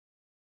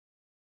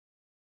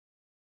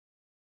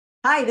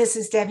Hi, this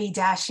is Debbie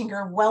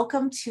Dashinger.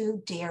 Welcome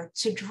to Dare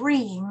to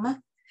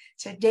Dream.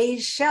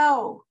 Today's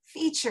show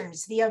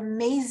features the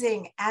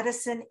amazing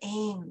Addison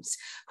Ames,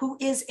 who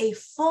is a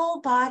full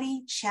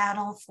body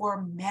channel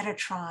for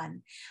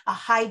Metatron, a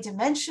high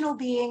dimensional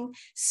being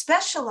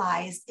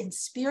specialized in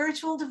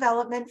spiritual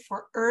development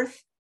for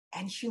Earth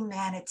and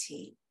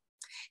humanity.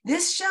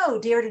 This show,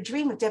 Dare to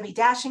Dream with Debbie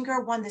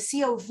Dashinger, won the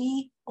COV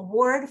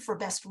Award for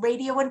Best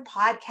Radio and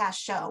Podcast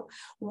Show.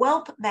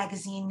 Whelp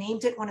magazine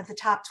named it one of the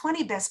top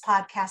 20 best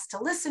podcasts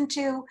to listen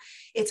to.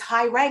 It's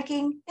high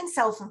ranking in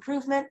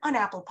self-improvement on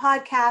Apple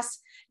Podcasts,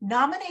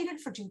 nominated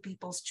for two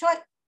People's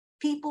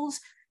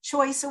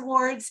Choice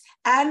Awards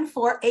and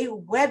for a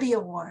Webby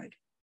Award.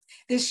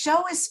 This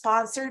show is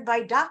sponsored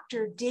by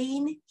Dr.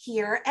 Dane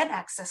here at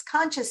Access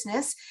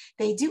Consciousness.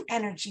 They do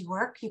energy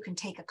work. You can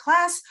take a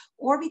class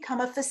or become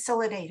a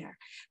facilitator.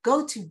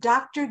 Go to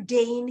Dr.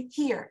 Dane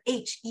here,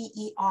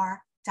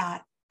 HEER.com.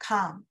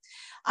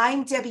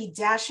 I'm Debbie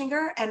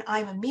Dashinger, and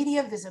I'm a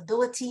media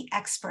visibility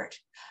expert.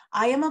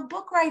 I am a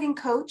book writing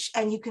coach,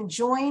 and you can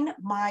join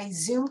my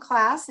Zoom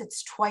class.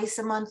 It's twice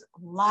a month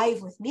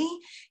live with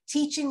me,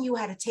 teaching you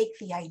how to take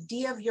the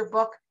idea of your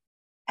book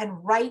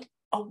and write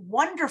a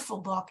wonderful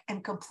book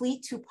and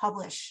complete to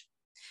publish.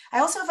 I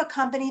also have a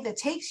company that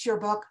takes your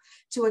book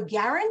to a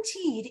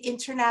guaranteed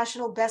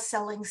international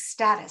best-selling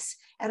status,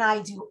 and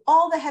I do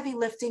all the heavy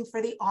lifting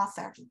for the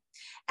author.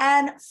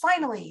 And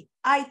finally,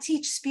 I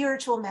teach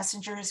spiritual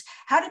messengers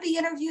how to be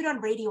interviewed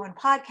on radio and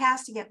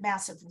podcast to get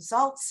massive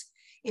results.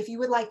 If you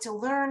would like to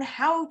learn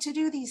how to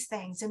do these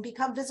things and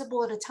become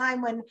visible at a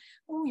time when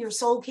your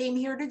soul came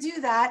here to do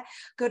that,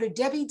 go to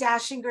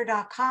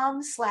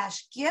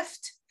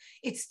debbiedashinger.com/gift.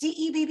 It's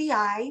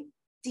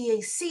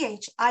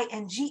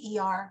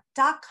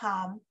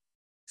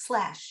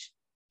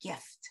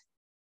DEBBIDACHINGER.com/gift.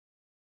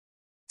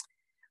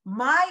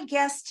 My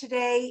guest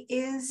today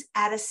is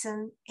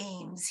Addison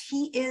Ames.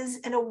 He is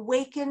an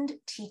awakened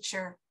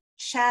teacher,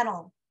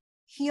 channel,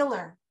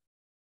 healer,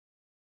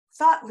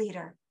 thought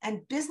leader,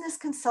 and business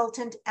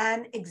consultant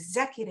and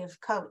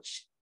executive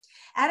coach.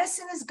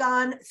 Addison has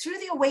gone through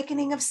the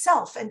awakening of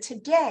self and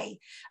today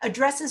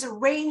addresses a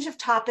range of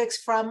topics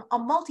from a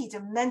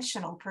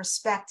multidimensional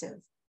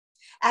perspective.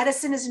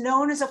 Addison is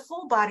known as a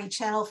full body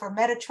channel for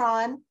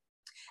Metatron,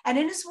 and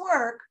in his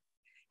work,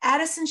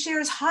 Addison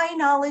shares high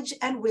knowledge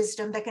and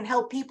wisdom that can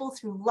help people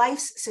through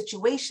life's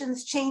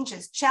situations,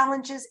 changes,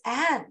 challenges,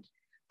 and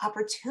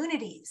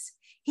opportunities.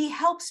 He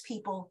helps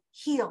people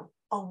heal,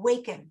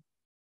 awaken,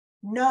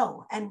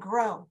 know, and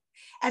grow,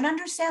 and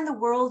understand the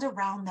world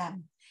around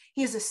them.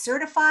 He is a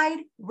certified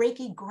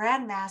Reiki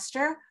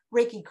Grandmaster,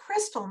 Reiki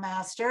Crystal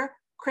Master,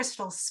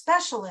 Crystal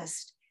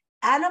Specialist,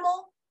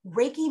 Animal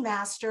Reiki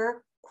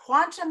Master,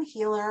 Quantum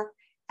Healer,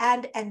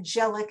 and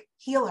Angelic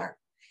Healer.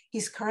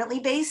 He's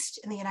currently based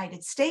in the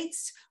United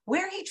States,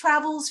 where he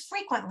travels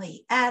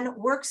frequently and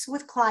works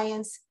with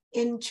clients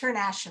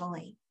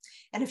internationally.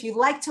 And if you'd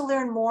like to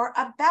learn more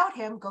about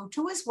him, go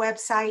to his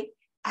website,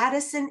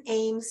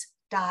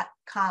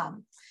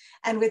 AddisonAmes.com.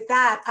 And with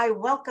that, I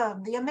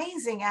welcome the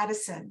amazing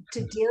Addison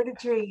to Dare to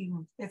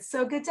Dream. It's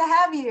so good to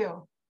have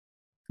you.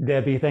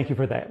 Debbie, thank you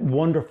for that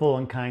wonderful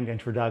and kind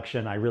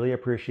introduction. I really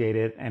appreciate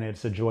it. And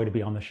it's a joy to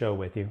be on the show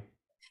with you.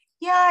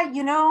 Yeah,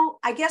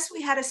 I guess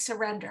we had to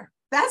surrender.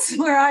 That's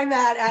where I'm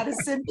at,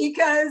 Addison,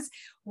 because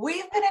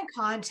we've been in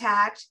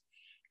contact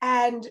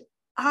and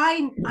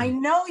I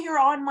know you're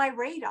on my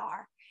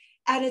radar.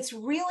 And it's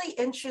really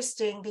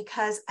interesting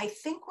because I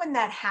think when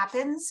that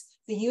happens,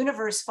 the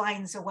universe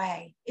finds a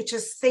way. It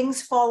just,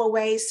 things fall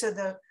away.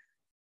 So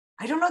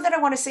I don't know that I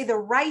want to say the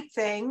right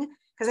thing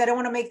because I don't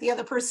want to make the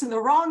other person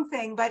the wrong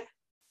thing, but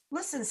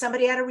listen,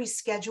 somebody had to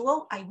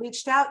reschedule. I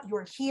reached out,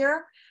 you're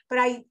here, but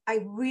I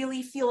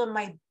really feel in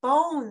my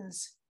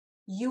bones,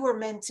 you were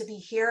meant to be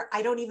here.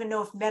 I don't even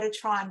know if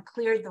Metatron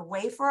cleared the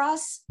way for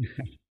us,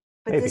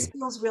 but this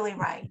feels really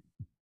right.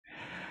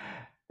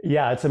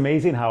 Yeah, it's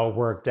amazing how it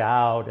worked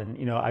out. And,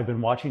 I've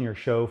been watching your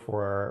show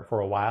for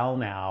a while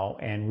now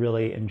and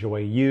really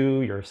enjoy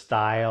you, your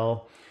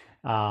style,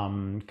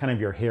 kind of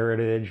your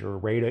heritage, your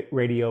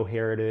radio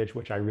heritage,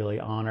 which I really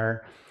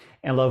honor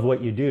and love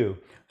what you do.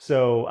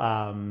 So,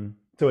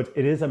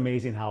 it is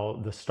amazing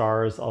how the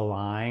stars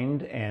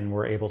aligned and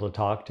we're able to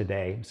talk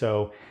today.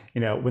 So,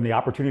 when the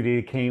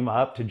opportunity came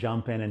up to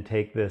jump in and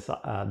take this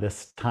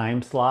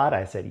time slot,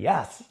 I said,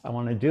 yes, I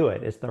want to do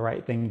it. It's the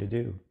right thing to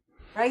do.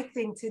 Right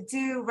thing to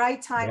do, right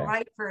time, Yeah.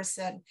 right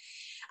person.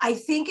 I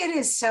think it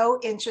is so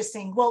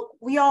interesting. Well,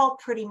 we all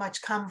pretty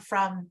much come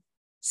from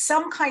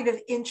some kind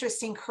of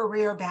interesting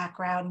career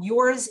background,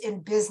 yours in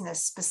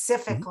business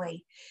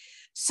specifically.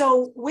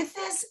 So with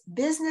this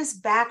business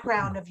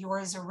background of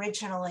yours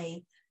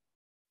originally,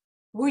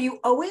 were you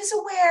always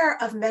aware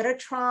of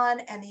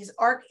Metatron and these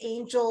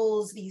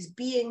archangels, these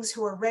beings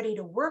who are ready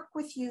to work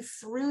with you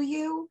through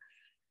you?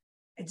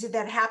 Did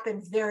that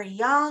happen very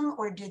young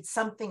or did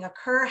something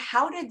occur?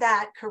 How did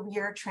that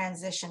career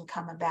transition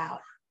come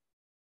about?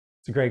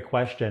 It's a great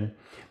question.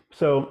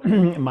 So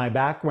my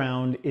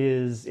background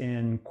is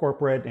in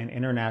corporate and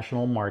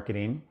international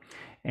marketing.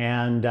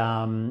 And,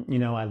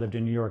 I lived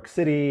in New York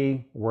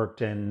City,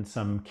 worked in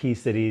some key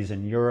cities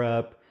in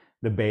Europe,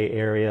 the Bay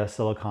Area,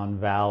 Silicon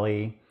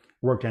Valley,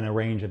 worked in a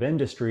range of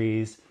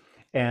industries.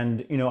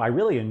 And, I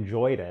really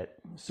enjoyed it.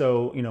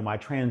 So, my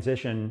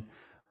transition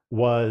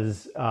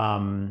was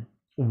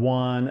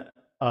one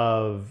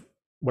of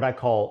what I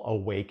call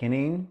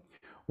awakening,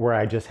 where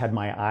I just had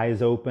my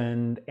eyes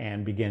opened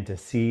and began to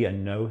see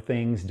and know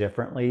things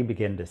differently,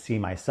 begin to see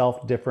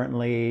myself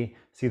differently,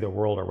 see the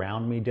world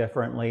around me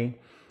differently.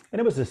 And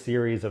it was a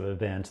series of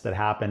events that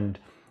happened,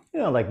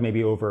 like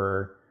maybe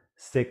over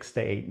 6 to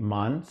 8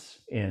 months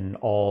in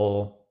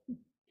all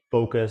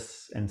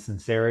focus and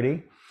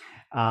sincerity.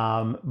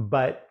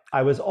 But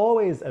I was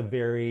always a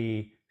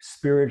very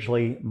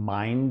spiritually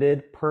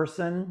minded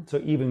person.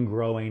 So even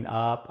growing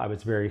up, I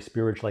was very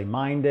spiritually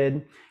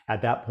minded.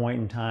 At that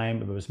point in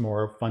time, it was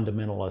more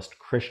fundamentalist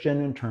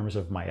Christian in terms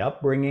of my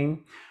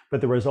upbringing. But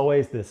there was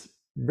always this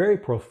very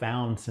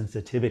profound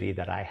sensitivity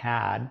that I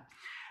had.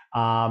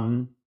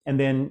 And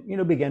then,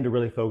 began to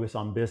really focus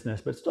on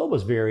business, but still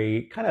was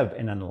very kind of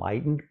an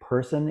enlightened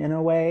person in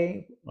a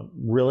way,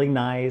 really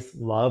nice,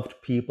 loved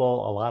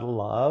people, a lot of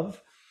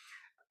love.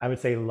 I would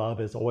say love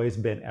has always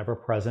been ever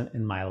present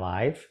in my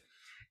life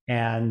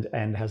and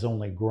has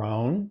only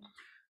grown.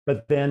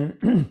 But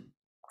then,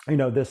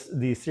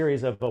 these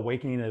series of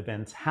awakening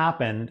events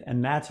happened,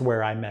 and that's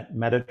where I met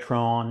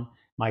Metatron,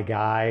 my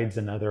guides,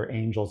 and other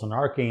angels and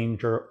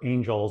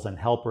archangels and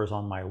helpers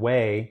on my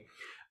way.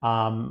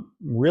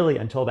 Really,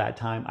 until that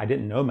time, I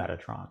didn't know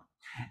Metatron.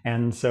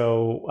 And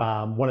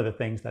so one of the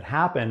things that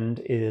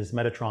happened is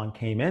Metatron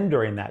came in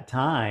during that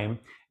time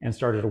and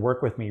started to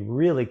work with me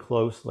really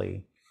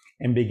closely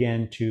and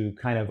began to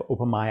kind of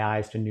open my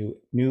eyes to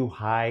new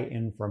high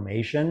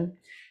information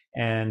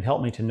and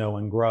help me to know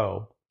and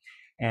grow.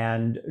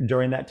 And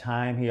during that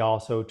time, he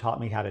also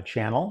taught me how to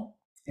channel.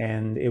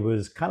 And it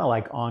was kind of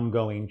like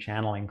ongoing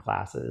channeling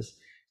classes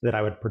that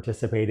I would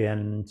participate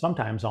in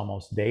sometimes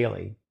almost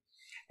daily.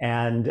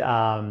 And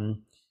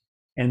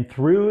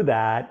through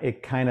that,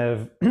 it kind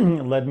of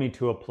led me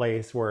to a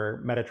place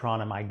where Metatron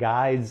and my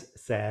guides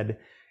said,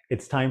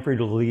 it's time for you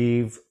to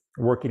leave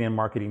working in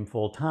marketing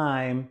full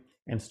time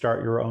and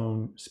start your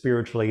own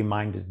spiritually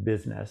minded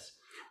business,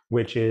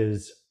 which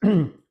is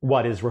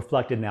what is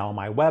reflected now on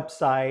my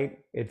website.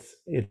 It's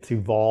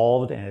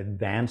evolved and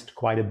advanced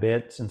quite a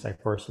bit since I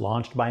first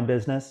launched my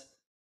business.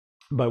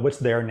 But what's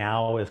there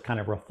now is kind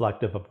of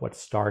reflective of what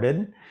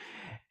started.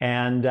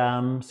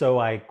 And so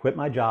I quit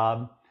my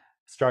job,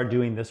 started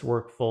doing this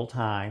work full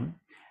time,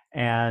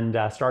 and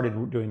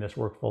started doing this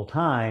work full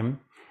time.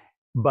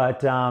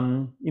 But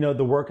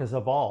the work has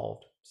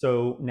evolved.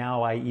 So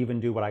now I even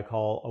do what I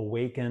call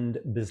awakened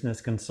business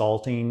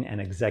consulting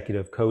and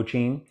executive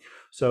coaching.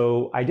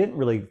 So I didn't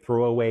really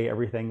throw away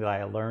everything that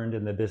I learned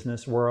in the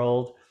business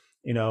world.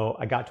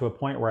 I got to a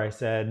point where I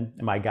said,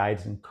 and my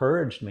guides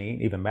encouraged me,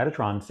 even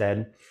Metatron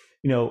said,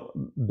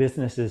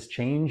 business is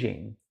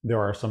changing. There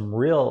are some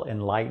real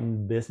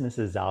enlightened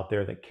businesses out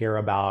there that care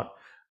about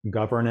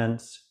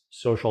governance,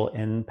 social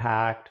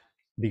impact,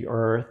 the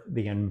earth,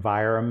 the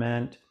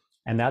environment,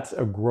 and that's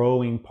a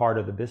growing part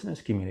of the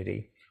business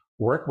community.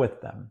 Work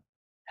with them,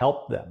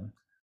 help them,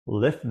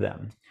 lift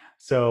them.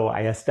 So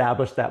I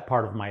established that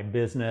part of my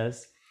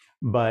business.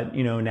 But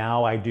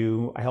now I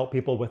help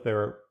people with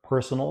their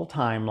personal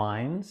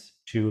timelines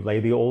to lay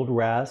the old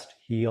rest,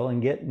 heal,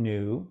 and get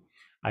new.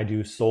 I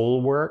do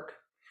soul work.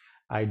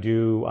 I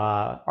do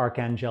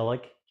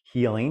archangelic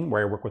healing,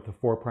 where I work with the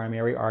 4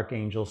 primary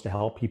archangels to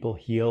help people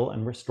heal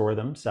and restore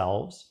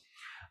themselves.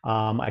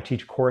 I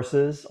teach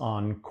courses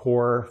on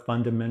core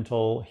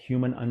fundamental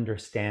human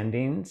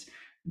understandings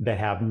that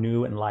have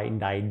new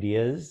enlightened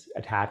ideas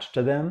attached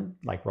to them,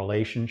 like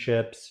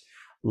relationships,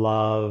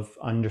 love,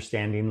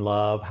 understanding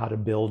love, how to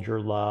build your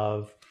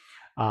love.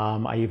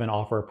 I even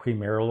offer a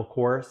premarital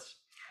course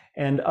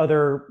and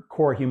other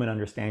core human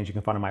understandings you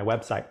can find on my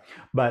website.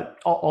 But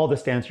all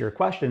this to answer your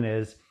question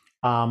is,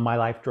 my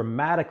life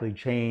dramatically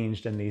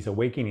changed in these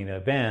awakening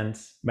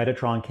events.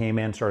 Metatron came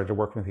in, started to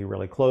work with me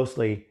really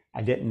closely.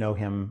 I didn't know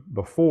him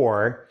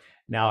before.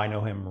 Now I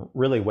know him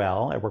really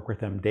well. I work with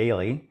him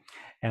daily,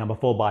 and I'm a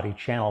full body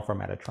channel for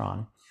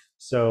Metatron.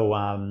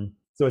 So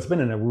it's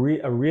been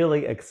a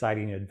really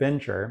exciting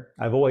adventure.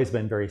 I've always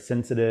been very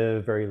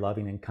sensitive, very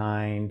loving and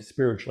kind,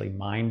 spiritually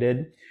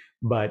minded,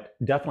 but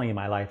definitely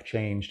my life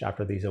changed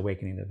after these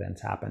awakening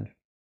events happened.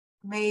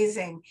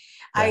 Amazing.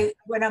 Yeah.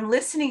 When I'm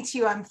listening to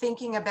you, I'm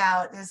thinking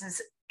about there's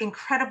this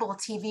incredible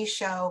TV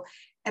show,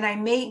 and I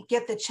may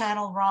get the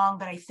channel wrong,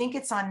 but I think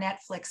it's on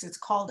Netflix. It's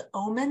called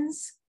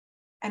Omens.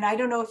 And I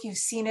don't know if you've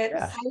seen it.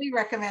 Yeah. Highly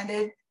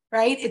recommended,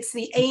 right? It's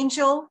the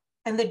angel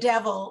and the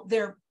devil.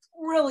 They're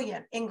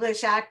brilliant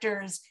English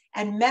actors.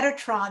 And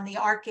Metatron, the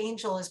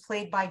archangel, is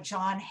played by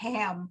John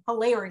Hamm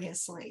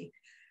hilariously.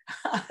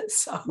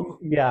 So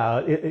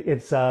Yeah,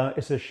 it's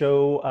a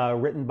show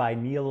written by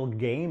Neil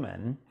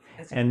Gaiman.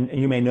 And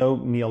you may know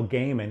Neil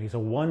Gaiman. He's a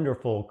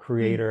wonderful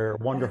creator,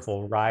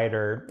 wonderful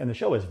writer, and the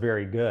show is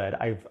very good.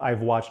 I've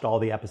watched all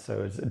the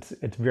episodes.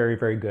 It's very,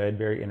 very good,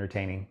 very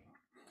entertaining.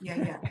 Yeah,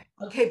 yeah.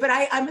 Okay, but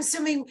I'm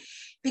assuming,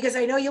 because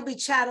I know you'll be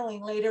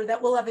channeling later,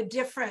 that we'll have a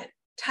different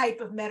type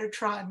of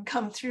Metatron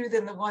come through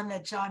than the one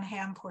that John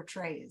Hamm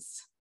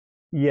portrays.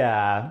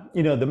 Yeah,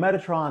 the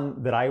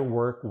Metatron that I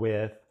work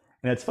with,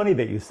 and it's funny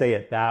that you say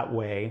it that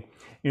way.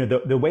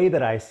 The way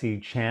that I see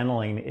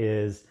channeling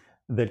is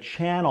the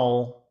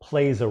channel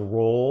plays a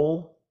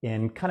role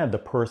in kind of the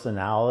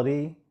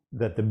personality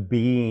that the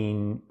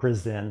being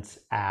presents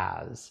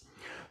as.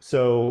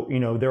 So,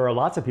 there are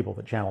lots of people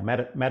that channel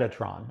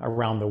Metatron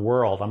around the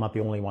world. I'm not the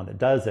only one that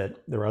does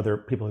it. There are other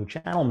people who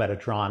channel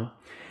Metatron.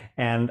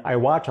 And I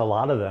watch a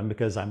lot of them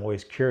because I'm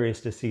always curious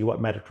to see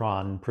what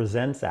Metatron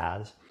presents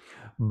as.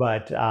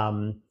 But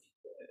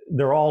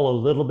they're all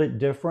a little bit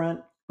different.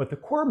 But the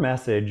core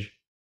message,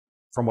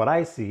 from what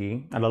I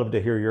see, I'd love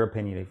to hear your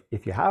opinion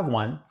if you have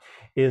one,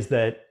 is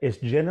that it's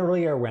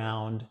generally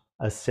around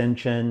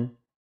ascension,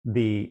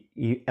 the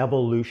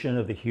evolution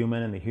of the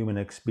human and the human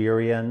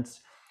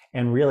experience,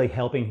 and really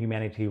helping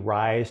humanity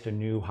rise to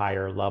new,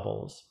 higher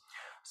levels.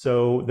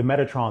 So the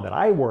Metatron that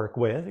I work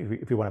with,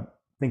 if you want to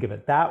think of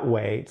it that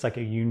way, it's like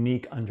a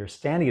unique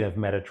understanding of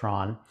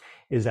Metatron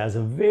is as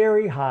a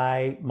very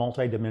high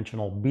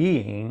multidimensional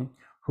being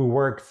who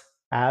works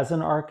as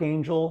an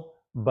archangel,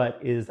 but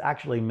is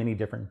actually many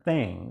different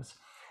things.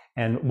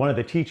 And one of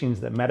the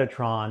teachings that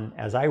Metatron,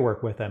 as I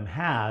work with him,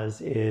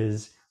 has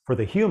is for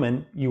the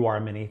human, you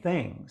are many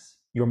things.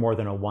 You're more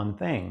than a one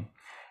thing.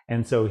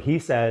 And so he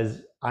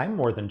says, I'm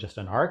more than just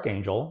an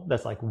archangel.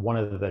 That's like one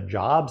of the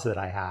jobs that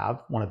I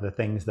have, one of the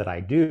things that I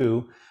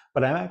do,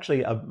 but I'm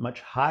actually a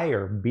much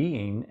higher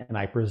being and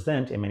I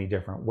present in many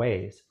different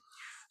ways.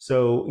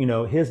 So,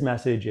 his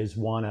message is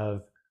one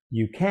of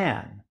you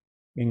can,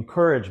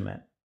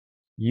 encouragement.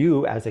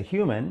 You as a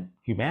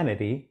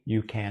humanity,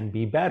 you can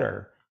be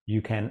better.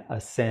 You can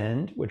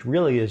ascend, which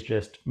really is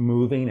just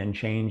moving and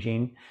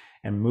changing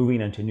and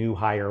moving into new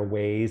higher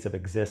ways of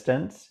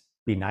existence.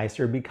 Be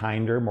nicer, be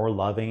kinder, more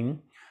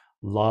loving.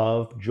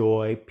 Love,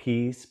 joy,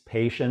 peace,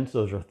 patience.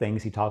 Those are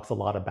things he talks a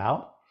lot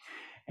about.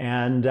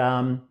 And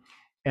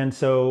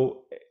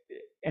so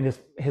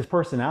his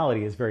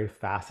personality is very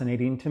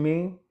fascinating to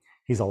me.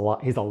 He's a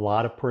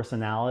lot of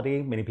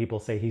personality. Many people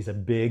say he's a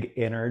big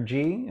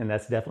energy, and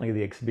that's definitely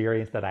the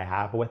experience that I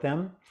have with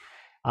him.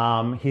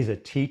 He's a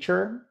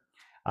teacher.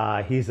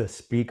 He's a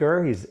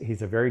speaker.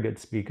 He's a very good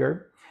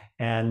speaker,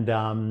 and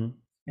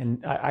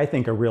I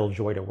think a real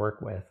joy to work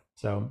with.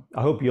 So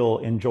I hope you'll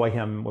enjoy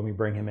him when we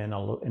bring him in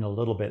a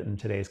little bit in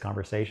today's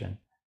conversation.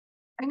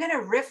 I'm going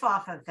to riff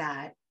off of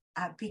that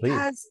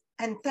because,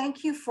 and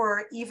thank you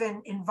for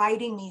even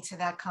inviting me to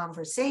that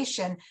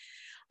conversation.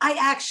 I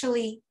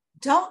actually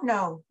don't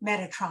know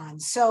Metatron.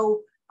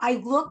 So I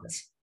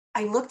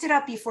looked it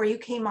up before you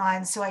came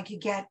on so I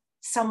could get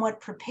somewhat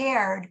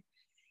prepared.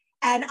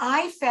 And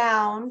I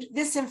found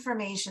this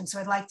information, so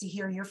I'd like to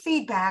hear your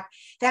feedback,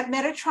 that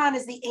Metatron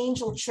is the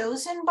angel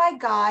chosen by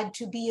God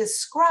to be a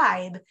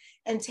scribe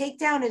and take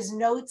down his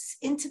notes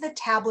into the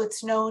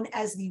tablets known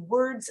as the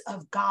words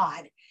of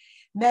God.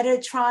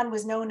 Metatron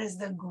was known as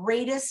the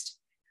greatest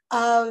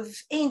of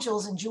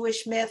angels in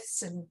Jewish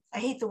myths, and I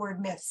hate the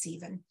word myths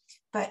even,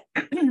 but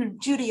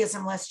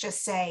Judaism, let's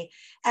just say.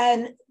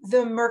 And the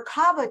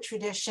Merkaba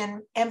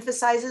tradition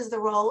emphasizes the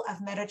role of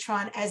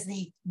Metatron as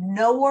the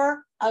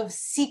knower of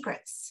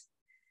secrets.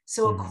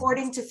 So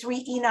according to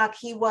 3 Enoch,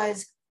 he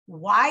was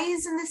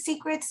wise in the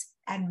secrets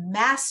and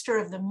master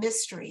of the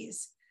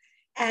mysteries.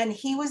 And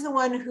he was the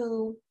one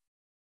who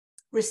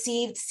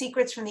received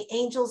secrets from the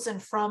angels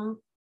and from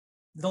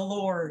the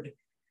Lord.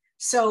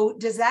 So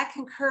does that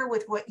concur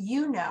with what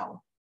you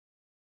know?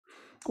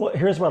 Well,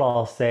 here's what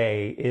I'll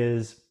say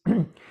is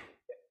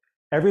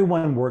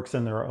everyone works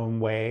in their own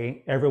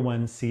way.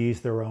 Everyone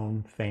sees their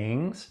own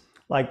things.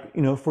 Like,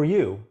 for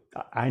you,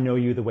 I know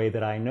you the way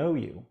that I know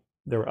you.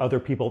 There are other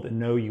people that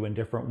know you in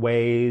different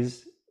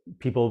ways.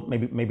 People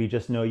maybe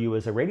just know you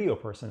as a radio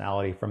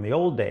personality from the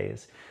old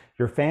days.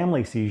 Your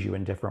family sees you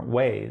in different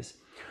ways.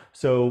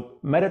 So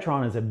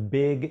Metatron is a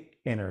big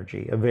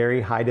energy, a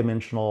very high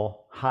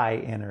dimensional, high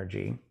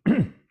energy.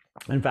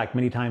 In fact,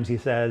 many times he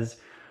says,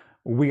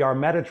 we are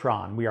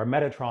Metatron. We are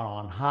Metatron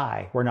on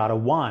high. We're not a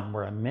one,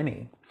 we're a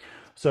many.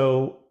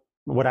 So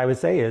what I would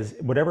say is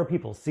whatever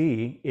people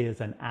see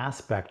is an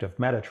aspect of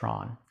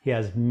Metatron. He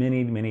has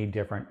many, many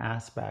different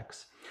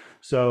aspects.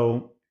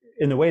 So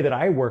in the way that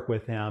I work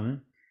with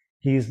him,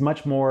 he's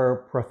much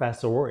more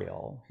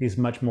professorial. He's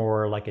much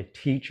more like a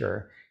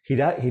teacher. He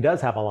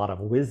does have a lot of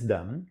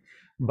wisdom,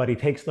 but he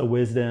takes the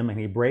wisdom and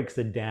he breaks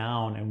it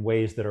down in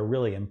ways that are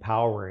really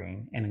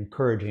empowering and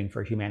encouraging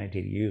for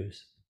humanity to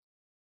use.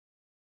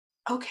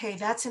 Okay,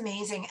 that's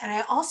amazing. And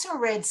I also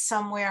read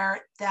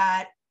somewhere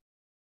that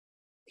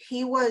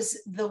he was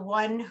the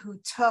one who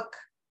took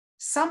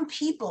some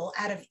people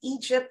out of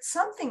Egypt,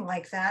 something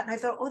like that. And I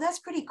thought, oh, that's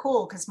pretty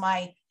cool because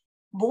my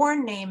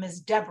born name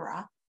is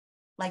Deborah,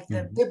 like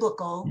the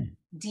biblical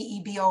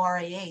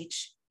Deborah.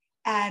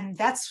 And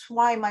that's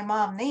why my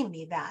mom named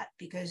me that,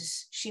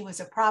 because she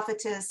was a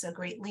prophetess, a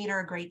great leader,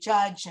 a great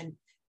judge, and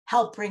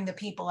helped bring the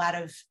people out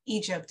of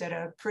Egypt at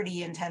a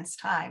pretty intense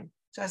time.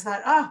 So I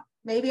thought, oh,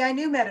 maybe I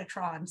knew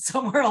Metatron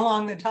somewhere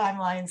along the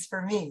timelines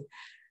for me.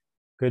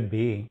 Could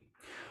be.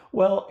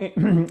 Well,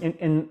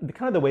 in the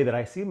kind of the way that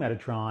I see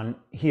Metatron,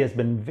 he has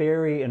been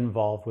very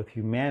involved with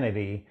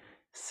humanity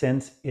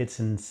since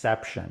its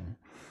inception.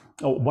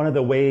 One of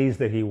the ways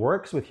that he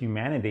works with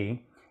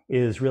humanity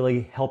is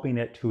really helping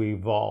it to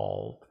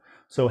evolve.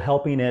 So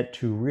helping it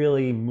to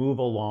really move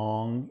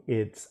along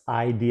its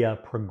idea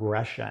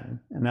progression.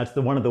 And that's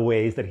one of the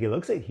ways that he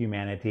looks at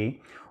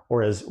humanity,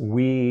 or as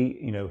we,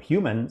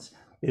 humans,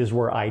 is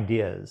we're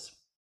ideas.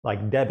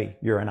 Like Debbie,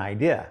 you're an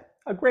idea,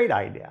 a great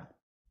idea.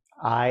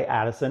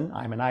 Addison,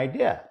 I'm an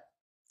idea.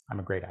 I'm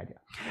a great idea.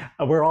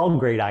 We're all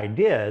great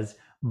ideas,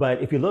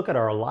 but if you look at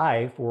our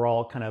life, we're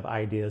all kind of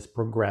ideas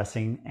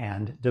progressing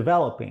and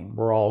developing.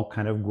 We're all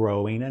kind of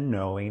growing and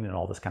knowing and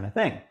all this kind of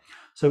thing.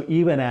 So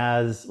even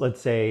as, let's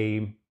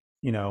say,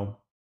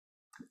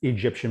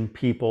 Egyptian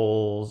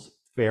peoples,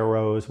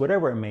 pharaohs,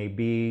 whatever it may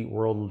be,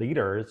 world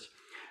leaders,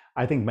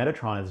 I think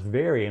Metatron is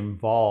very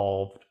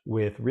involved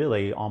with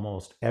really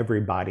almost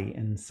everybody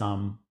in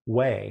some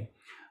way.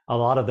 A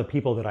lot of the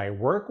people that I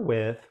work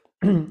with,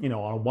 on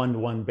a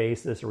one-to-one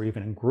basis or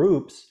even in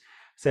groups,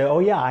 say, oh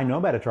yeah, I know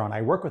Metatron,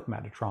 I work with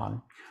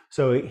Metatron.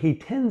 So he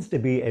tends to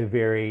be a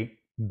very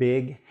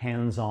big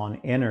hands-on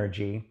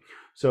energy.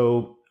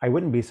 So I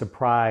wouldn't be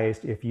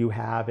surprised if you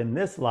have in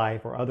this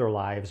life or other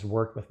lives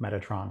worked with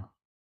Metatron.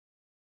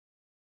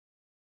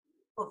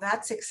 Well,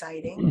 that's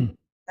exciting.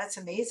 That's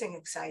amazing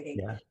exciting.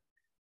 Yeah.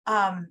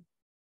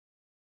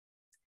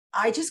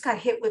 I just got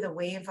hit with a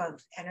wave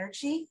of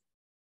energy.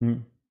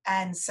 Mm.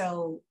 And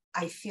so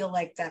I feel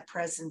like that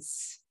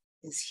presence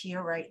is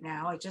here right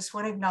now. I just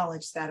want to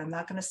acknowledge that. I'm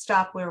not going to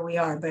stop where we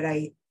are, but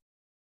I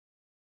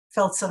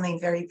felt something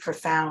very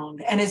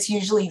profound. And it's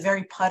usually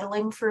very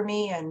puddling for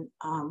me and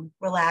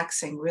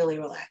relaxing, really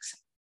relaxing.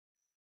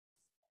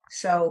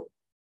 So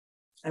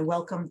I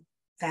welcome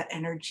that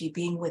energy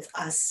being with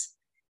us.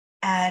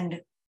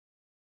 And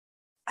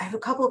I have a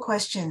couple of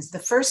questions. The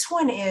first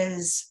one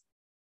is,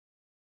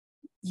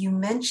 you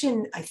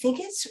mentioned, I think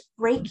it's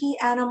Reiki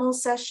animal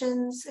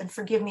sessions, and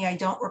forgive me, I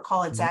don't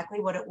recall exactly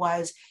what it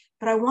was,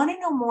 but I want to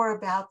know more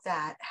about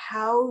that,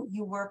 how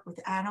you work with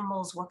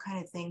animals, what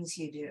kind of things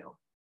you do.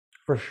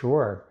 For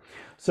sure.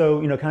 So,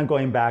 kind of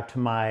going back to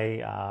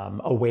my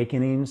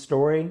awakening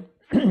story,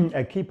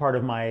 a key part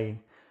of my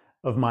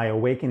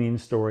awakening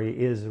story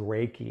is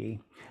Reiki.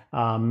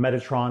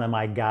 Metatron and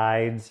my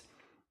guides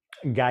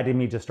guided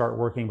me to start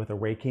working with a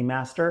Reiki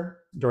master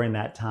during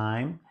that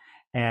time.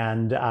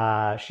 And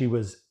she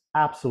was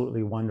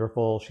absolutely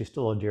wonderful. She's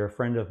still a dear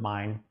friend of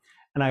mine.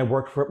 And I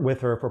worked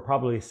with her for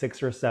probably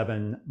 6 or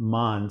 7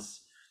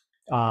 months,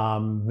 in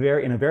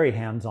a very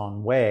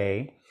hands-on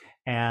way.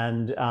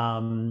 And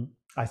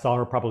I saw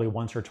her probably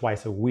once or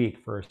twice a week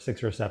for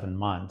 6 or 7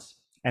 months.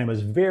 And it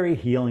was very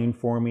healing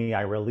for me.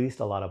 I released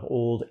a lot of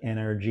old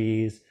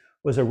energies. It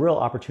was a real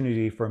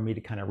opportunity for me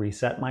to kind of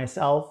reset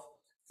myself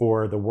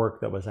for the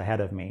work that was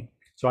ahead of me.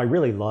 So I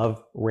really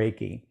love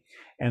Reiki.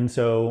 And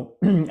so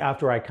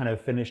after I kind of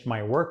finished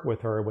my work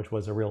with her, which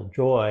was a real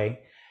joy,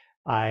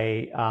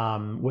 I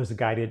was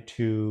guided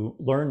to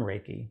learn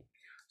Reiki.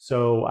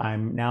 So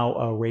I'm now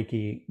a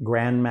Reiki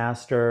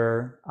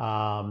Grandmaster.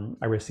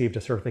 I received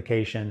a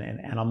certification in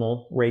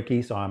animal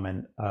Reiki. So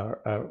I'm a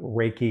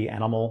Reiki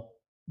animal,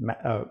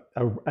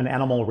 an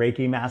animal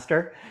Reiki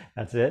master.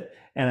 That's it.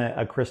 And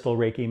a crystal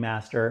Reiki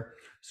master.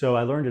 So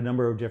I learned a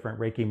number of different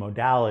Reiki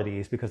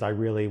modalities because I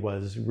really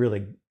was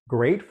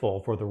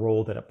grateful for the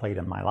role that it played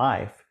in my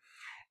life.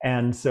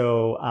 And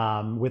so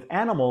with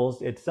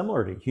animals, it's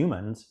similar to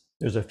humans.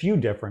 There's a few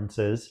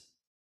differences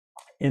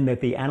in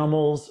that the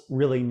animals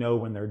really know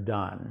when they're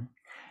done.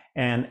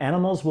 And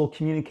animals will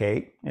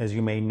communicate, as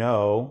you may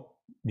know.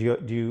 Do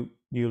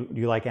you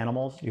like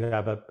animals? Do you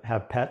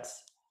have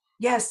pets?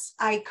 Yes,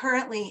 I've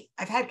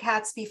had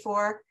cats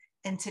before,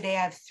 and today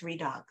I have 3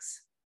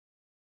 dogs.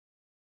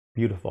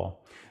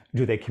 Beautiful.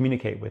 Do they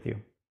communicate with you?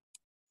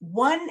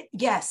 One,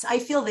 yes, I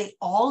feel they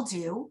all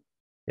do.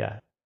 Yeah.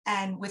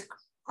 And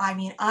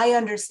I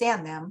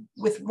understand them.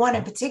 With one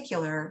in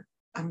particular,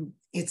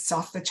 it's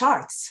off the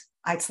charts.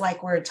 It's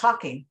like we're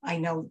talking. I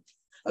know,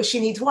 oh, she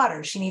needs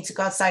water. She needs to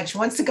go outside. She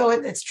wants to go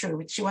in. It's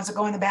true. She wants to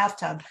go in the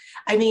bathtub.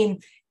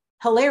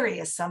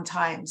 Hilarious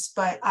sometimes,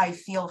 but I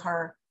feel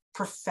her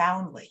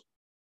profoundly.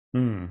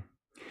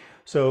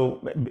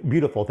 So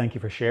beautiful. Thank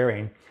you for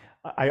sharing.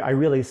 I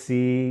really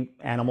see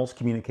animals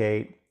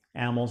communicate.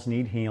 Animals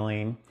need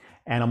healing.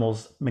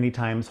 Animals many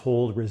times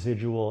hold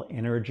residual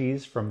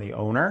energies from the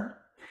owner.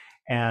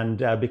 And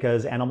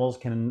because animals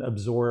can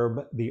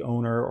absorb the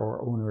owner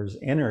or owner's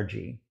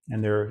energy,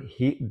 and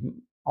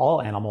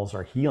all animals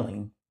are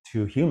healing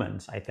to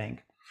humans, I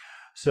think.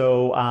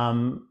 So,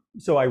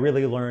 so I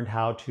really learned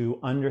how to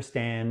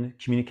understand,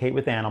 communicate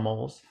with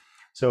animals.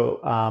 So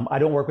I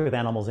don't work with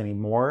animals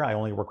anymore. I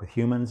only work with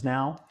humans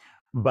now.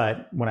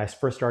 But when I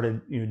first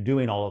started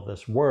doing all of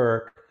this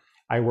work,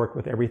 I worked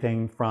with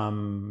everything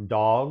from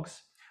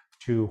dogs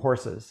to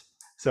horses.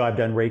 So I've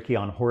done Reiki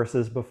on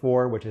horses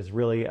before, which is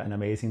really an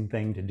amazing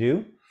thing to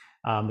do.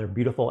 They're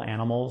beautiful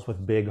animals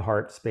with big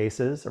heart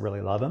spaces. I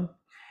really love them.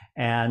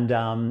 And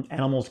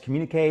animals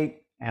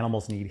communicate,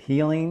 animals need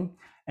healing,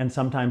 and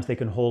sometimes they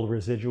can hold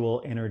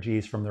residual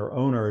energies from their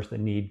owners that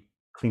need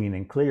cleaning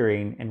and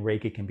clearing, and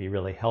Reiki can be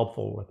really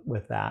helpful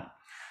with that.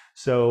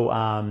 So,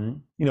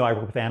 I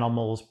work with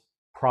animals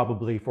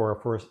probably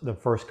for the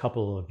first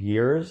couple of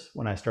years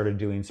when I started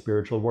doing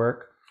spiritual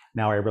work.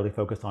 Now I really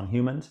focus on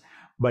humans,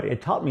 but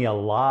it taught me a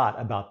lot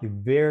about the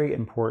very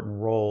important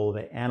role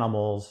that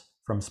animals,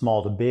 from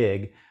small to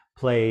big,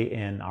 play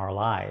in our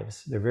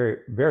lives. They're very,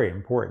 very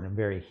important and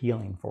very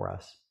healing for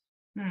us.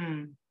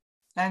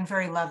 And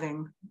very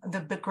loving.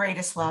 The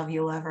greatest love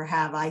you'll ever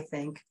have, I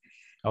think.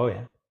 Oh,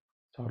 yeah,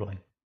 totally.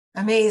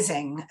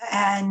 Amazing.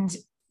 And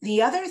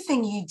the other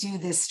thing you do,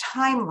 this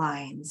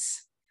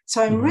timelines.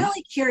 So I'm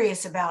really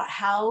curious about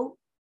how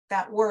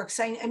that works.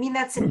 I mean,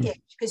 that's an itch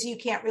because you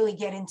can't really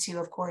get into,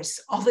 of course,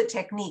 all the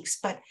techniques.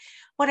 But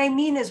what I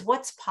mean is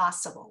what's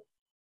possible.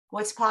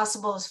 What's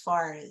possible as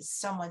far as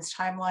someone's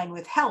timeline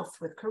with health,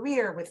 with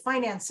career, with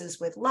finances,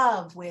 with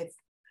love, with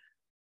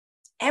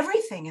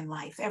everything in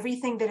life,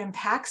 everything that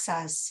impacts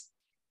us.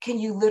 Can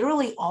you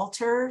literally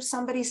alter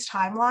somebody's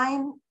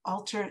timeline?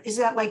 Is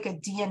that like a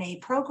DNA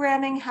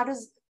programming? How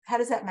does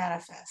that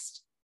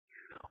manifest?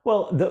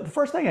 Well, the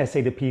first thing I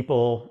say to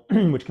people,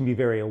 which can be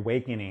very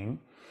awakening,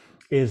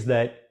 is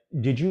that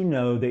did you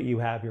know that you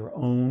have your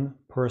own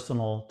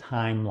personal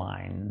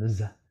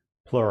timelines,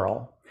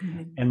 plural?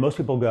 And most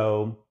people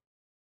go,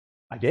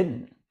 I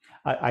didn't.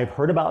 I've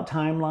heard about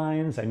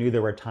timelines. I knew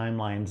there were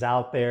timelines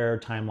out there,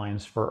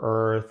 timelines for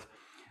Earth.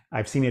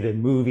 I've seen it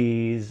in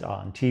movies,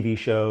 on TV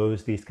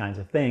shows, these kinds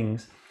of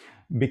things,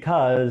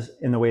 because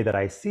in the way that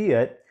I see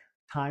it,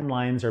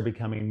 timelines are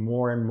becoming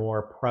more and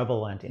more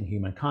prevalent in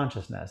human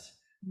consciousness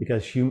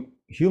because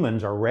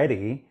humans are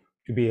ready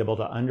to be able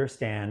to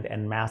understand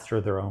and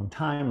master their own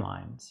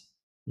timelines.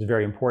 It's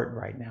very important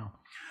right now.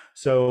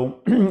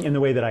 So in the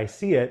way that I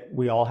see it,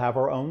 we all have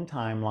our own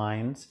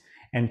timelines,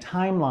 and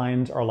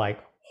timelines are like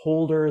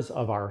holders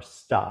of our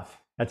stuff.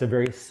 That's a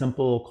very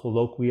simple,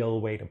 colloquial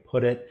way to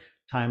put it.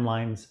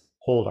 Timelines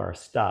hold our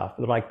stuff.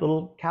 They're like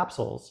little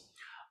capsules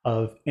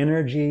of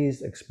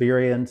energies,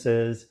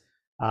 experiences,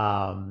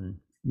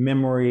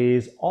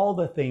 memories, all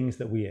the things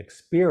that we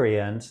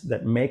experience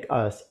that make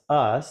us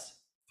us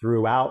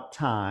throughout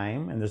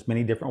time. And there's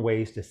many different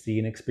ways to see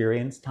and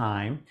experience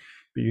time.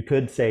 But you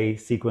could say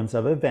sequence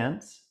of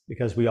events,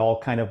 because we all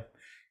kind of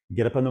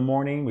get up in the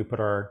morning, we put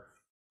our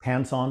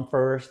pants on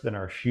first, then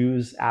our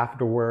shoes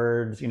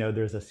afterwards.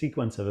 There's a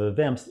sequence of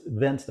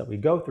events that we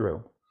go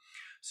through.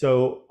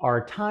 So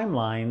our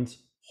timelines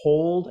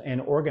hold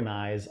and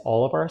organize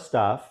all of our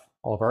stuff,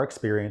 all of our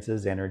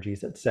experiences,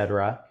 energies,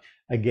 etc.,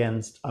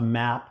 against a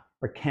map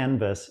or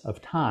canvas of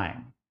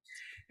time.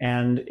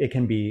 And it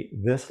can be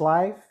this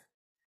life,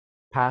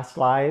 past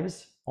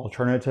lives,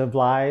 alternative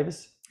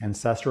lives,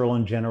 ancestral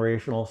and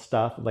generational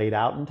stuff laid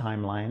out in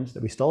timelines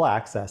that we still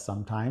access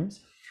sometimes.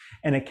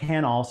 And it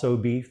can also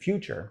be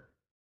future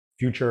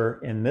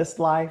in this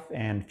life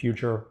and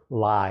future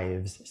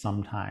lives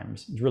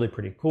sometimes. It's really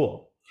pretty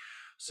cool.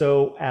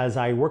 So as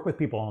I work with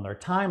people on their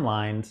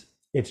timelines,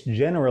 it's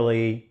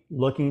generally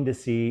looking to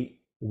see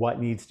what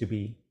needs to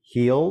be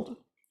healed,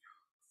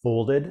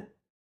 folded,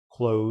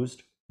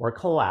 closed, or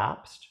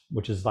collapsed,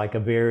 which is like a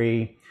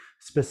very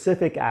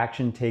specific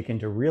action taken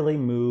to really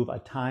move a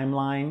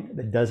timeline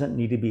that doesn't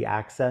need to be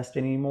accessed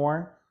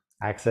anymore,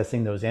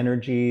 accessing those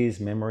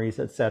energies, memories,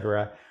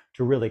 etc.,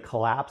 to really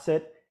collapse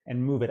it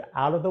and move it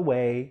out of the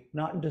way,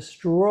 not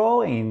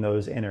destroying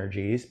those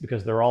energies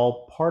because they're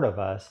all part of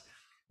us,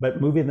 but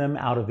moving them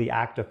out of the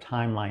active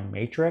timeline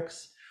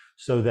matrix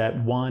so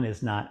that one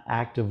is not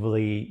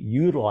actively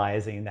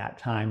utilizing that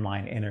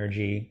timeline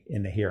energy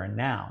in the here and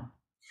now.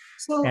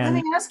 So let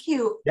me ask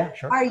you, yeah,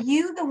 sure. Are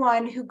you the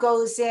one who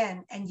goes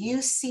in and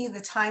you see the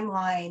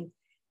timeline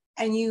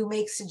and you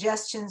make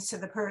suggestions to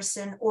the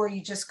person, or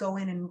you just go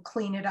in and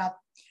clean it up?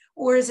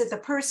 Or is it the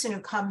person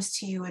who comes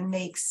to you and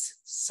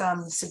makes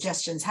some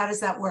suggestions? How does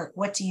that work?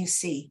 What do you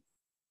see?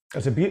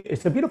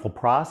 It's a beautiful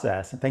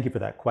process. And thank you for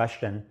that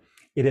question.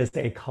 It is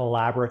a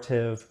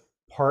collaborative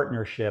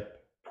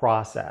partnership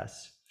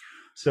process.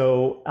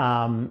 So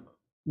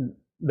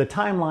the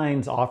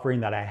timelines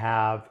offering that I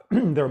have,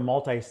 they're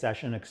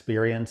multi-session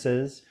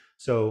experiences.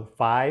 So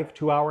 5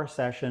 2-hour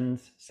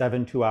sessions,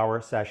 7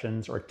 2-hour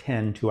sessions, or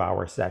 10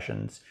 2-hour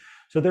sessions.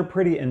 So they're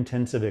pretty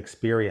intensive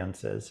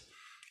experiences.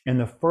 In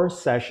the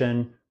first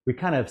session, we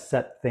kind of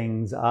set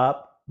things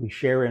up. We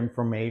share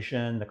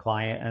information, the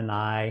client and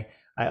I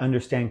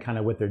understand kind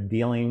of what they're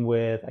dealing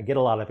with. I get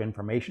a lot of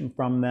information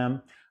from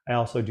them. I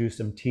also do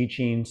some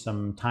teaching,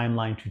 some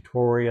timeline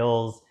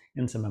tutorials,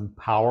 and some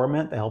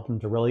empowerment to help them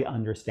to really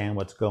understand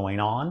what's going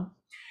on.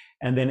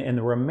 And then in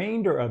the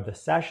remainder of the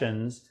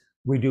sessions,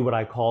 we do what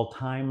I call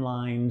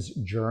timelines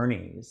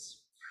journeys.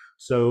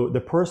 So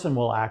the person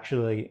will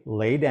actually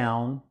lay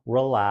down,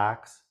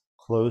 relax,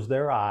 close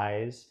their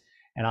eyes,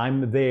 and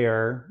I'm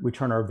there. We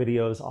turn our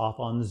videos off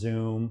on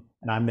Zoom,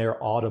 and I'm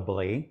there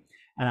audibly,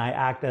 and I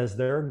act as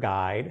their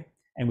guide.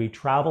 And we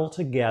travel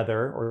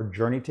together or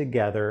journey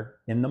together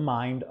in the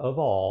mind of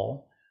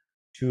all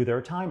to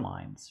their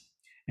timelines.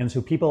 And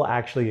so people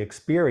actually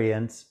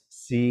experience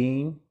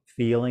seeing,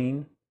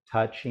 feeling,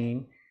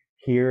 touching,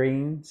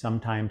 hearing,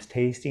 sometimes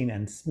tasting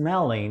and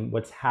smelling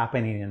what's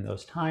happening in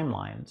those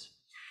timelines.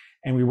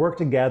 And we work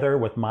together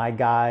with my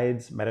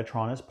guides.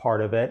 Metatron is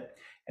part of it.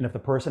 And if the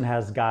person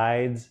has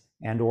guides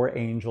and or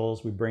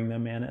angels, we bring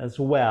them in as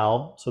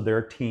well, so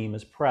their team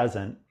is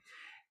present.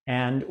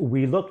 And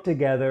we look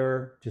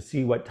together to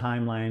see what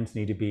timelines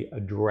need to be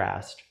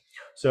addressed.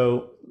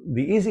 So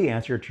the easy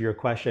answer to your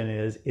question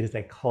is it is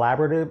a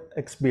collaborative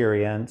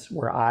experience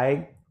where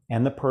I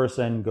and the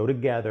person go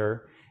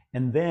together,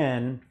 and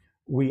then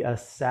we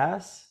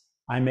assess,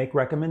 I make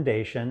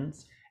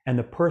recommendations, and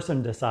the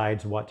person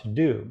decides what to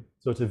do.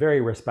 So it's a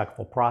very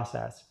respectful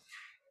process.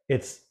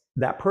 It's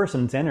that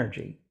person's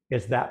energy.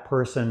 It's that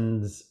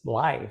person's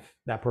life,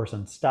 that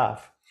person's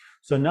stuff.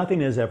 So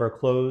nothing is ever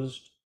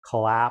closed,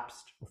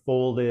 collapsed,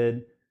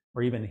 folded,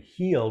 or even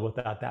healed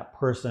without that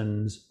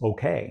person's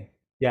okay.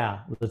 Yeah,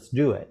 let's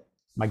do it.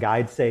 My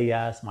guides say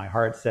yes, my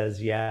heart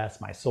says yes,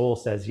 my soul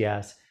says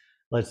yes,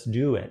 let's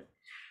do it.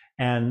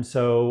 And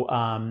so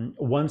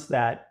once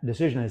that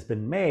decision has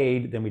been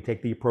made, then we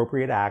take the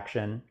appropriate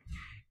action.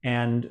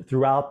 And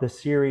throughout the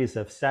series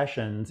of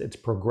sessions, it's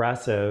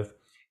progressive.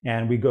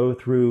 And we go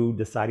through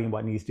deciding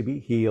what needs to be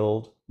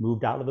healed,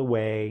 moved out of the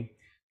way,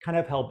 kind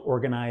of help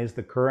organize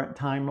the current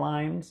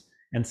timelines,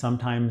 and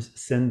sometimes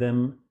send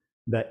them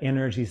the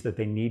energies that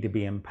they need to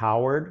be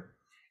empowered,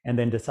 and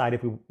then decide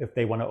if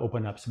they want to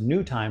open up some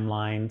new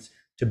timelines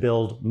to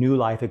build new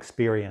life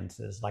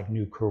experiences like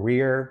new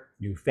career,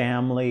 new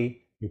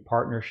family, new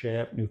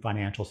partnership, new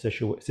financial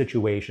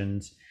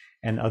situations,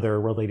 and other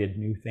related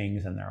new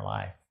things in their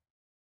life.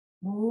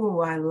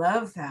 Ooh, I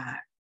love that.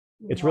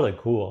 It's really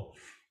cool.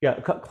 Yeah,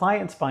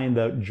 clients find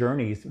the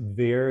journeys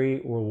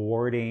very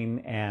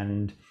rewarding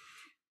and,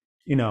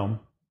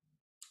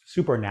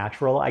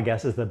 supernatural, I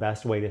guess is the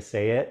best way to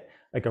say it,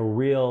 like a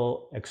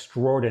real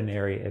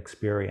extraordinary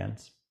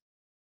experience.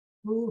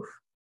 Ooh.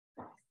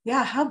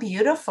 Yeah, how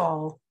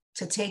beautiful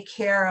to take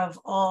care of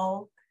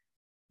all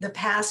the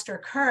past or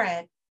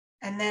current,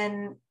 and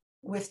then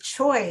with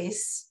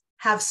choice,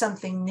 have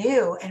something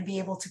new and be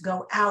able to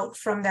go out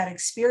from that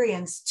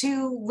experience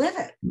to live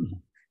it,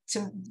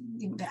 to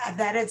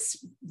that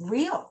it's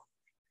real.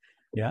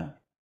 Yeah.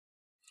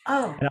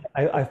 Oh. And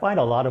I find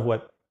a lot of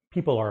what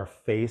people are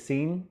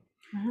facing,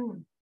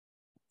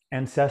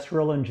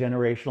 ancestral and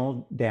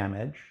generational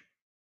damage,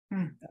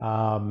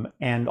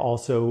 and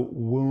also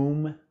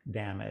womb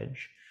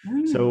damage.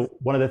 So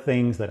one of the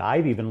things that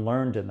I've even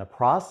learned in the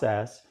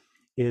process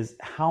is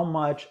how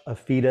much a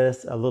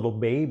fetus, a little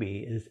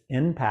baby, is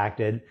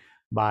impacted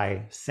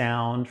by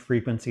sound,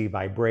 frequency,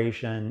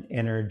 vibration,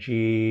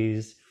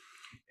 energies,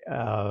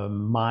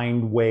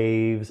 mind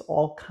waves,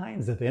 all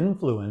kinds of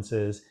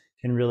influences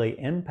can really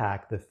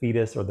impact the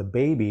fetus or the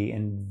baby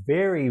in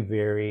very,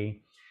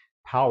 very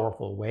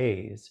powerful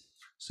ways.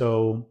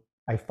 So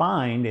I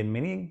find in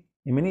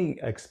many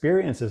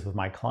experiences with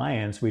my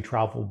clients, we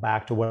travel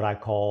back to what I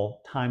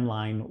call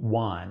timeline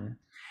one.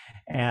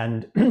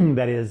 And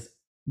that is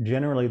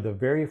generally the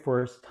very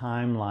first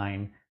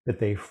timeline that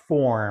they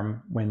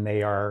form when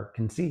they are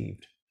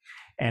conceived.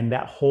 And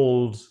that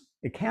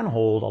it can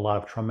hold a lot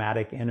of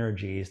traumatic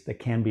energies that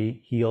can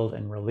be healed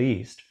and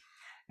released.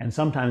 And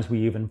sometimes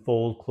we even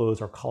fold,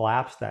 close, or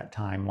collapse that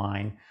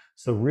timeline.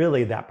 So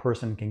really that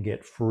person can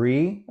get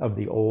free of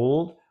the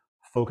old,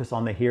 focus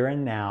on the here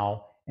and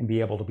now, and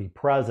be able to be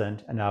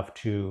present enough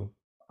to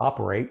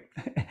operate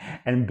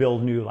and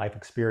build new life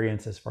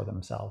experiences for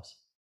themselves.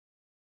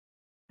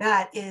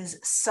 That is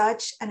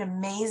such an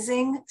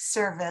amazing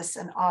service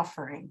and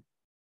offering.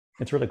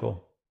 It's really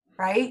cool.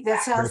 Right?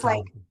 That sounds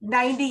like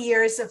 90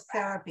 years of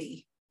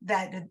therapy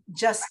that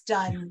just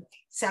done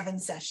 7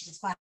 sessions.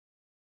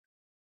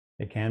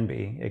 It can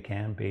be. It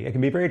can be. It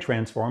can be very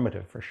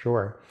transformative for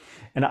sure.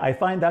 And I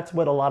find that's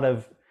what a lot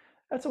of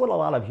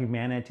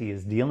humanity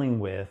is dealing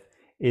with,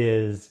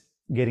 is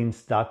getting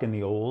stuck in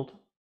the old,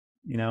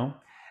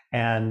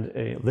 and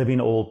living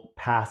old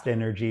past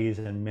energies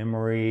and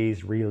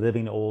memories,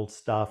 reliving old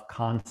stuff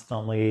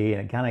constantly,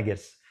 and it kind of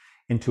gets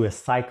into a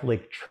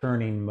cyclic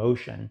churning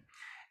motion.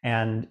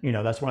 And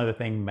that's one of the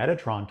things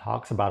Metatron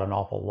talks about an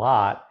awful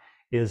lot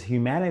is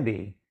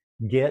humanity,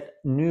 get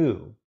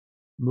new,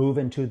 move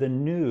into the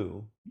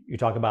new. You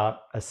talk about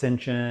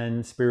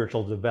ascension,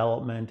 spiritual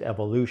development,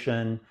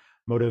 evolution,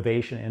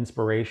 motivation,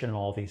 inspiration, and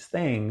all these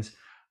things.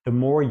 The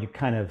more you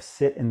kind of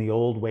sit in the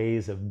old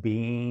ways of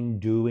being,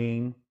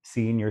 doing,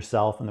 seeing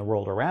yourself and the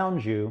world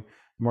around you,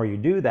 the more you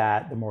do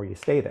that, the more you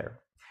stay there.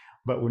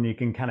 But when you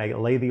can kind of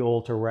lay the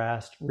old to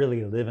rest,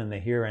 really live in the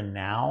here and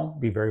now,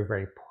 be very,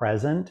 very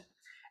present,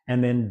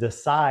 and then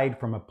decide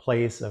from a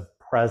place of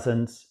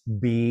presence,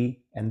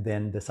 be, and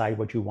then decide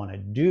what you want to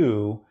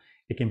do,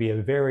 it can be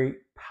a very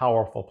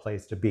powerful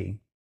place to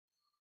be.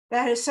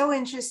 That is so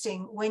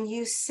interesting. When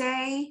you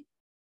say,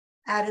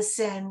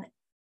 Addison,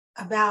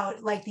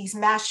 about like these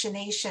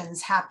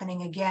machinations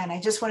happening again. I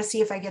just want to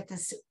see if I get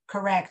this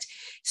correct.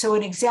 So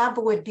an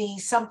example would be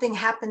something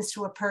happens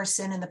to a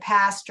person in the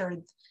past or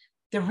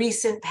the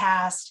recent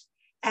past,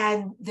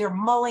 and they're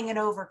mulling it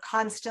over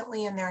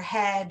constantly in their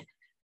head.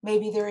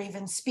 Maybe they're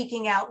even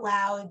speaking out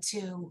loud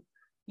to,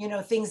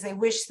 things they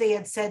wish they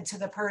had said to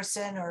the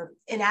person, or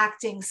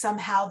enacting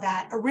somehow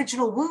that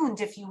original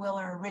wound, if you will,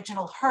 or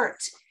original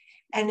hurt.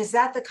 And is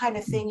that the kind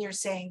of thing you're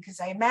saying? Because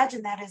I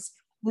imagine that is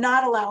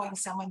not allowing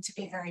someone to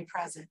be very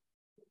present.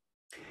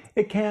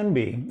 It can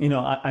be.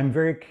 I'm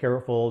very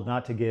careful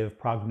not to give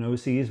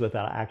prognoses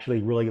without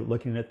actually really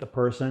looking at the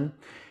person,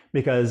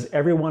 because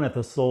everyone at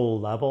the soul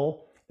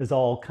level is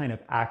all kind of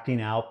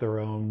acting out their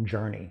own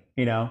journey,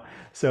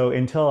 So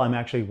until I'm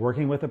actually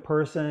working with a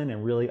person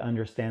and really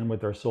understand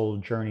what their soul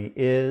journey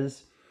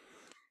is,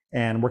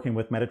 and working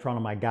with Metatron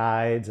and my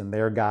guides and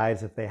their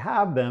guides, if they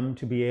have them,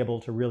 to be able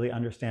to really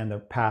understand the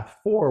path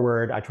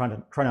forward, I try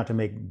not to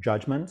make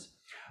judgments.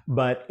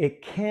 But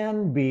it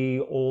can be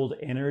old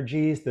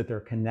energies that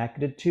they're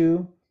connected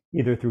to,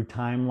 either through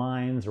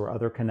timelines or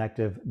other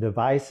connective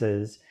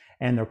devices,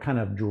 and they're kind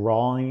of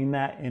drawing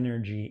that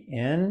energy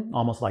in,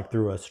 almost like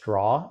through a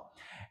straw.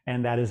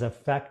 And that is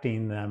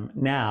affecting them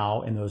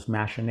now in those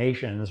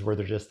machinations where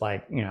they're just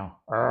like,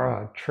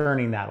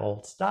 churning that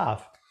old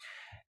stuff.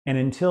 And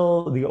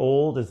until the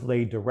old is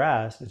laid to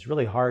rest, it's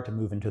really hard to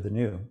move into the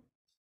new.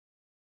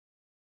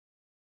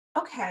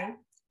 Okay.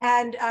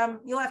 And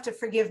you'll have to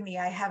forgive me.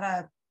 I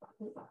have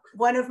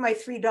one of my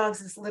 3 dogs,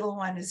 this little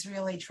one, is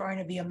really trying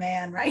to be a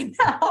man right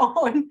now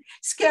and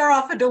scare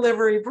off a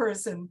delivery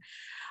person.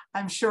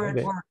 I'm sure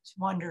it worked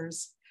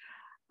wonders.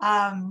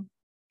 Yeah.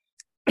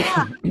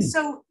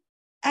 So,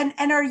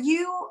 and are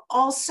you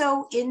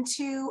also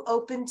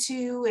open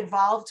to,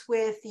 involved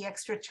with the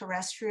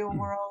extraterrestrial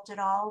world at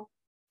all?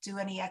 Do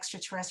any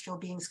extraterrestrial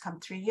beings come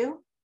through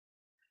you?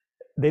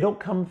 They don't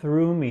come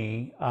through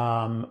me,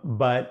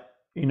 but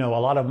a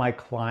lot of my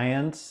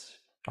clients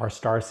are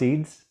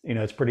starseeds.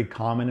 It's pretty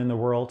common in the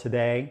world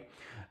today.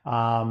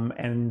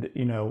 And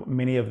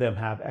many of them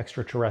have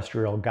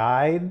extraterrestrial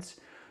guides.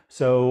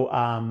 So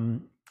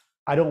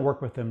I don't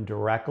work with them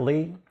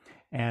directly,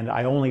 and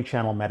I only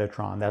channel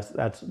Metatron.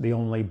 That's the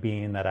only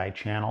being that I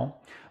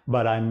channel.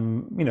 But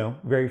I'm,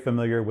 very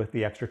familiar with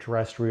the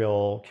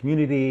extraterrestrial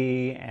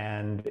community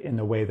and in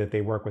the way that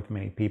they work with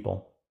many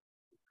people.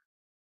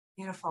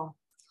 Beautiful.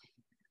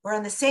 We're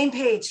on the same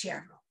page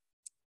here.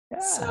 Yeah.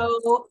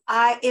 So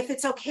if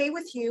it's okay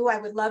with you, I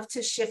would love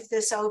to shift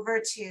this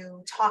over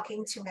to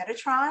talking to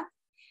Metatron.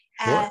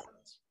 And sure.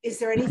 Is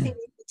there anything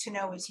you need to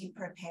know as you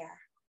prepare?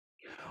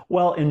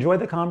 Well, enjoy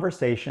the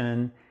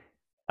conversation.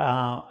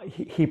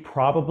 He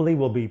probably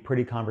will be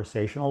pretty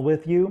conversational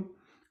with you.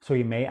 So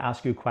he may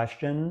ask you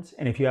questions.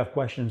 And if you have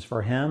questions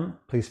for him,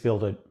 please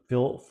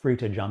feel free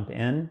to jump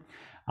in.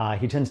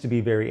 He tends to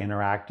be very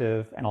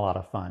interactive and a lot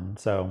of fun.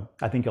 So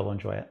I think you'll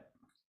enjoy it.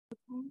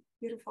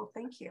 Beautiful.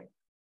 Thank you.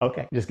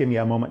 Okay, just give me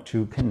a moment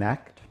to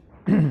connect.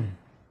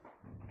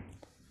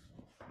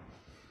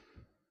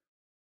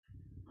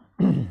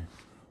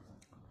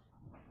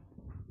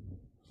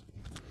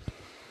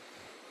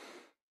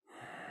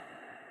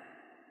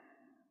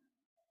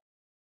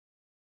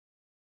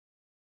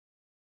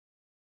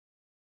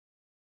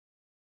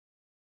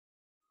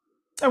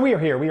 And we are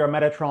here. We are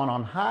Metatron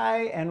on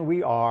high, and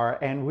we are,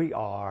 and we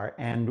are,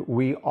 and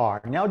we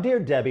are. Now, dear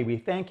Debbie, we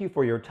thank you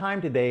for your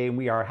time today, and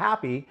we are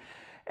happy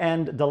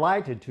and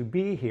delighted to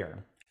be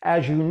here.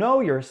 As you know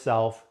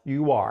yourself,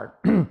 you are.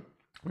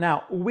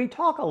 Now, we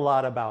talk a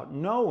lot about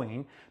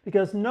knowing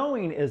because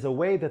knowing is a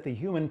way that the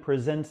human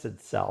presents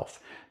itself.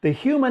 The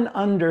human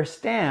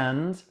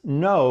understands,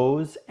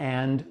 knows,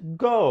 and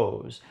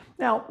goes.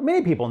 Now,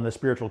 many people in the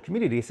spiritual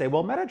community say,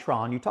 well,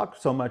 Metatron, you talk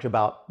so much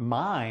about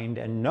mind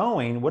and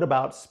knowing. What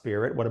about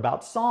spirit? What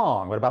about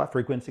song? What about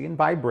frequency and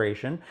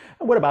vibration?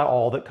 And what about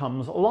all that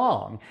comes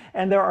along?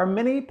 And there are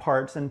many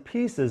parts and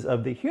pieces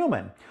of the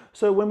human.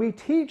 So when we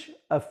teach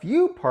a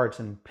few parts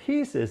and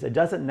pieces, it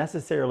doesn't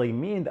necessarily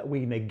mean that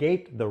we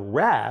negate the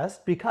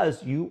rest,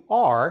 because you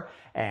are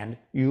and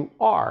you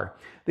are.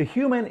 The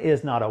human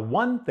is not a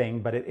one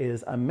thing, but it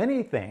is a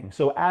many thing.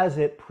 So as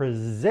it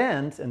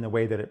presents in the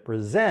way that it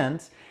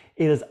presents,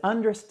 it is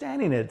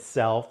understanding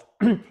itself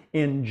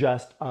in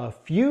just a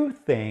few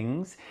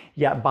things,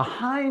 yet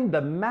behind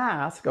the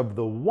mask of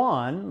the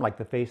one, like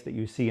the face that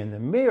you see in the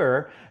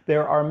mirror,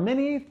 there are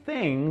many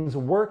things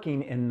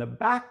working in the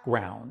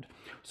background.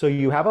 So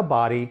you have a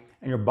body,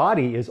 and your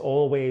body is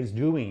always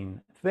doing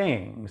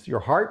things. Your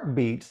heart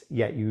beats,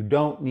 yet you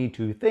don't need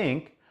to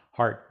think,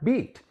 heart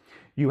beat.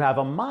 You have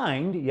a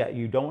mind, yet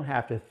you don't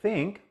have to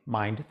think,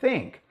 mind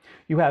think.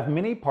 You have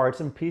many parts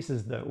and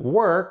pieces that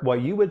work,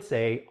 what you would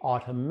say,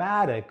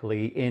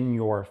 automatically in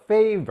your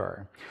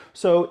favor.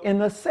 So in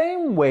the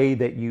same way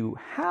that you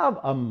have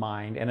a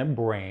mind and a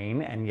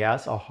brain, and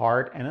yes, a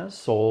heart and a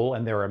soul,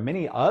 and there are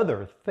many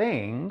other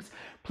things,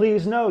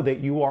 please know that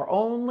you are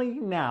only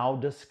now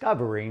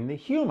discovering the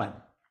human.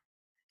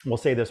 We'll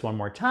say this one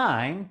more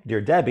time, dear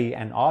Debbie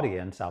and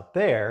audience out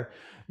there,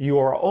 you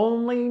are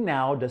only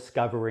now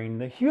discovering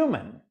the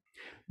human.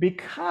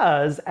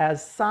 Because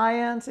as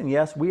science, and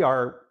yes, we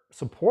are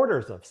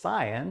supporters of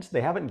science,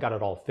 they haven't got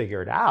it all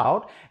figured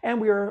out,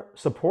 and we are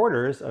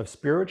supporters of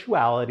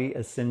spirituality,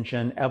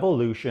 ascension,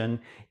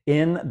 evolution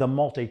in the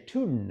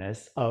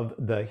multitudinous of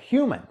the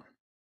human.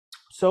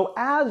 So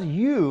as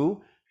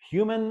you,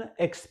 human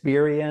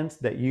experience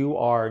that you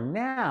are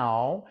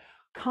now,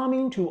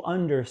 coming to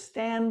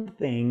understand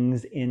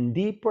things in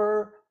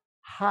deeper,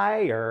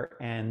 higher,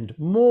 and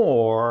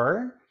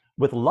more,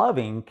 with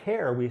loving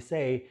care, we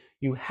say,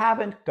 you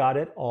haven't got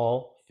it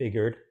all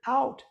figured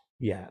out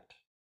yet.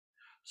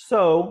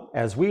 So,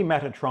 as we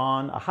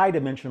Metatron, a high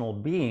dimensional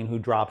being who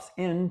drops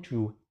in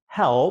to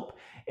help,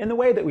 in the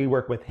way that we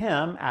work with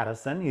him,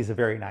 Addison, he's a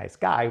very nice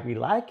guy, we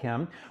like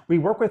him, we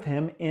work with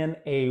him in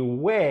a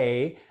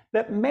way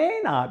that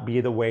may not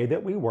be the way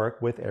that we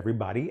work with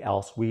everybody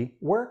else we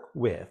work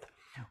with.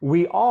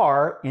 We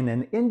are in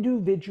an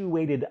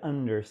individuated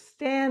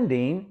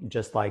understanding,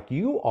 just like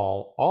you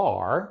all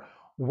are,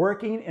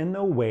 working in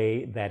the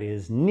way that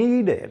is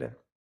needed.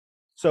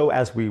 So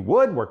as we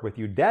would work with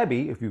you,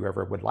 Debbie, if you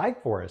ever would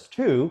like for us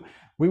to,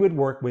 we would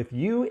work with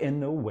you in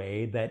the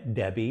way that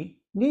Debbie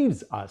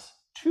needs us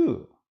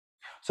to.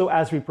 So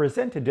as we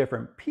present to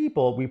different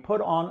people, we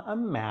put on a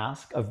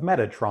mask of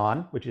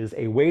Metatron, which is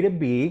a way to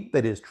be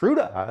that is true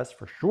to us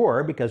for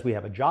sure, because we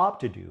have a job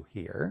to do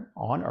here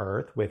on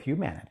Earth with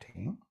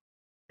humanity.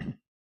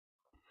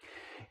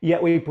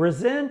 Yet we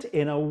present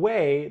in a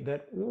way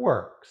that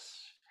works.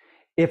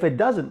 If it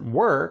doesn't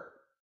work,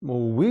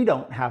 well, we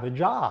don't have a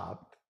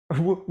job.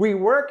 We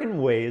work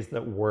in ways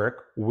that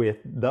work with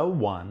the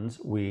ones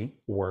we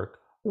work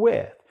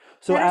with.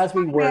 So as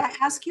we work, may I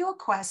ask you a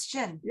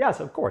question? Yes,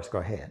 of course, go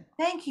ahead.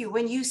 Thank you.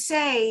 When you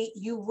say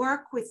you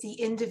work with the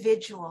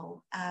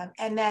individual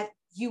and that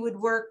you would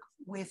work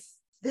with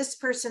this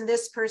person,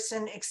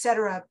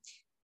 etc.,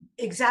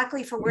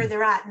 exactly for where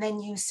they're at, and then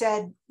you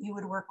said you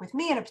would work with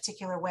me in a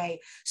particular way.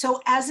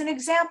 So as an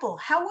example,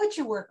 how would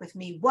you work with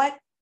me? What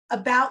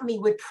about me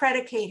would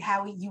predicate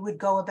how you would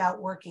go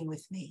about working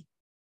with me?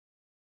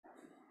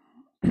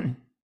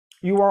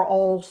 You are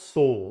all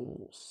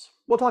souls.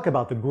 We'll talk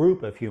about the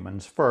group of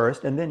humans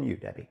first, and then you,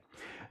 Debbie.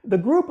 The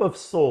group of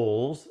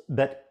souls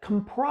that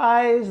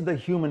comprise the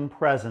human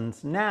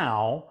presence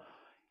now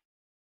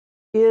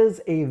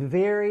is a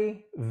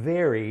very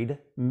varied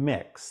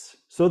mix.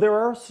 So there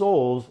are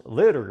souls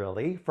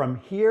literally from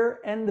here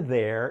and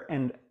there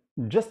and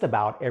just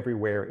about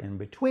everywhere in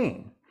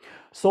between.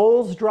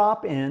 Souls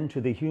drop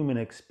into the human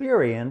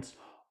experience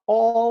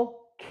all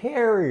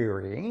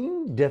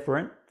carrying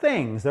different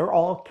things. They're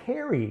all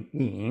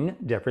carrying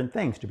different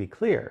things, to be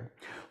clear.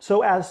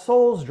 So as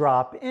souls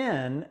drop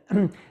in,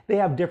 they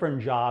have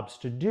different jobs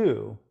to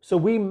do. So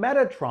we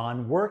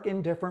Metatron work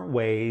in different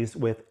ways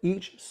with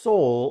each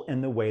soul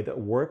in the way that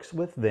works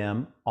with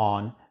them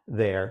on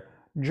their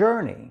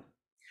journey.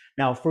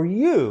 Now, for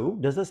you,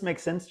 does this make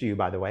sense to you,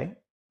 by the way?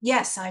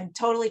 Yes, I'm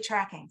totally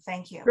tracking.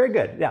 Thank you. Very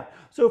good. Yeah.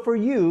 So for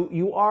you,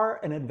 you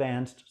are an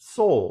advanced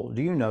soul.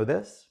 Do you know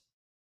this?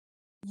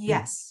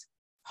 Yes.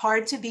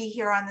 Hard to be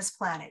here on this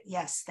planet.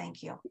 Yes,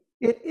 thank you.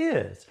 It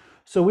is.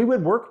 So we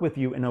would work with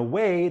you in a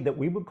way that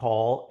we would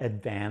call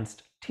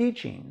advanced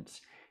teachings,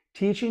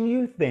 teaching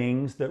you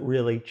things that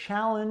really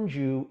challenge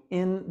you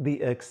in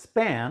the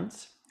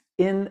expanse,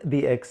 in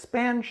the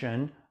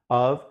expansion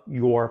of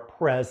your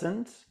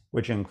presence,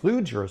 which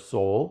includes your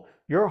soul,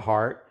 your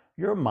heart,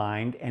 your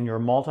mind, and your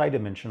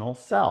multidimensional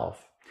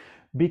self.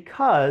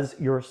 Because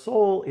your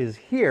soul is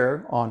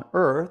here on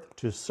Earth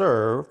to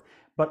serve,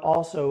 but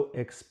also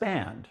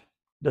expand.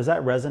 Does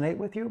that resonate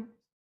with you?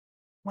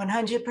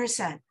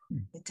 100%.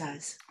 It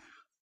does.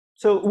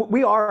 So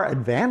we are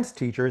advanced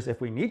teachers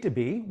if we need to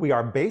be. We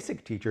are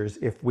basic teachers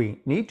if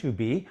we need to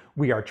be.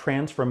 We are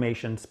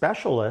transformation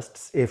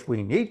specialists if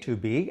we need to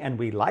be, and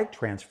we like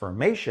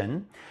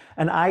transformation.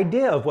 An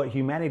idea of what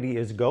humanity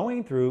is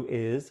going through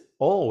is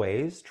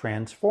always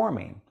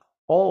transforming,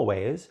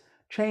 always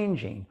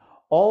changing,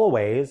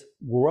 always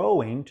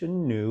growing to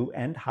new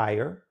and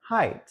higher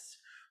heights.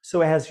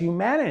 So as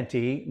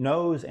humanity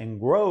knows and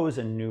grows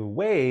in new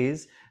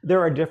ways, there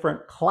are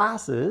different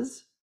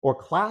classes or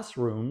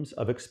classrooms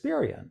of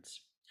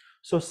experience.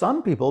 So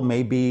some people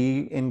may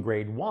be in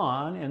grade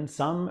 1 and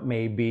some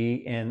may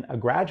be in a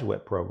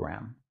graduate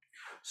program.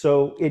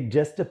 So it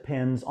just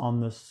depends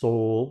on the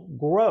soul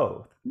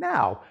growth.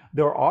 Now,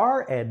 there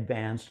are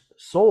advanced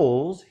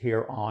souls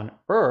here on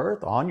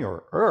Earth, on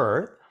your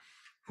Earth,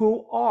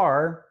 who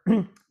are,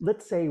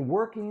 let's say,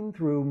 working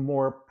through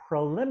more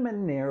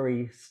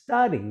preliminary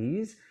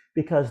studies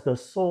because the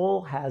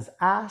soul has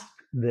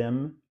asked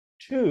them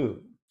to.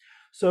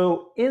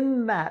 So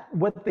in that,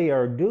 what they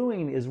are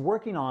doing is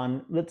working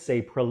on, let's say,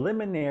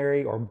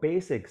 preliminary or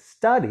basic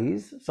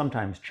studies,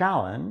 sometimes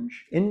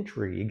challenge,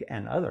 intrigue,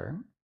 and other.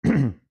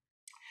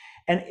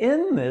 And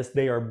in this,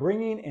 they are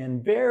bringing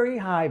in very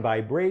high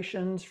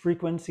vibrations,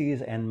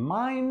 frequencies, and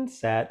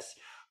mindsets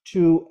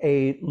to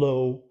a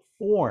low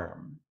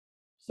form.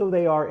 So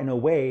they are, in a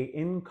way,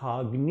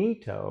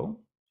 incognito,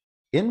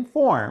 in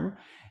form,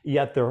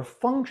 yet their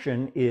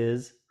function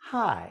is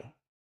high.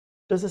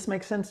 Does this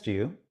make sense to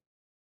you?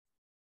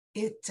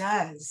 It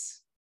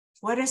does.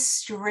 What a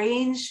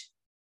strange,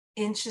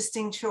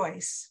 interesting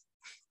choice.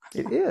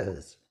 It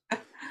is.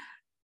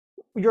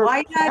 Your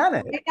Why not,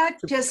 planet. why not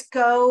just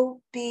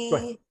go Go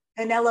ahead. be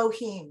an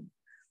Elohim?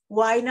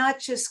 Why not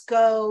just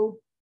go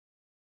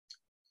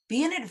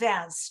be an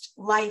advanced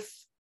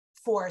life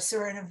force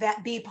or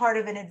be part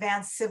of an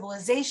advanced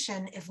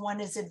civilization if one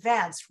is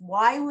advanced?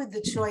 Why would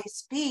the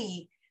choice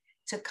be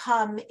to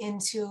come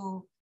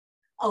into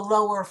a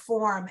lower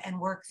form and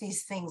work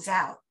these things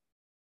out?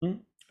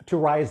 To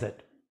rise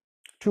it,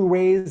 to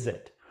raise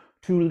it,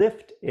 to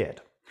lift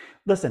it.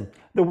 Listen,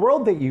 the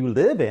world that you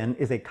live in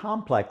is a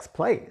complex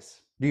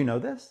place. Do you know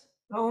this?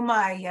 Oh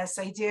my, yes,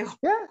 I do.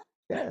 Yeah,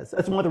 yes.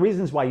 That's one of the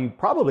reasons why you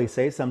probably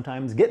say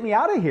sometimes, get me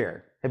out of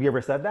here. Have you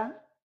ever said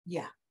that?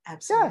 Yeah, Yeah,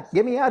 absolutely.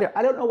 get me out of here.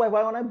 I don't know why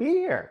I want to be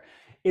here.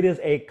 It is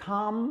a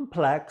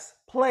complex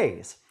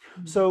place.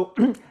 Mhm. So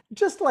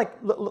just like,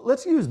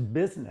 let's use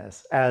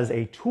business as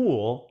a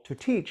tool to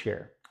teach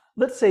here.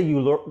 Let's say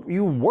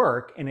you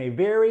work in a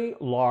very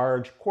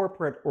large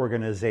corporate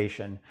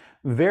organization,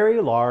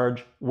 very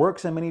large,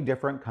 works in many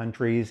different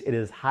countries. It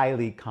is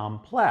highly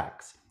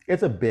complex.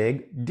 It's a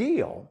big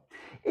deal.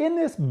 In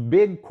this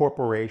big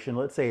corporation,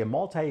 let's say a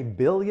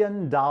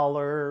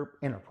multi-billion-dollar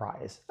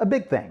enterprise, a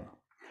big thing,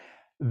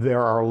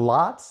 there are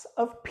lots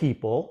of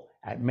people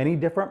at many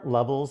different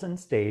levels and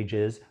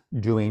stages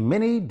doing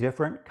many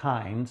different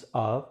kinds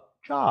of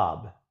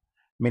job,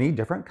 many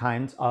different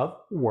kinds of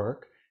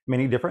work,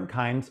 many different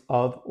kinds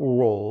of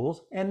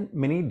roles, and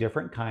many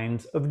different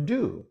kinds of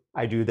do.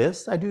 I do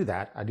this, I do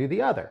that, I do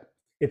the other.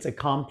 It's a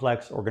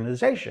complex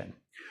organization.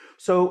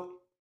 So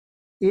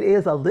it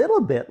is a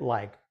little bit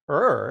like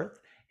Earth.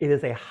 It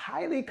is a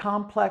highly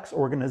complex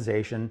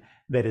organization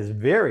that is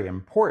very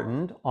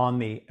important on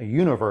the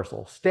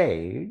universal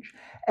stage.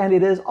 And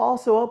it is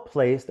also a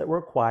place that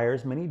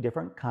requires many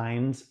different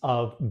kinds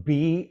of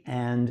be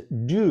and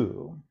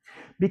do.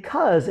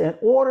 Because in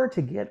order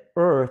to get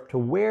Earth to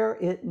where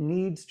it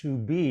needs to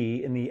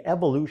be in the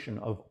evolution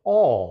of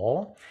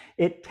all,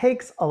 it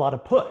takes a lot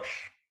of push.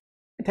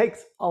 It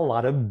takes a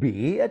lot of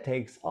be, it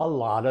takes a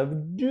lot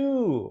of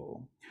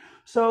do.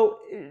 So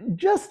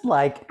just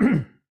like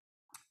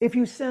if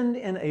you send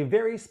in a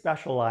very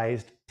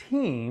specialized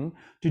team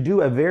to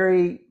do a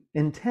very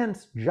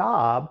intense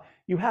job,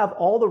 you have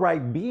all the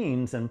right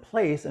beings in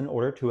place in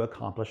order to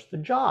accomplish the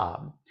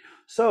job.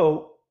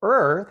 So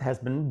Earth has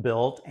been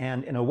built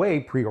and in a way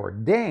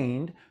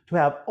preordained to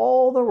have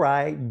all the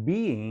right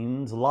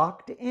beings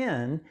locked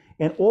in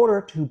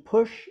order to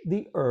push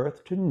the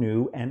Earth to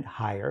new and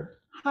higher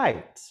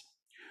heights.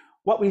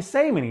 What we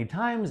say many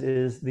times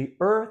is the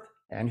Earth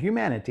and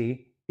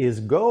humanity is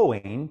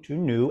going to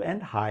new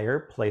and higher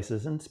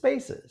places and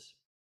spaces.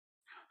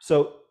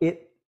 So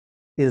it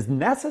is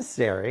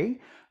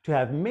necessary to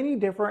have many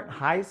different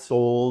high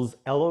souls,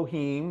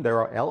 Elohim. There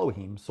are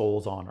Elohim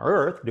souls on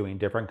Earth doing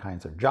different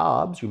kinds of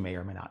jobs. You may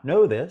or may not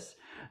know this.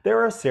 There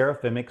are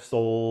seraphic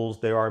souls.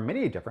 There are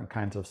many different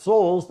kinds of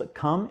souls that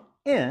come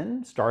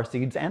in,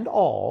 starseeds and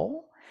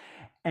all,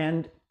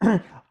 and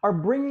are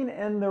bringing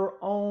in their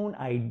own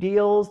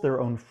ideals, their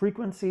own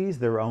frequencies,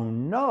 their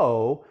own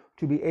know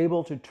to be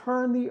able to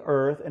turn the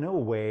Earth in a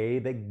way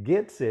that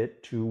gets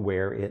it to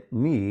where it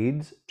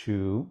needs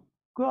to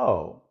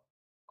go.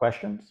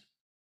 Questions?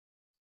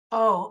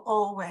 Oh,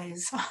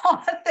 always.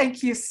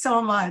 Thank you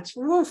so much.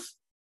 Woof.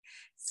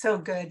 So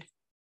good.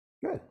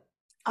 Good.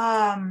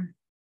 Um,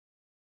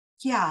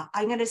 yeah,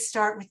 I'm going to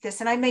start with this,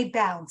 and I may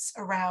bounce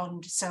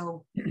around,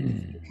 so if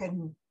you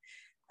can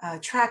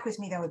track with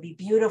me, that would be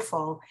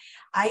beautiful.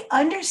 I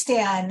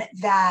understand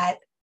that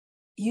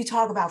you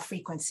talk about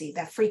frequency,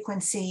 that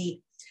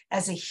frequency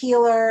as a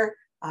healer,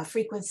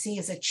 frequency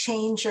as a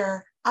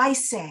changer. I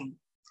sing,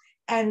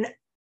 and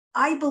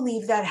I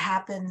believe that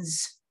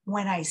happens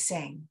when I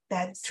sing,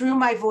 that through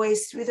my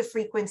voice, through the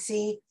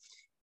frequency,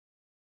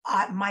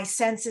 my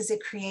sense is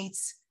it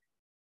creates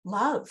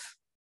love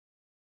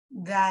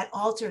that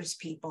alters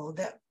people,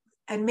 that,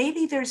 and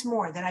maybe there's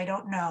more that I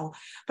don't know,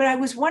 but I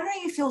was wondering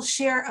if you'll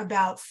share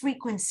about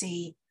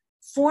frequency,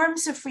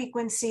 forms of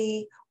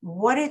frequency,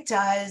 what it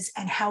does,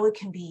 and how it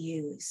can be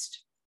used.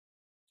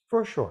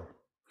 For sure.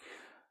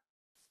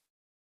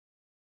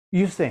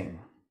 You sing,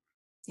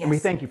 and we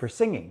Yes. thank you for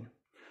singing.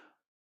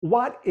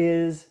 What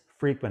is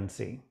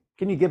frequency?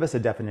 Can you give us a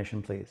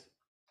definition, please?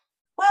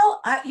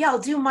 Well, yeah, I'll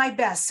do my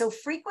best. So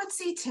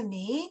frequency to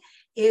me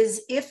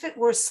is if it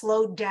were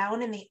slowed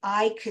down and the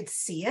eye could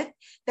see it,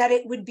 that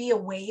it would be a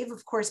wave.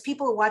 Of course,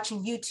 people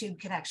watching YouTube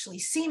can actually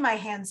see my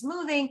hands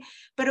moving,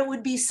 but it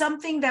would be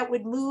something that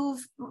would move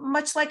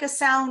much like a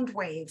sound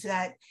wave,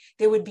 that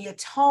there would be a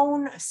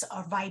tone,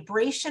 a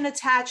vibration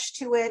attached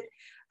to it,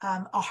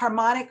 a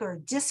harmonic or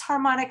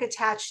disharmonic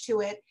attached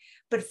to it,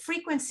 but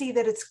frequency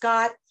that it's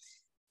got,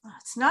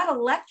 it's not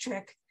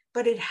electric,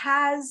 but it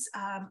has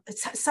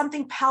it's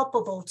something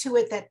palpable to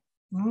it that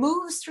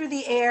moves through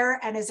the air,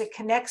 and as it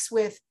connects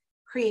with,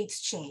 creates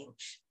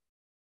change.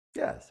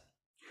 Yes.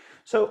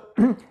 So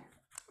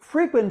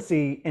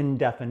frequency in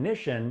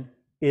definition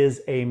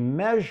is a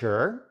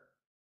measure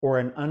or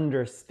an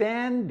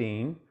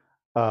understanding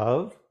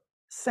of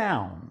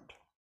sound.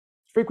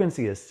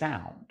 Frequency is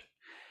sound.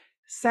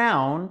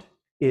 Sound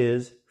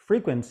is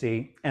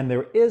frequency, and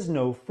there is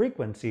no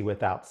frequency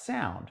without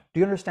sound. Do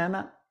you understand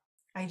that?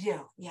 I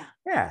do, yeah.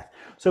 Yeah.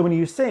 So when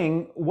you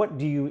sing, what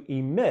do you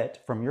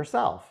emit from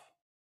yourself?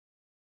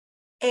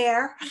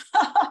 Air,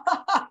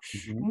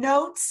 Mhm.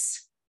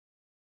 notes,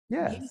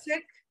 Yes.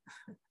 music.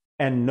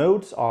 And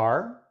notes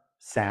are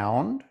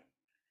sound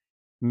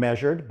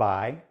measured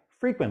by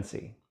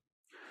frequency.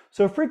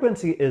 So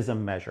frequency is a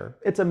measure.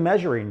 It's a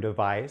measuring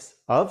device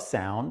of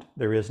sound.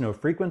 There is no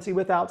frequency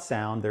without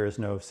sound. There is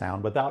no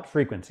sound without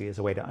frequency is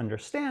a way to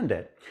understand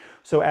it.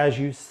 So as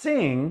you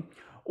sing,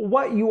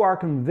 what you are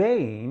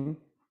conveying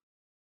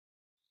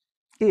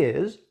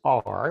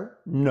are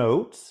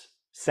notes,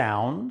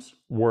 sounds,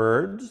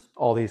 words,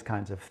 all these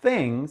kinds of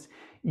things.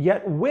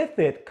 Yet with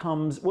it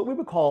comes what we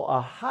would call a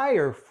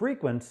higher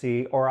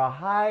frequency or a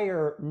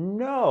higher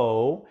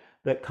no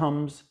that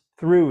comes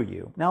through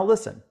you. Now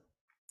listen,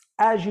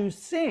 as you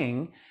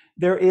sing,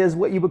 there is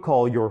what you would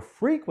call your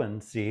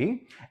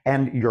frequency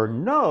and your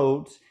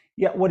notes,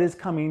 yet what is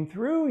coming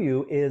through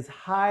you is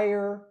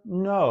higher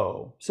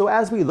no. So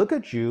as we look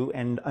at you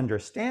and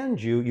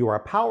understand you, you are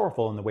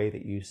powerful in the way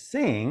that you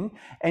sing,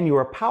 and you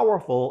are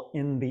powerful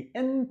in the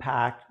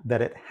impact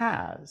that it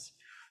has.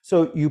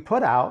 So you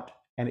put out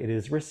and it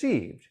is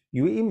received.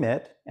 You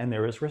emit and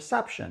there is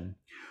reception.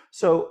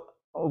 So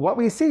what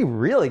we see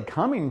really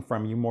coming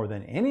from you more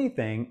than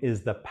anything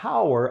is the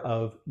power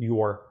of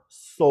your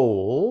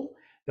soul,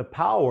 the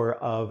power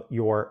of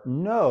your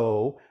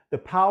no, the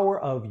power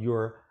of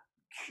your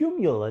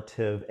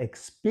cumulative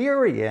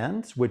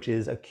experience, which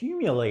is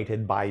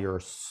accumulated by your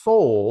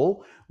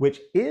soul,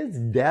 which is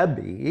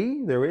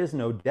Debbie. There is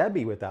no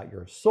Debbie without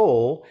your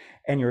soul.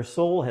 And your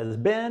soul has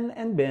been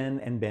and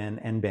been and been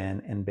and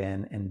been and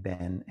been and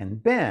been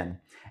and been.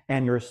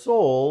 And your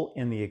soul,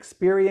 in the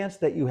experience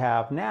that you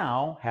have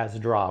now, has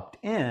dropped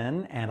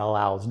in and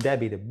allows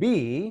Debbie to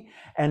be.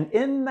 And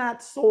in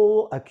that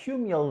soul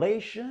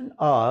accumulation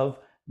of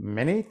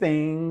many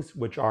things,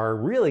 which are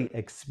really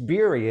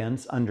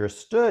experience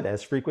understood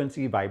as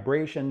frequency,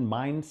 vibration,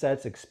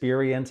 mindsets,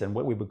 experience, and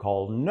what we would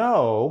call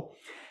no,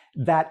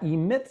 that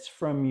emits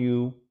from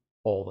you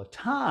all the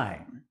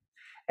time.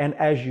 And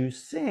as you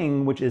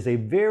sing, which is a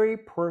very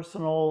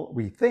personal,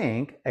 we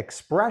think,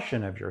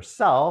 expression of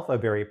yourself, a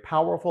very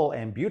powerful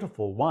and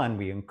beautiful one,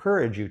 we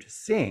encourage you to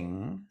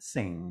sing,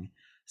 sing,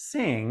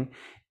 sing,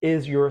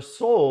 is your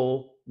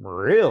soul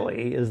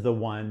really is the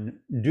one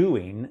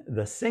doing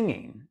the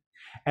singing.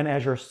 And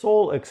as your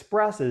soul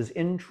expresses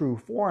in true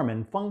form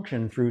and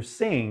function through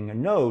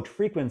sing, note,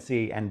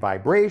 frequency, and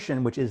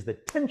vibration, which is the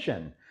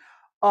tension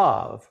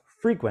of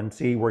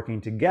frequency working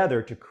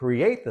together to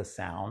create the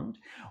sound,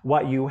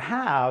 what you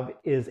have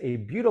is a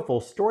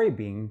beautiful story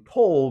being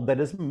told that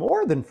is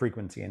more than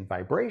frequency and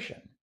vibration.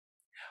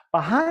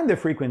 Behind the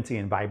frequency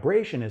and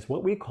vibration is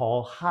what we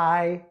call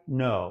high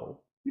no.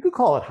 You could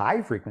call it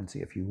high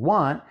frequency if you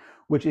want,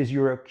 which is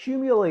your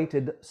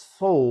accumulated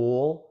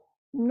soul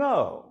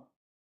no.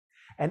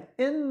 And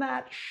in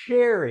that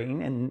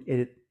sharing, and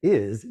it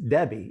is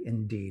Debbie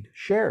indeed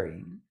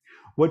sharing,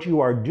 what you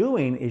are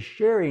doing is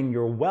sharing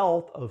your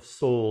wealth of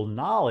soul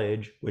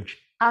knowledge, which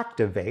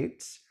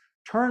activates,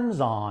 turns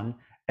on,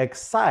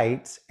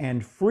 excites,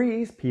 and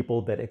frees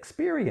people that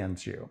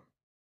experience you.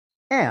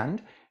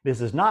 And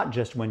this is not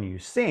just when you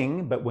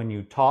sing, but when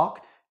you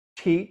talk,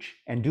 teach,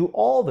 and do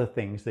all the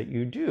things that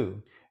you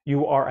do.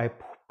 You are a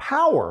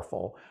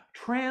powerful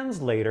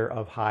translator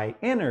of high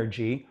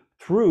energy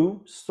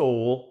through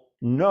soul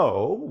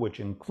no, which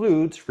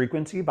includes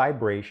frequency,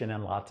 vibration,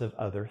 and lots of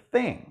other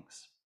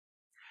things.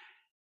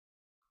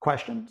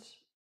 Questions?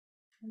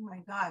 Oh my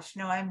gosh,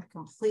 no, I'm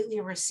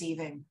completely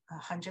receiving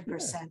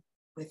 100%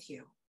 with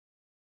you.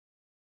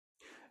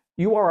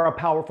 You are a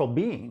powerful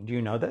being. Do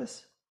you know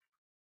this?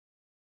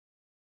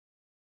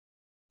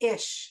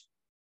 Ish.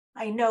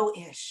 I know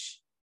ish.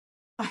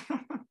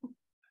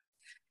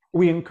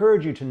 We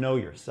encourage you to know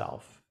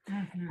yourself.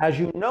 Mm-hmm. As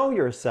you know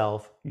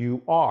yourself,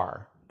 you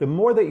are. The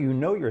more that you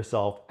know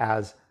yourself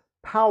as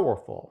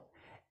powerful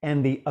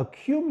and the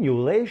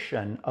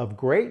accumulation of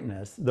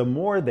greatness, the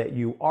more that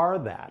you are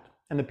that.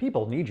 And the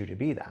people need you to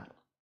be that.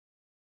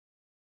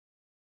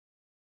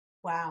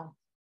 Wow.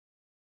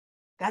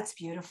 That's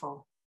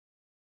beautiful.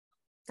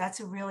 That's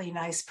a really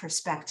nice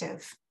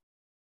perspective.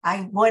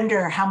 I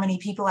wonder how many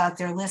people out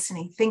there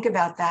listening think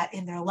about that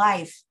in their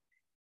life.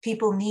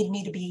 People need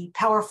me to be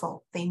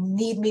powerful. They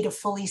need me to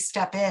fully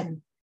step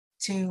in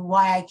to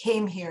why I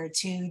came here,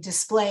 to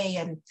display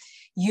and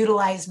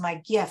utilize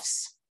my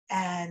gifts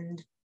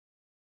and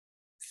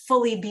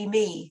fully be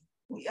me,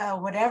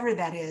 whatever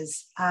that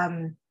is.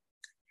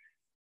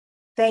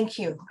 Thank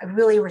you. I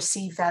really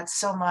received that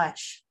so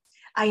much.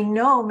 I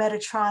know,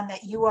 Metatron,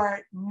 that you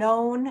are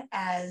known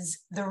as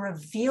the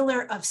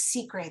revealer of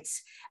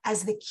secrets,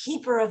 as the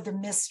keeper of the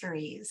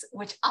mysteries,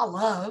 which I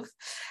love.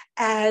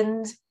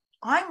 And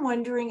I'm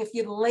wondering if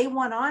you'd lay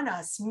one on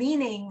us,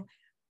 meaning,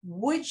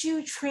 would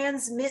you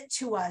transmit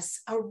to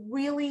us a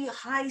really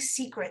high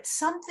secret,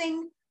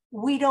 something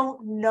we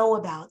don't know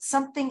about,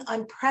 something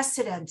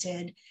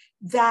unprecedented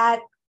that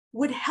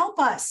would help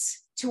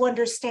us to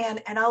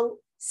understand. And I'll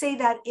say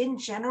that in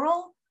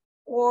general,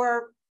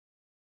 or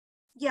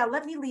yeah,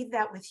 let me leave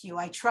that with you.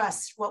 I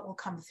trust what will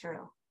come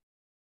through.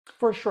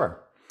 For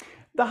sure.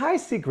 The high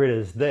secret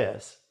is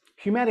this: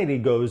 humanity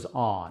goes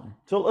on.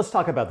 So let's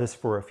talk about this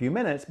for a few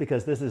minutes,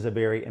 because this is a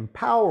very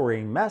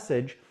empowering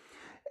message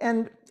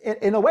and,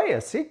 in a way,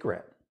 a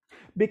secret.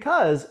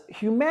 Because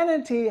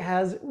humanity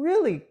has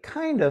really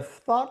kind of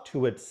thought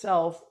to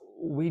itself,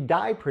 we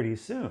die pretty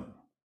soon.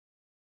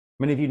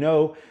 Many of you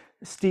know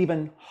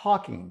Stephen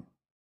Hawking,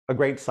 a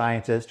great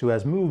scientist who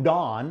has moved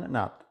on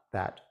not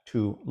that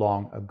too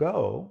long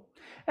ago,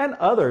 and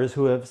others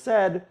who have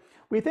said,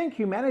 we think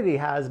humanity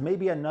has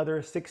maybe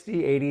another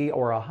 60, 80,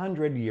 or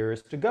 100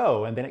 years to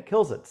go, and then it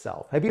kills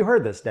itself. Have you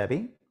heard this,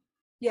 Debbie?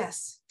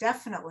 Yes,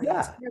 definitely.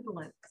 It's Yeah.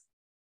 prevalent.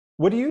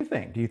 What do you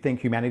think? Do you think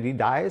humanity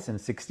dies in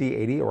 60,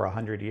 80, or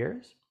 100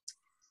 years?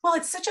 Well,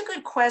 it's such a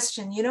good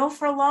question. You know,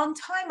 for a long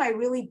time, I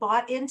really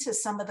bought into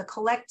some of the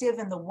collective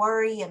and the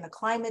worry and the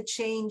climate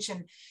change.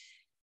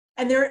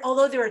 And there,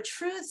 although there are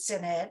truths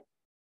in it,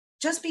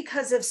 just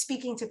because of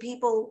speaking to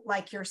people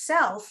like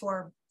yourself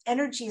or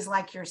energies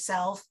like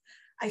yourself,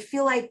 I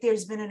feel like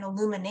there's been an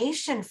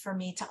illumination for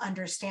me to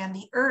understand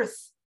the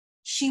earth.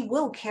 She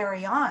will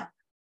carry on.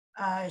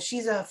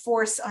 She's a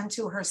force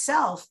unto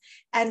herself.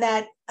 And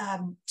that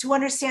to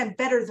understand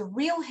better the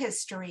real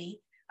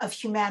history of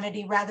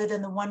humanity rather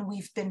than the one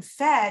we've been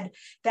fed,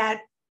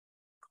 that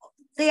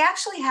they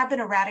actually have been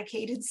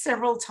eradicated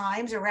several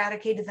times,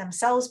 eradicated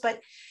themselves,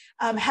 but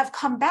have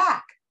come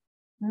back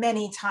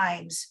many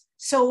times.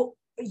 So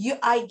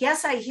I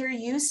guess I hear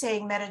you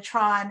saying,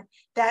 Metatron,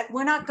 that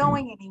we're not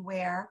going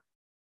anywhere,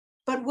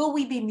 but will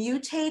we be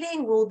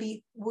mutating? Will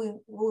we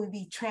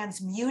be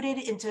transmuted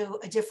into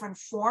a different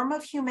form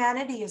of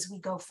humanity as we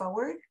go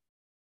forward?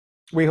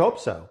 We hope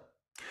so.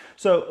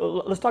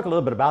 So let's talk a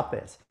little bit about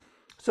this.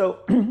 So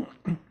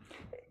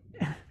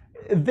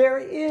there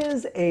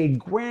is a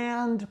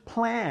grand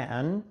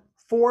plan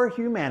for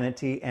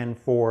humanity and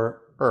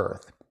for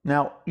Earth.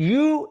 Now,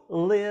 you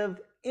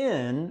live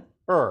in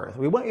Earth.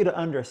 We want you to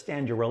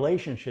understand your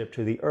relationship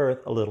to the Earth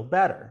a little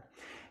better.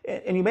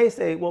 And you may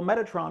say, well,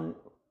 Metatron,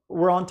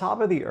 we're on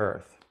top of the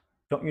Earth.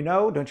 Don't you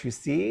know? Don't you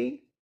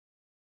see?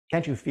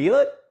 Can't you feel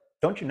it?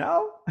 Don't you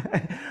know?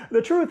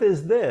 The truth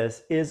is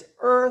this, is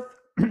Earth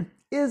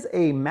is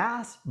a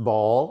mass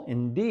ball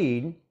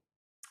indeed,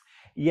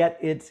 yet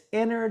its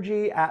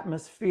energy,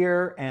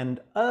 atmosphere, and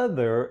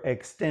other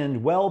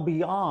extend well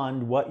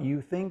beyond what you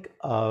think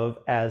of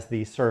as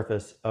the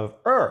surface of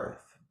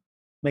Earth.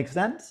 Make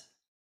sense?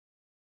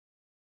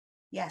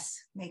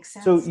 Yes, makes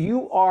sense. So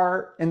you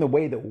are, in the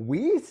way that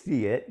we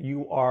see it,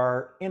 you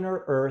are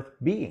inner Earth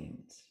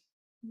beings.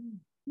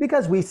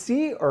 Because we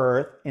see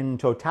Earth in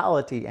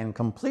totality and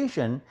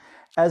completion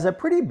as a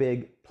pretty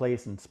big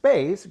place in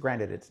space.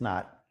 Granted, it's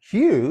not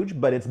huge,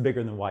 but it's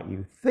bigger than what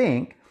you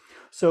think.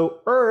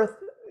 So Earth,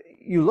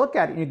 you look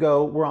at it and you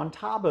go, we're on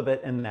top of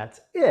it, and that's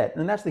it.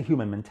 And that's the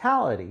human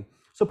mentality.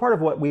 So part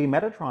of what we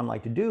Metatron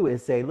like to do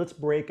is say, let's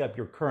break up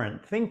your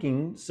current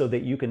thinking so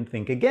that you can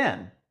think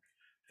again.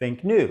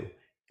 Think new.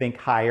 Think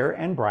higher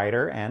and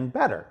brighter and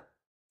better.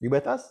 You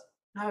with us?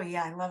 Oh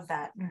yeah, I love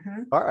that.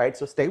 All right,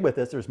 so stay with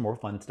us. There's more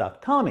fun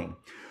stuff coming.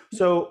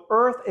 So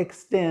Earth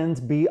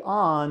extends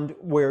beyond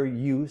where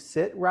you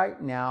sit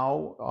right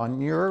now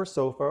on your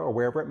sofa or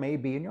wherever it may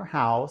be in your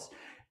house.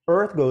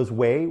 Earth goes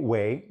way,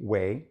 way,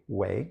 way,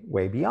 way,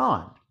 way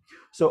beyond.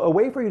 So a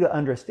way for you to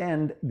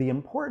understand the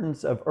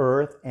importance of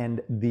Earth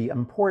and the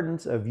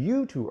importance of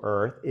you to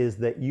Earth is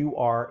that you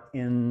are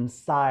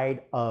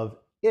inside of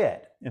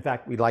it. In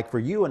fact, we'd like for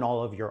you and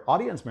all of your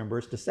audience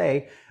members to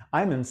say,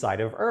 I'm inside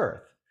of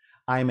Earth.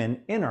 I'm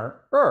an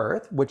inner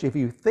Earth, which if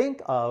you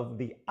think of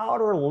the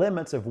outer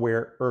limits of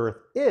where Earth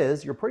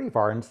is, you're pretty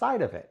far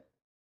inside of it.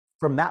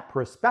 From that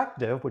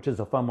perspective, which is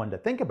a fun one to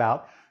think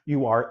about,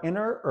 you are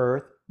inner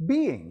Earth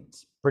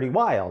beings. Pretty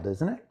wild,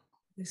 isn't it?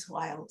 It's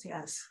wild,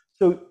 yes.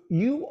 So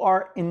you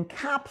are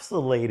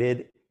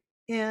encapsulated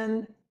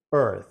in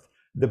Earth.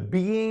 The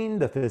being,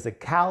 the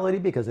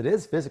physicality, because it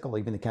is physical,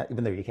 even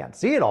though you can't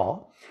see it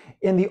all,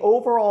 in the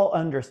overall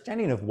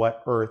understanding of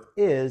what Earth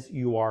is,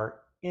 you are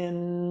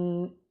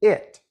in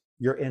it.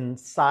 You're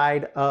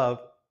inside of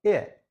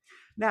it.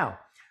 Now,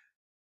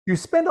 you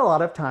spend a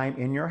lot of time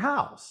in your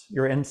house.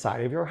 You're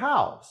inside of your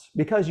house.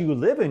 Because you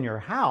live in your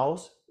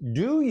house,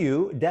 do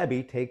you,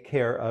 Debbie, take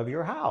care of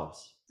your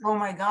house? Oh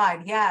my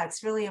God, yeah,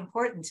 it's really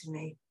important to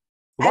me.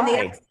 Why? And the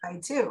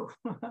outside too.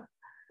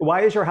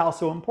 Why is your house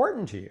so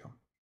important to you?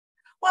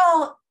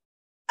 Well,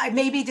 I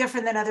may be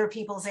different than other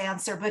people's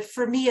answer, but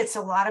for me, it's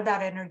a lot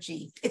about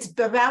energy. It's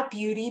about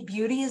beauty.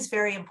 Beauty is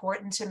very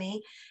important to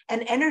me,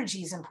 and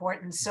energy is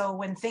important. So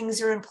when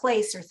things are in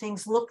place or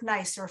things look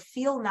nice or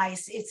feel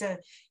nice, it's a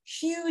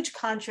huge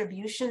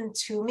contribution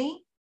to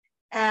me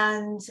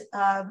and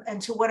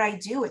to what I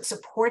do. It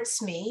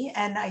supports me,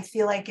 and I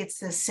feel like it's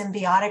this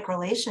symbiotic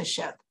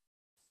relationship.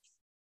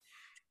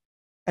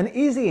 An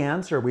easy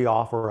answer we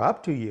offer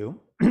up to you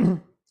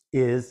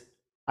is,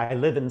 I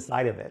live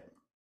inside of it.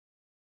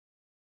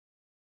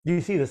 Do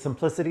you see the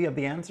simplicity of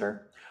the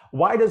answer?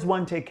 Why does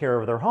one take care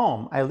of their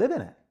home? I live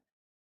in it.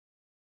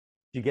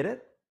 Do you get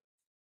it?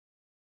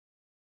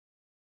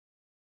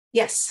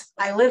 Yes,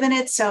 I live in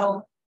it,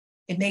 so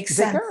it makes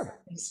You take sense. care of it.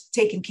 It's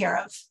taken care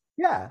of.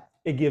 Yeah.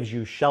 It gives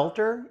you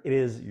shelter. It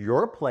is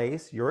your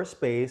place, your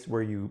space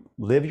where you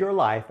live your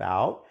life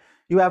out.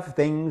 You have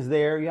things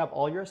there. You have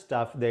all your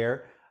stuff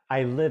there.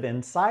 I live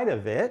inside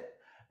of it.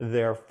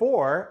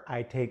 Therefore,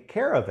 I take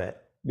care of it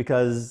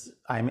because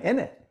I'm in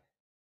it.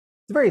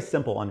 It's a very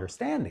simple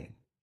understanding.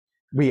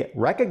 We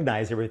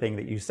recognize everything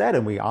that you said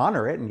and we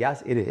honor it. And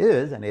yes, it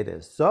is, and it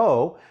is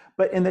so.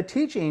 But in the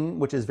teaching,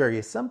 which is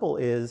very simple,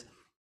 is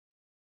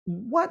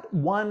what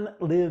one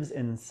lives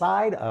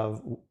inside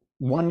of,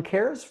 one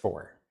cares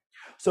for.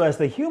 So as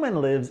the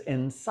human lives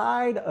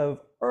inside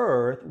of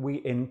Earth,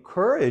 we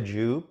encourage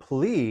you,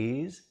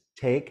 please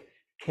take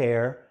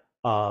care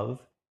of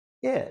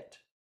it.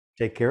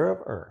 Take care of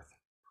Earth,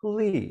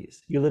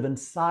 please. You live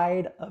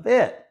inside of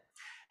it.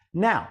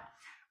 Now,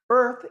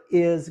 Earth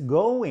is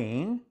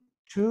going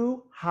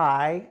to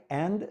high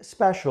and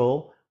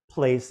special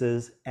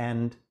places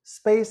and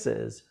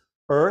spaces.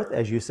 Earth,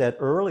 as you said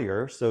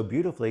earlier, so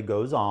beautifully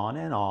goes on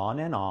and on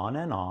and on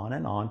and on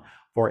and on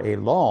for a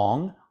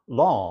long,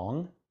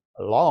 long,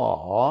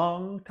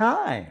 long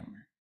time.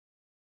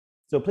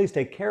 So please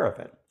take care of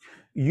it.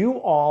 You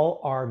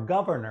all are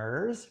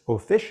governors,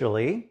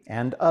 officially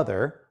and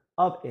other,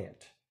 of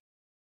it.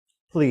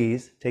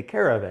 Please take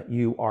care of it.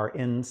 You are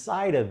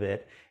inside of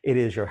it. It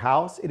is your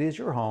house, it is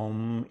your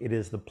home, it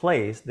is the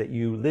place that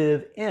you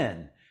live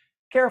in.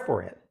 Care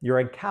for it.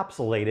 You're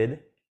encapsulated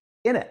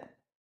in it.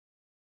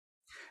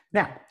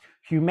 Now,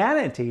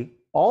 humanity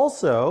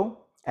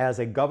also, as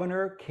a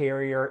governor,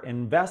 carrier,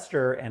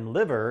 investor, and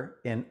liver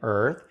in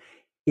Earth,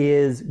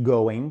 is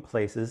going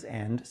places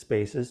and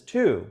spaces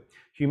too.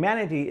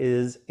 Humanity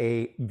is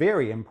a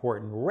very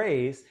important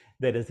race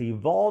that is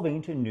evolving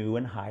to new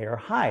and higher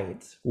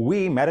heights.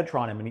 We,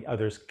 Metatron, and many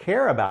others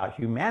care about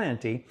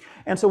humanity.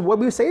 And so what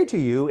we say to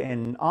you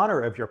in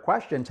honor of your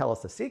question, tell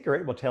us the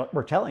secret,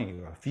 we're telling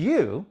you a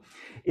few,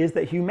 is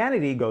that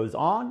humanity goes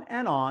on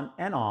and on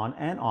and on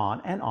and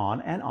on and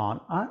on and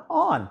on and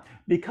on,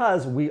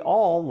 because we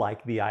all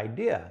like the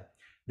idea.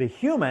 The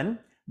human,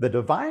 the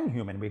divine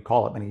human, we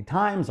call it many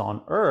times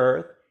on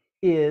Earth,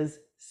 is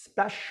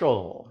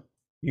special.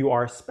 You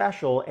are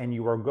special and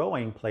you are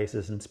going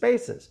places and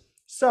spaces.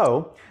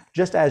 So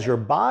just as your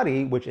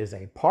body, which is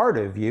a part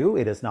of you,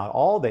 it is not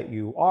all that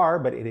you are,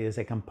 but it is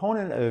a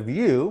component of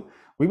you,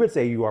 we would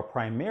say you are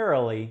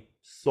primarily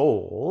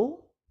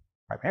soul,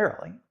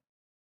 primarily,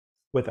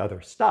 with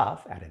other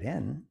stuff added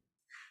in.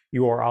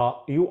 You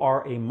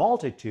are a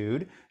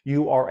multitude,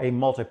 you are a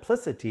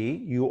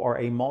multiplicity, you are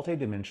a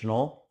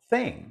multidimensional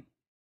thing.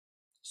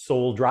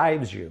 Soul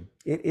drives you.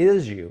 It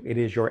is you. It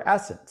is your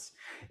essence.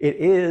 It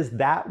is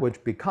that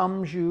which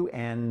becomes you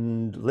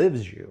and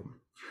lives you.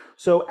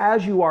 So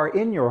as you are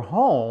in your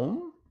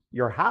home,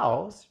 your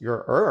house,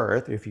 your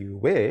earth, if you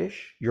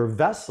wish, your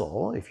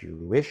vessel, if you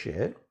wish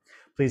it,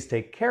 please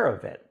take care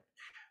of it.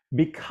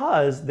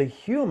 Because the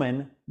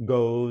human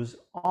goes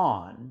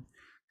on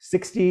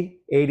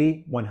 60,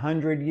 80,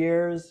 100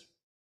 years,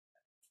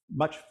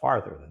 much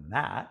farther than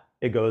that.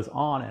 It goes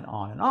on and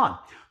on and on.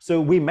 So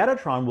we,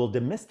 Metatron, will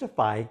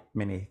demystify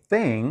many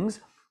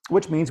things,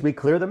 which means we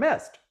clear the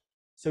mist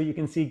so you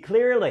can see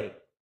clearly.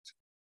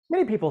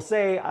 Many people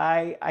say,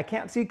 I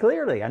can't see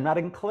clearly. I'm not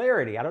in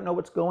clarity. I don't know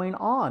what's going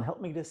on. Help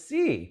me to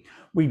see.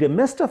 We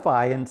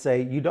demystify and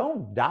say, you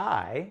don't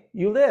die,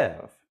 you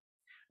live.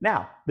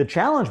 Now, the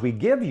challenge we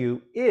give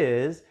you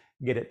is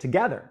get it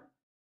together.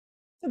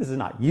 This is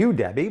not you,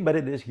 Debbie, but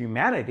it is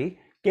humanity.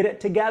 Get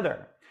it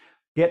together.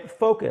 Get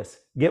focus,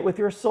 get with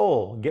your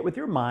soul, get with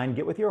your mind,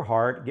 get with your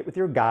heart, get with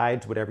your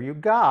guides, whatever you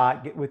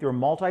got, get with your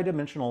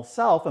multidimensional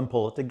self and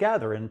pull it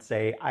together and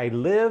say, I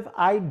live,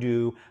 I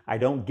do, I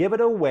don't give it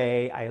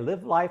away, I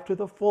live life to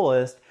the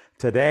fullest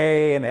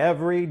today and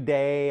every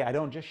day. I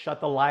don't just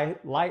shut the light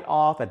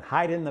off and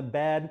hide in the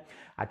bed.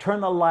 I turn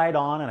the light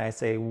on and I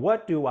say,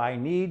 what do I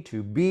need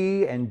to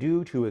be and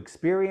do to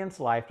experience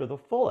life to the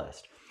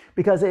fullest?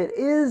 Because it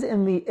is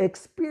in the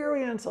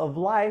experience of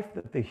life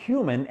that the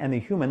human and the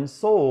human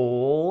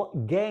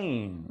soul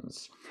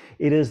gains.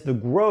 It is the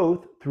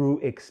growth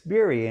through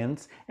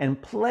experience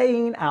and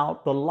playing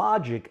out the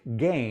logic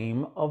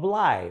game of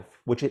life,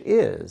 which it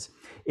is.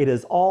 It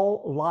is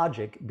all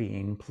logic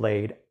being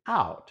played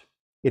out.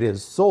 It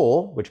is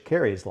soul, which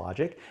carries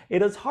logic.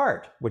 It is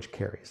heart, which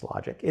carries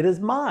logic. It is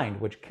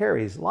mind, which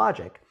carries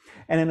logic.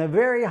 And in a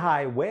very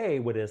high way,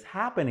 what is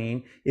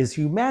happening is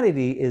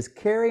humanity is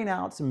carrying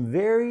out some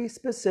very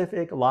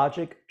specific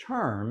logic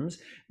terms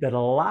that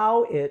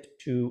allow it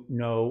to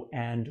know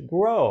and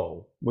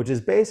grow, which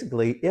is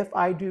basically, if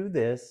I do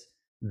this,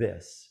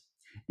 this.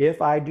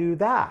 If I do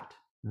that,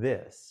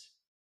 this.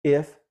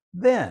 If,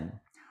 then.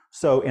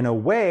 So in a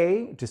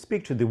way, to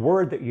speak to the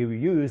word that you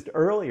used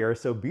earlier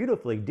so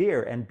beautifully,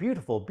 dear and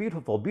beautiful,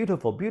 beautiful,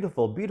 beautiful,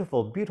 beautiful,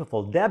 beautiful,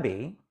 beautiful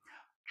Debbie,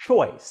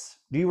 choice.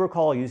 Do you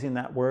recall using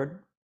that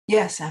word?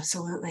 Yes,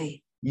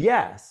 absolutely.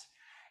 Yes.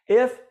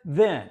 If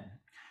then.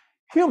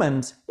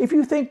 Humans, if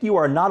you think you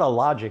are not a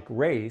logic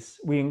race,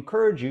 we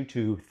encourage you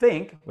to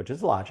think, which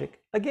is logic,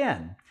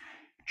 again.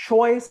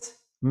 Choice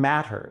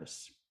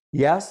matters.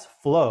 Yes,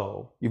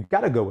 flow. You've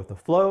got to go with the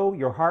flow.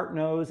 Your heart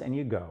knows and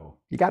you go.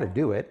 You got to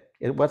do it.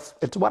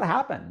 It's what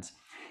happens.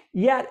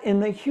 Yet in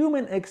the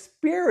human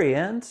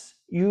experience,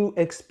 you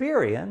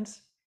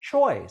experience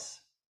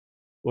choice.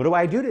 What do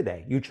I do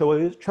today? You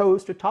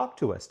chose to talk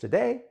to us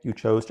today. You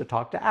chose to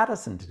talk to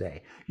Addison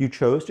today. You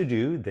chose to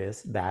do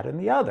this, that, and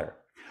the other.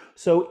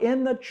 So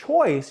in the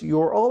choice,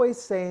 you're always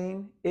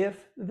saying,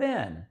 if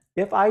then.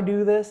 If I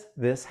do this,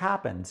 this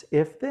happens.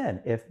 If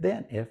then, if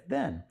then, if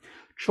then.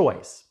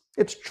 Choice.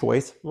 It's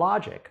choice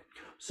logic.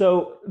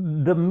 So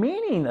the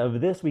meaning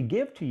of this we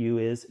give to you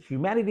is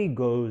humanity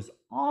goes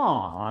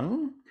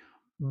on,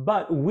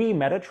 but we,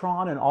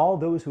 Metatron, and all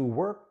those who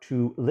work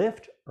to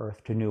lift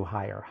Earth to new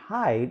higher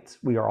heights,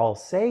 we are all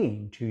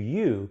saying to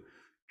you,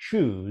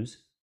 choose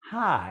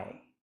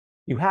high.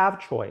 You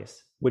have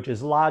choice, which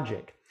is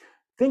logic.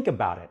 Think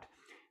about it.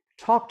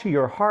 Talk to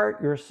your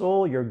heart, your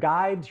soul, your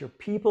guides, your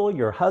people,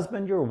 your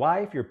husband, your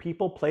wife, your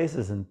people,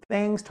 places, and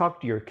things. Talk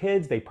to your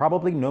kids. They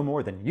probably know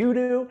more than you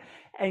do.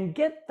 And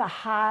get the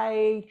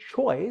high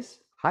choice,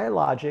 high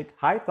logic,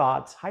 high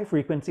thoughts, high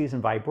frequencies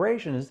and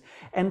vibrations,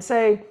 and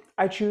say,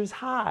 I choose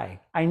high.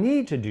 I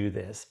need to do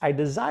this. I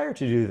desire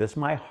to do this.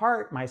 My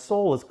heart, my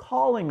soul is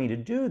calling me to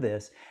do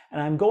this,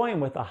 and I'm going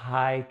with a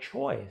high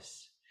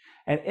choice.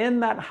 And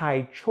in that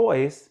high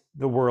choice,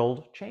 the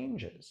world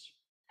changes.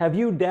 Have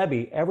you,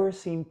 Debbie, ever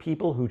seen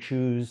people who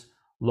choose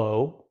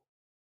low?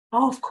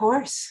 Oh, of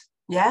course.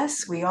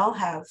 Yes, we all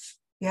have.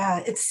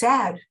 Yeah, it's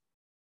sad.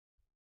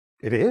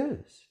 It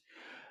is.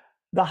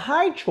 The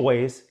high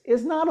choice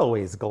is not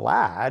always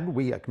glad.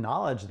 We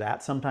acknowledge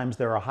that. Sometimes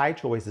there are high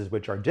choices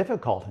which are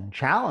difficult and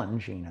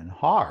challenging and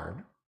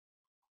hard.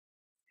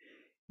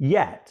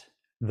 Yet,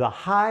 the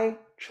high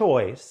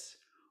choice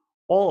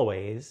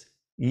always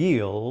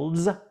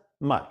yields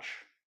much.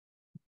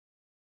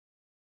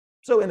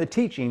 So in the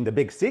teaching, the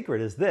big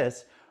secret is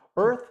this: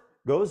 Earth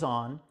goes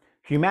on,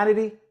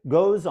 humanity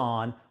goes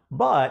on,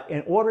 but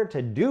in order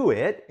to do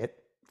it,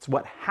 it's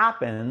what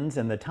happens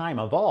in the time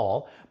of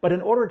all, but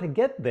in order to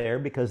get there,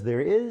 because there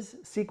is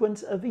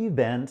sequence of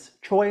events,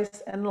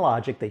 choice, and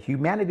logic that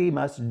humanity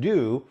must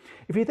do.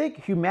 If you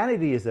think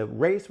humanity is a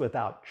race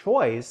without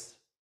choice,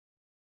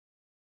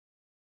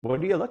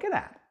 what are you looking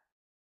at?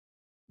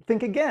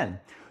 Think again.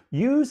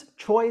 Use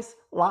choice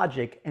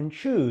logic and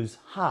choose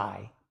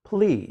high,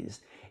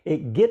 please.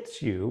 It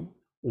gets you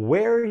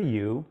where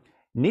you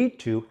need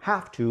to,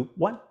 have to,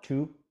 want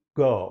to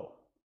go.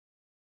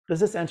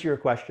 Does this answer your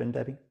question,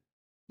 Debbie?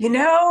 You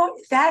know,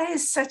 that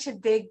is such a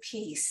big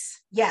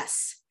piece.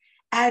 Yes.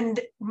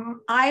 And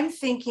I'm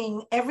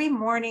thinking every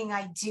morning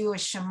I do a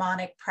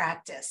shamanic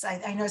practice.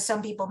 I know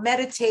some people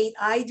meditate.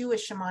 I do a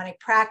shamanic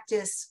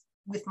practice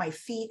with my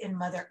feet in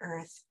Mother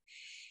Earth.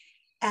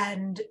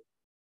 And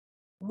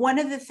one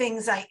of the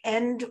things I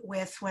end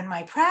with when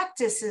my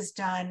practice is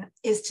done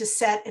is to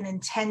set an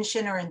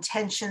intention or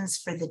intentions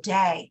for the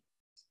day.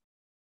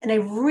 And I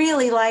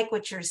really like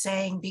what you're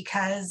saying,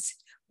 because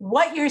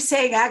what you're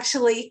saying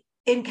actually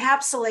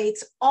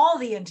encapsulates all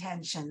the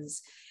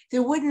intentions.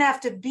 There wouldn't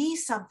have to be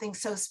something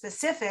so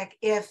specific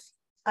if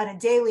on a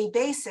daily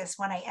basis,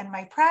 when I end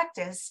my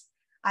practice,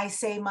 I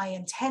say my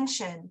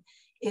intention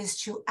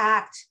is to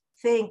act,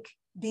 think,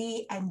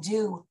 be, and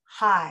do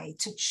high,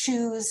 to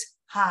choose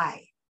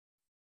high.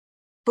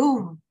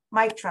 Boom,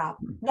 mic drop.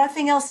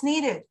 Nothing else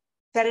needed.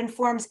 That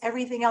informs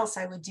everything else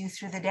I would do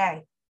through the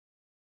day.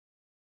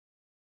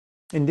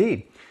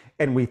 Indeed.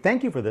 And we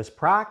thank you for this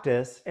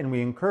practice, and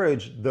we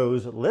encourage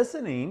those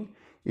listening,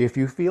 if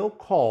you feel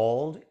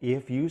called,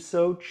 if you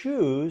so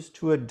choose,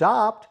 to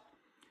adopt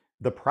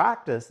the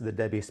practice that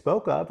Debbie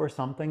spoke of or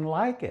something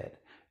like it.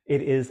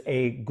 It is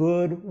a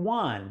good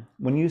one.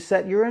 When you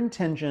set your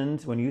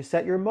intentions, when you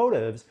set your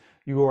motives,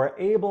 you are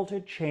able to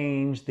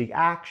change the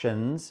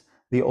actions,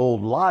 the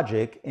old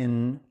logic,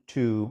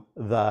 into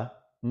the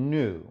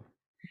new.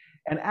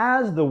 And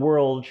as the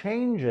world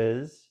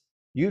changes,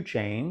 you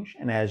change,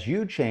 and as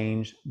you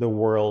change, the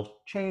world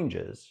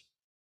changes.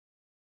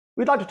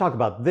 We'd like to talk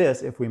about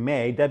this, if we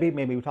may. Debbie,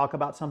 maybe we talk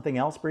about something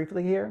else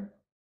briefly here?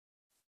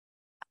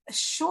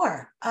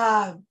 Sure.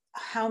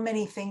 How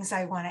many things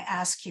I want to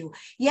ask you?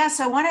 Yes,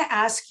 I want to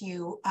ask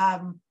you,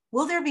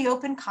 will there be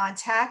open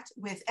contact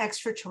with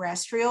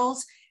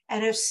extraterrestrials?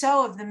 And if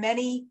so, of the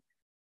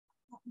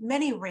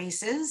many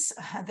races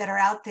that are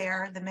out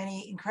there, the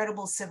many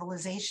incredible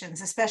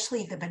civilizations,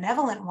 especially the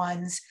benevolent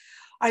ones,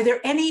 are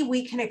there any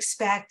we can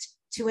expect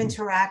to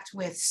interact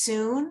with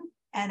soon?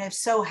 And if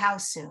so, how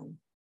soon?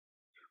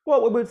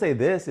 Well, we would say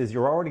this is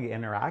you're already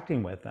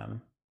interacting with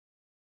them.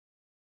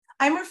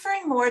 I'm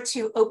referring more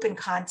to open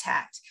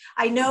contact.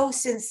 I know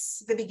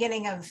since the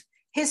beginning of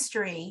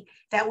history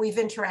that we've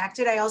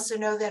interacted. I also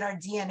know that our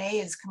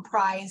DNA is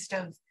comprised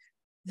of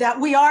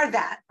that. We are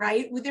that,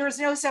 right? There is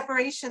no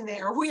separation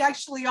there. We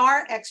actually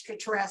are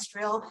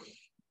extraterrestrial.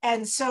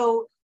 And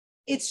so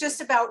it's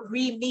just about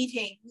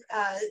re-meeting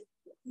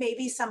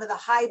maybe some of the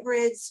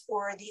hybrids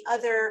or the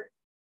other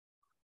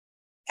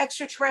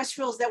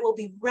extraterrestrials that will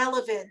be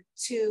relevant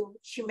to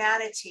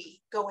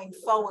humanity going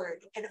forward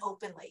and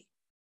openly.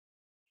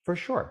 For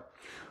sure.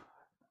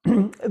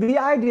 The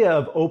idea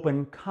of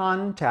open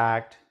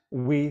contact,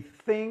 we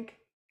think,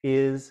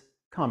 is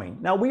coming.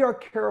 Now, we are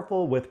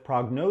careful with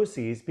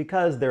prognoses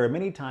because there are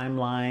many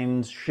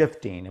timelines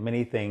shifting and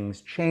many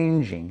things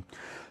changing.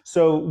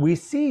 So we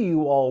see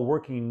you all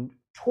working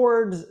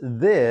towards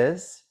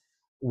this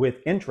with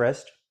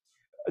interest.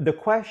 The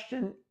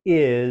question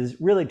is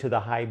really to the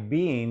high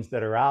beings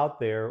that are out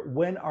there,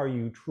 when are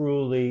you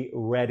truly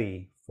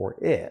ready for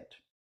it?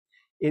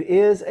 It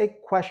is a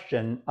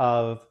question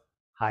of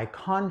high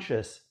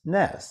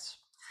consciousness.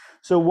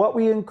 So what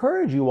we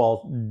encourage you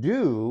all to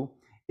do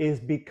is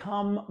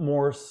become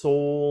more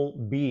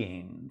soul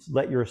beings.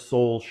 Let your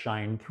soul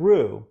shine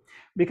through.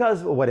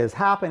 Because what is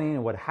happening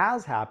and what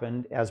has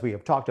happened, as we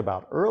have talked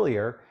about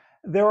earlier,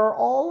 there are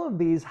all of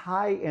these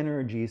high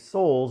energy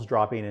souls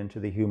dropping into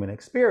the human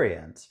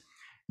experience.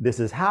 This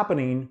is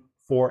happening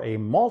for a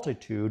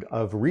multitude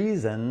of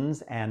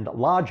reasons and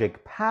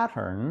logic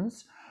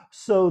patterns,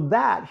 so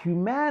that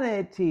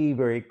humanity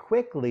very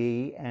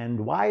quickly and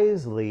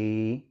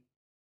wisely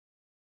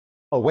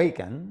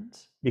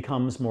awakens,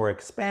 becomes more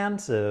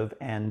expansive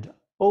and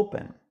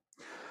open.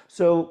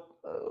 So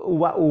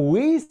what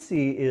we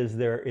see is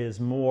there is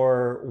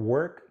more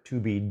work to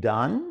be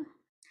done.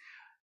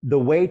 The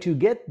way to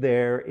get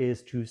there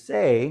is to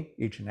say,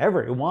 each and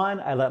every one,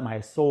 I let my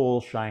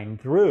soul shine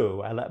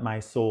through. I let my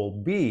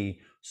soul be.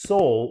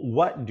 Soul,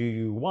 what do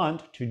you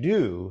want to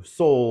do?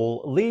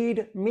 Soul,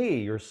 lead me.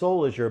 Your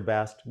soul is your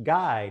best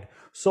guide.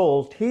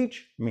 Soul,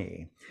 teach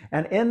me.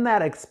 And in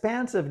that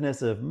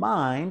expansiveness of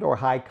mind, or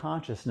high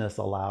consciousness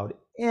allowed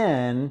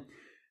in,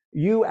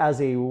 you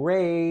as a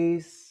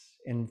race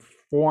in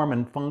form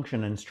and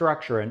function and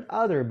structure and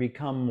other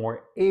become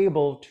more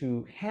able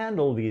to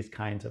handle these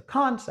kinds of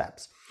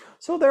concepts.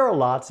 So there are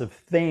lots of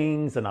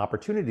things and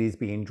opportunities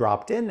being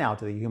dropped in now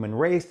to the human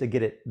race to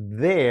get it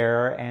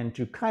there and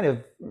to kind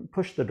of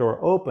push the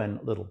door open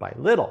little by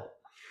little.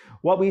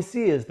 What we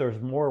see is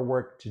there's more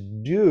work to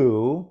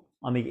do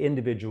on the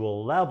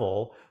individual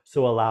level,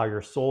 so allow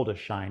your soul to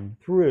shine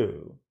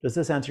through. Does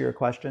this answer your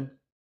question?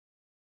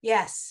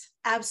 Yes,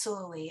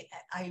 absolutely.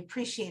 I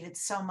appreciate it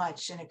so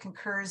much, and it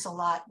concurs a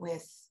lot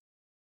with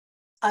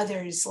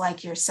others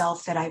like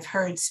yourself that I've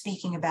heard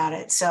speaking about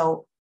it.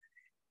 So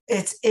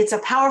it's a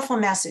powerful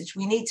message.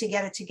 We need to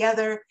get it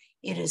together.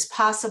 It is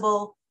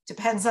possible,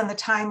 depends on the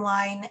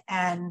timeline.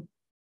 And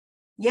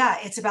yeah,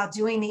 it's about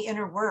doing the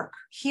inner work,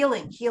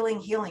 healing,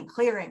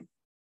 clearing,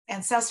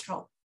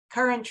 ancestral,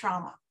 current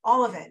trauma,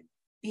 all of it,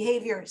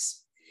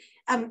 behaviors.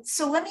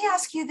 So let me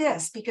ask you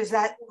this, because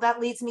that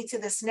leads me to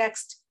this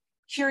next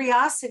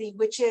curiosity,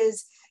 which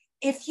is,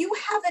 if you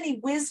have any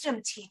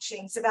wisdom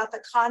teachings about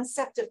the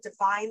concept of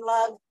divine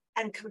love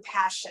and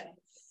compassion,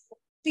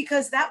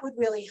 because that would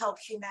really help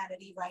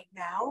humanity right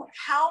now.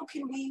 How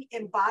can we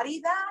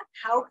embody that?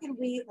 How can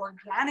we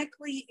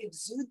organically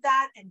exude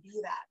that and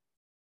be that?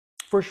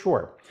 For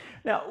sure.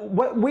 Now,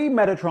 what we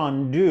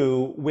Metatron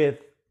do with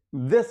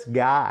this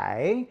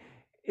guy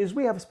is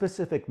we have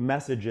specific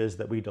messages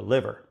that we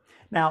deliver.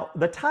 Now,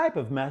 the type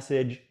of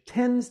message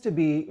tends to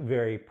be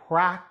very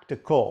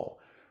practical,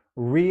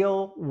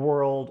 real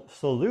world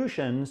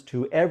solutions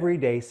to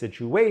everyday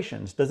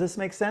situations. Does this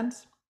make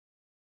sense?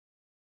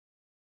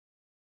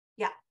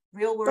 Yeah,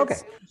 real world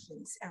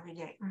solutions every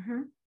day.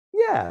 Mm-hmm.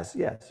 Yes,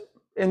 yes.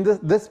 And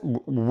this,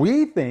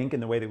 we think, in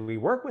the way that we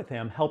work with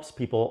him, helps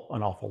people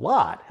an awful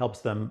lot, helps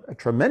them a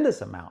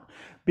tremendous amount.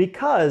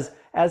 Because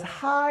as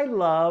high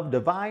love,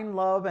 divine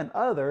love, and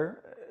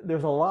other,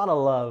 there's a lot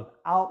of love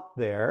out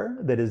there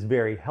that is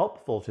very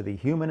helpful to the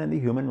human and the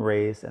human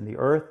race and the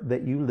earth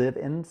that you live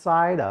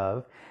inside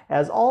of.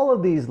 As all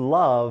of these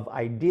love,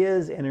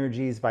 ideas,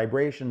 energies,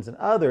 vibrations, and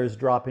others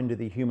drop into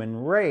the human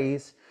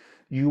race,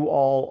 you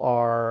all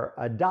are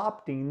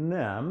adopting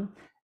them.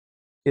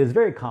 It is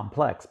very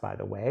complex, by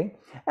the way,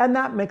 and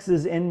that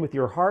mixes in with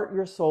your heart,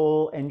 your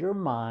soul, and your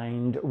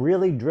mind,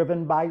 really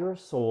driven by your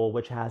soul,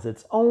 which has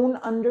its own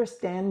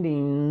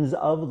understandings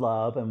of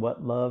love and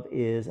what love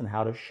is and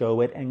how to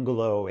show it and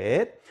glow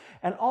it.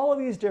 And all of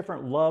these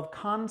different love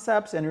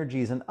concepts,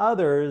 energies, and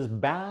others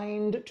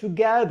bind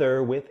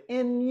together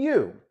within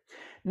you.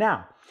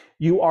 Now,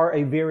 you are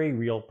a very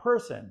real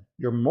person.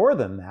 You're more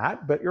than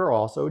that, but you're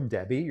also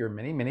Debbie. You're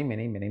many, many,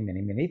 many, many,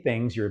 many, many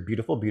things. You're a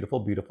beautiful, beautiful,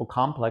 beautiful,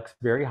 complex,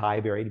 very high,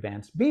 very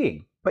advanced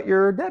being. But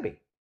you're Debbie.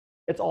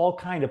 It's all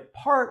kind of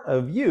part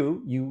of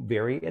you, you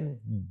very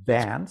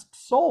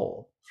advanced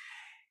soul.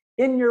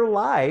 In your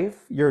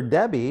life, you're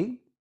Debbie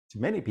to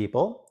many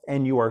people,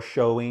 and you are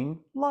showing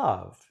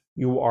love.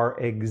 You are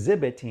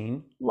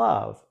exhibiting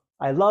love.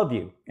 I love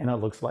you, and it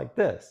looks like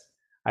this.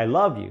 I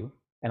love you,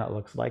 and it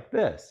looks like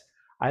this.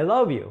 I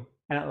love you,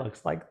 and it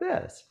looks like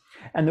this.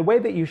 And the way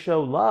that you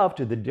show love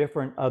to the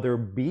different other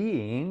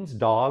beings,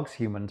 dogs,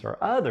 humans,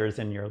 or others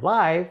in your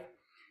life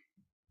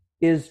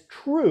is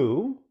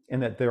true in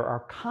that there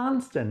are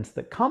constants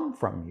that come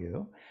from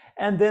you,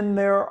 and then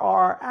there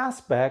are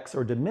aspects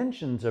or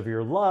dimensions of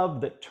your love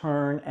that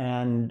turn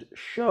and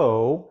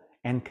show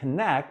and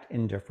connect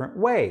in different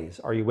ways.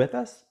 Are you with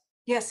us?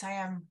 Yes, I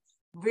am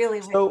really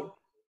with you. So,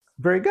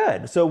 very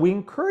good. So we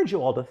encourage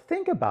you all to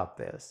think about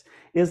this.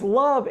 Is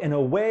love, in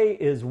a way,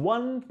 is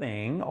one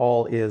thing,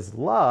 all is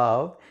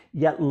love,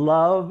 yet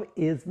love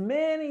is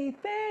many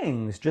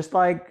things, just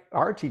like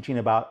our teaching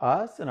about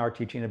us and our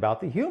teaching about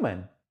the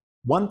human.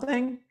 One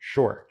thing,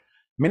 sure.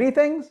 Many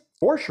things,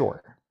 for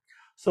sure.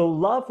 So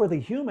love for the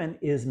human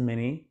is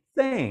many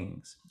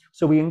things.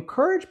 So we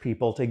encourage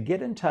people to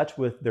get in touch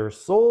with their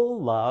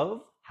soul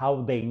love,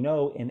 how they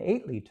know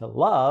innately to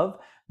love,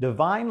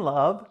 divine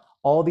love,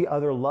 all the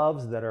other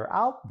loves that are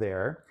out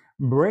there,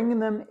 bring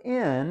them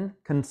in,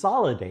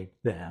 consolidate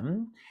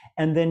them,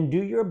 and then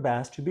do your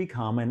best to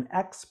become an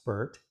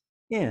expert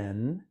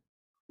in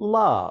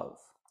love.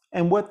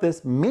 And what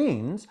this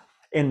means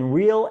in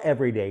real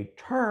everyday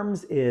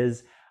terms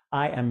is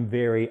I am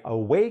very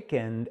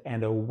awakened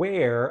and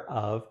aware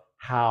of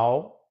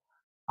how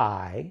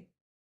I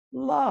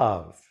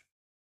love.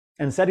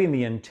 And setting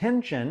the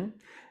intention,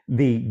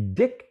 the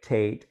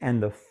dictate,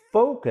 and the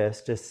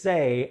focus to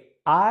say,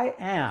 I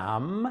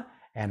am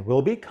and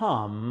will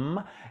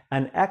become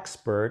an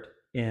expert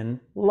in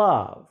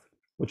love,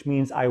 which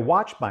means I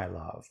watch my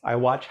love. I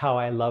watch how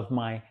I love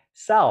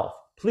myself.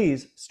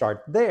 Please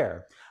start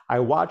there. I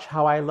watch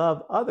how I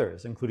love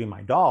others, including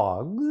my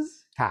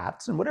dogs,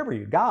 cats, and whatever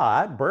you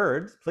got,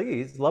 birds.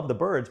 Please love the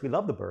birds. We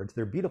love the birds.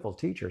 They're beautiful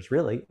teachers,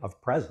 really,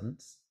 of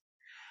presence.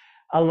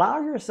 Allow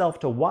yourself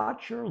to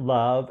watch your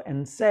love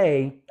and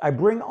say, I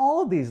bring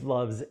all of these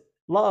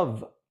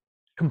love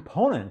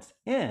components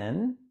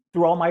in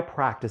through all my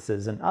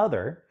practices and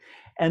other,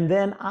 and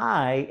then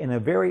I, in a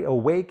very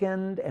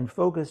awakened and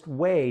focused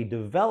way,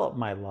 develop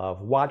my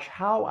love, watch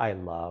how I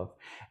love,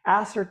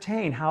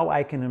 ascertain how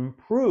I can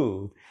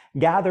improve,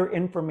 gather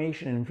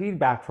information and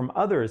feedback from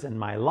others in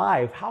my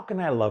life. How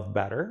can I love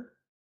better?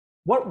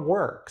 What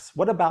works?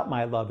 What about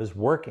my love is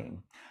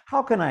working?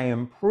 How can I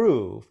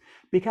improve?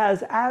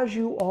 Because as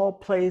you all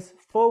place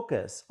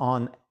focus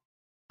on,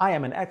 I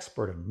am an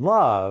expert in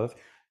love,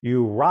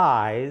 you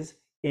rise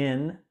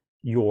in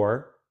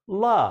your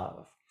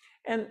love.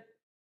 And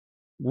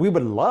we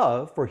would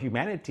love for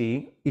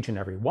humanity, each and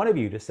every one of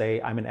you, to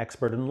say, I'm an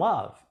expert in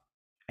love.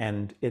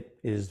 And it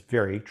is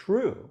very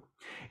true.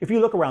 If you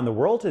look around the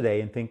world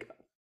today and think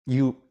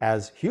you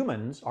as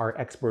humans are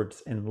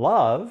experts in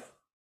love,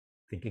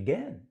 think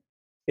again.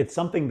 It's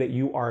something that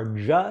you are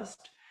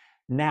just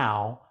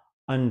now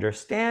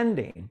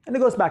understanding. And it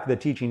goes back to the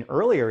teaching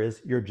earlier,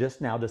 is you're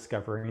just now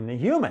discovering the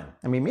human.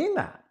 And we mean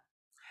that.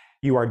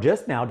 You are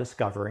just now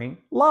discovering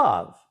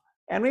love.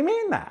 And we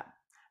mean that.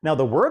 Now,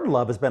 the word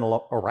love has been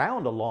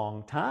around a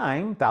long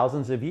time,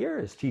 thousands of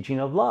years, teaching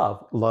of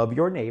love. Love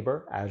your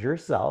neighbor as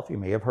yourself. You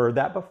may have heard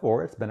that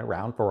before. It's been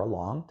around for a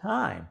long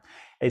time.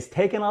 It's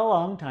taken a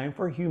long time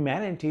for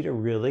humanity to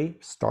really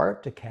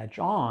start to catch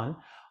on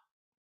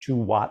to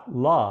what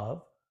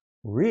love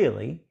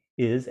really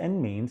is and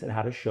means, and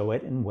how to show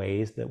it in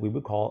ways that we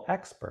would call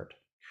expert.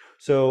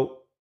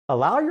 So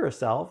allow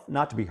yourself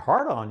not to be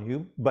hard on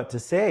you, but to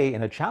say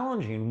in a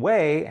challenging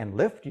way and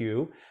lift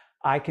you,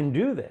 I can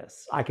do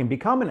this. I can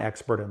become an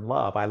expert in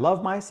love. I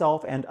love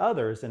myself and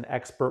others in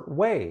expert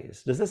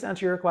ways. Does this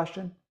answer your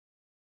question?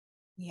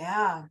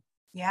 Yeah,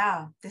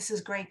 this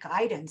is great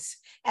guidance.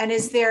 And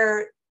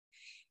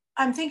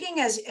I'm thinking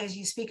as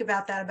you speak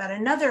about that, about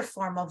another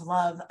form of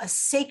love, a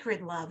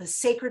sacred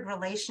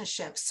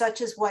relationship, such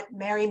as what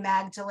Mary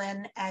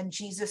Magdalene and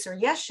Jesus or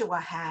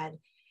Yeshua had.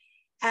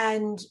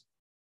 And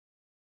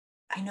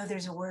I know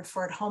there's a word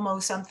for it, homo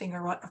something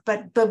or what,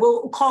 but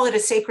we'll call it a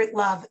sacred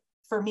love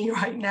for me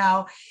right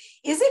now.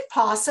 Is it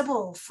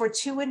possible for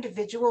two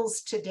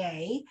individuals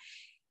today,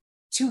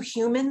 two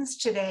humans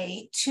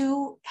today,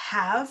 to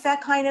have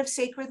that kind of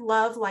sacred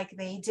love like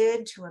they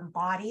did, to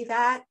embody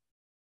that,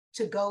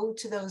 to go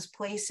to those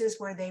places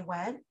where they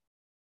went?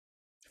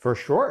 For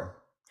sure.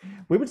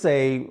 We would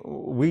say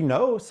we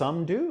know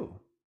some do.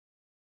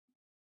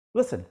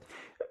 Listen,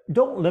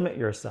 don't limit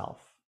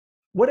yourself.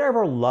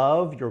 Whatever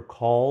love you're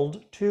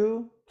called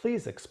to,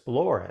 please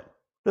explore it.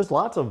 There's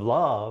lots of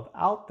love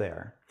out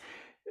there.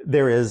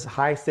 There is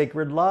high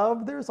sacred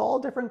love. There's all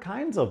different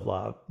kinds of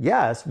love.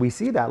 Yes, we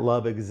see that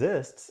love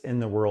exists in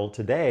the world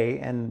today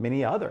and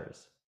many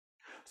others.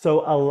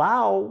 So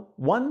allow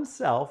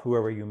oneself,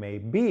 whoever you may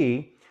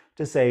be,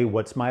 to say,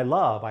 what's my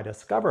love? I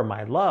discover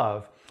my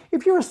love.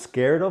 If you're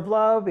scared of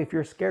love, if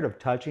you're scared of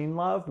touching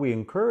love, we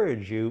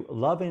encourage you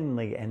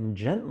lovingly and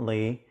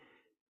gently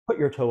put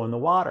your toe in the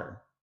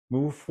water.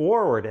 Move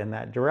forward in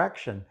that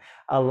direction.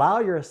 Allow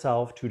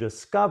yourself to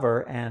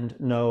discover and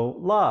know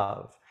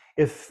love.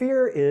 If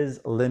fear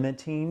is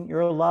limiting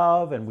your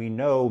love, and we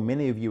know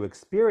many of you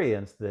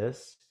experience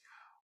this,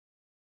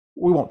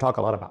 we won't talk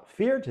a lot about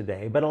fear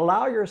today, but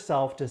allow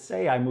yourself to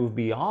say, I move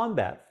beyond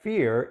that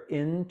fear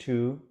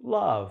into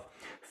love.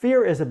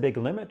 Fear is a big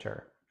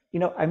limiter.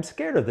 I'm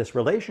scared of this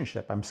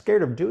relationship. I'm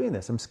scared of doing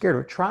this. I'm scared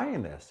of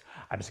trying this.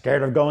 I'm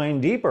scared of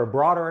going deeper,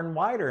 broader, and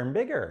wider and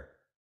bigger,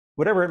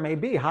 whatever it may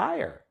be,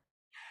 higher.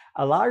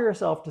 Allow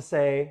yourself to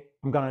say,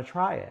 I'm going to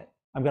try it.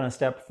 I'm going to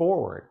step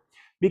forward.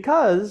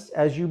 Because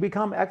as you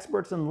become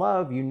experts in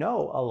love, you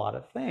know a lot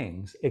of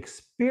things.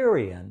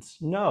 Experience,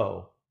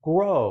 know,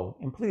 grow,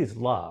 and please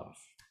love.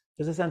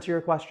 Does this answer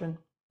your question?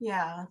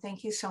 Yeah,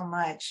 thank you so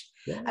much.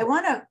 Yeah. I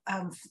want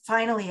to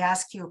finally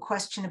ask you a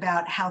question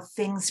about how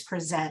things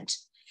present.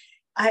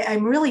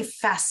 I'm really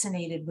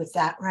fascinated with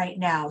that right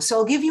now. So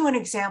I'll give you an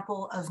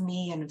example of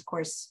me, and of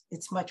course,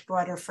 it's much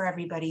broader for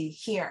everybody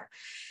here.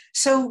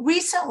 So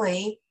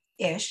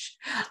recently-ish,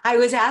 I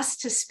was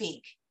asked to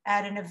speak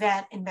at an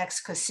event in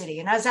Mexico City,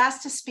 and I was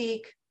asked to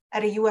speak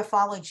at a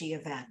ufology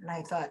event. And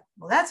I thought,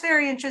 well, that's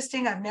very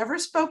interesting. I've never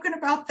spoken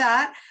about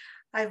that.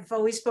 I've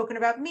always spoken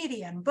about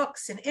media and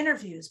books and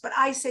interviews, but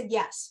I said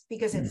yes,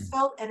 because it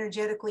felt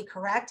energetically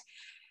correct.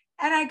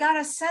 And I got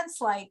a sense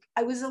like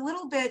I was a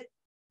little bit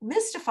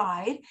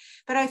mystified,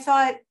 but I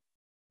thought,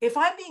 if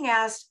I'm being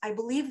asked, I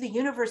believe the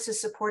universe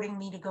is supporting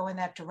me to go in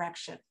that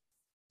direction.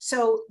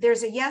 So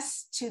there's a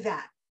yes to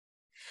that.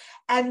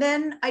 And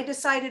then I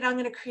decided I'm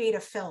going to create a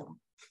film.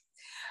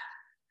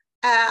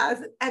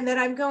 And then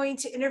I'm going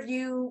to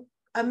interview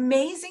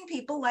amazing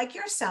people like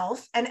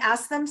yourself and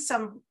ask them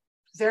some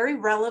very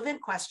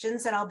relevant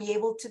questions, and I'll be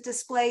able to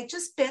display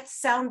just bits,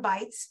 sound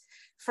bites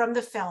from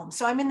the film.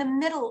 So I'm in the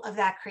middle of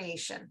that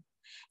creation.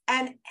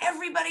 And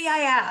everybody I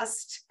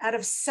asked, out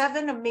of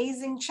 7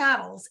 amazing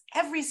channels,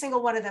 every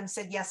single one of them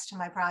said yes to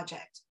my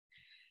project.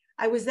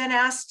 I was then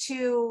asked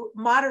to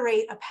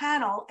moderate a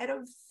panel at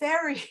a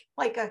very,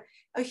 like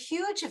a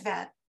huge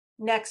event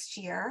next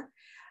year.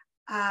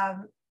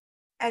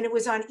 And it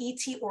was on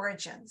ET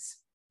origins.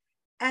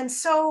 And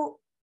so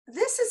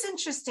this is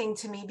interesting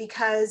to me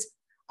because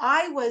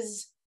I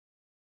was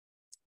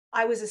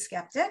a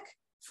skeptic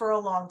for a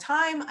long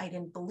time. I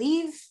didn't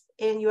believe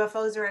in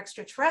UFOs or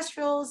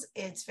extraterrestrials.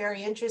 It's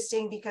very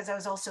interesting because I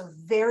was also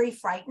very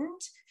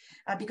frightened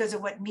because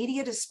of what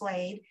media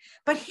displayed.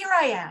 But here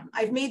I am.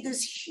 I've made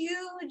this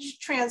huge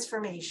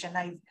transformation.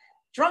 I've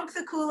drunk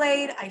the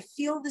Kool-Aid. I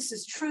feel this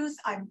is truth.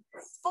 I'm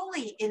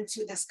fully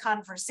into this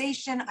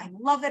conversation. I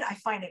love it. I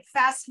find it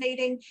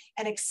fascinating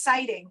and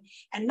exciting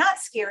and not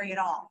scary at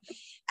all.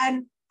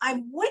 And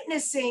I'm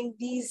witnessing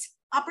these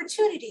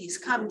opportunities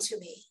come to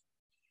me.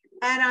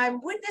 And I'm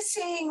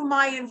witnessing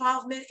my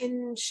involvement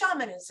in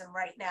shamanism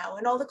right now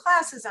and all the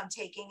classes I'm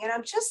taking. And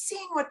I'm just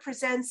seeing what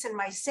presents and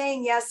my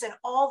saying yes and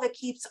all that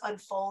keeps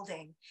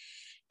unfolding.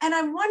 And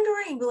I'm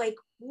wondering, like,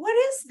 what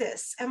is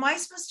this? Am I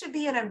supposed to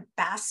be an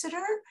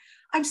ambassador?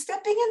 I'm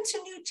stepping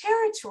into new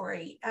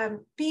territory,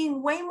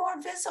 being way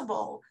more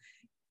visible,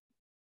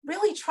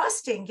 really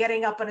trusting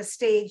getting up on a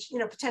stage,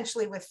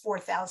 potentially with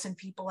 4,000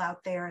 people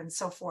out there and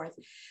so forth.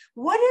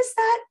 What is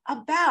that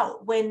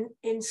about when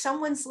in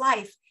someone's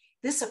life,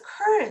 this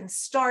occurrence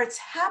starts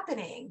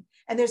happening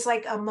and there's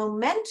like a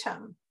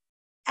momentum,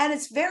 and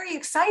it's very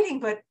exciting,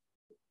 but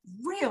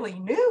really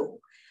new.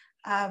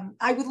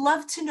 I would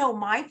love to know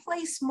my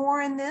place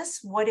more in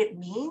this, what it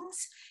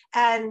means,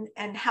 and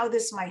how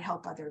this might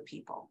help other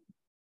people.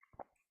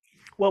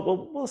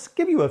 Well, we'll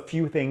give you a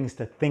few things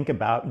to think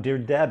about, dear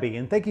Debbie,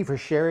 and thank you for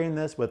sharing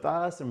this with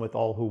us and with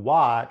all who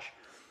watch.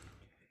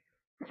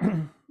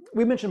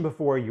 We mentioned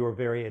before you're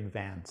very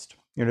advanced.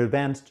 You're an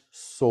advanced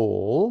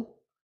soul.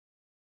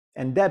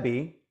 And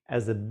Debbie,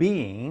 as a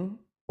being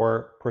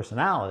or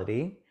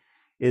personality,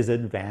 is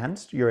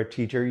advanced. You're a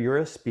teacher, you're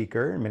a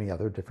speaker, and many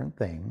other different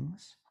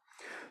things.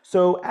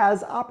 So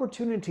as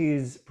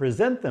opportunities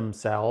present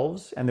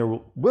themselves, and there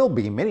will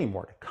be many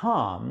more to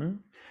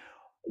come,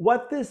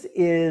 what this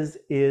is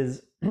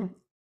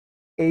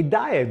a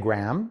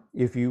diagram,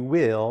 if you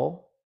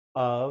will,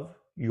 of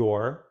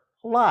your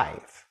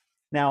life.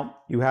 Now,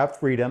 you have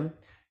freedom,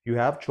 you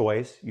have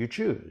choice, you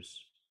choose.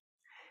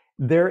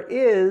 There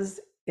is,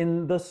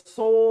 in the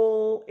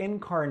soul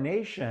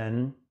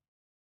incarnation,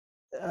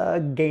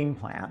 a game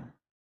plan.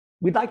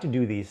 We'd like to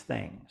do these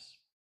things.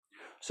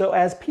 So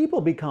as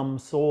people become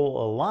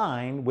soul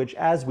aligned, which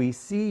as we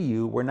see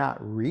you, we're not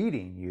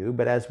reading you,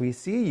 but as we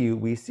see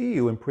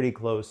you in pretty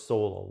close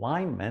soul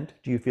alignment.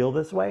 Do you feel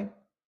this way?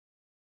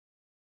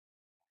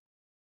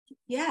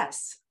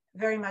 Yes,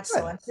 very much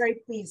so. I'm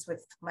very pleased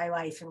with my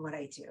life and what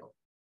I do.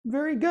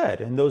 Very good.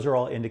 And those are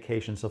all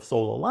indications of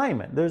soul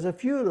alignment. There's a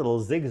few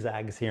little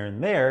zigzags here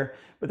and there,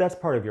 but that's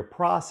part of your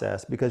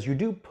process because you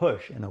do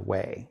push in a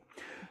way.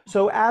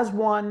 So as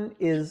one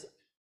is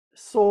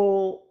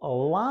soul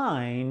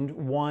aligned,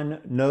 one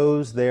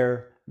knows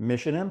their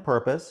mission and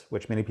purpose,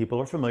 which many people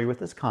are familiar with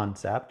this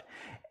concept,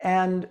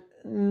 and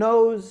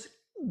knows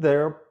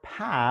their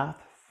path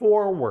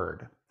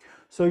forward.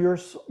 So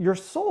your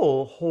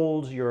soul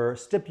holds your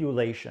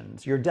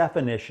stipulations, your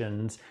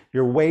definitions,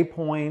 your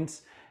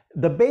waypoints,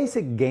 the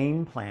basic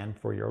game plan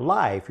for your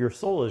life. Your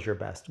soul is your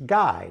best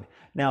guide.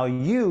 Now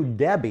you,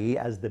 Debbie,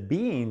 as the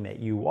being that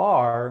you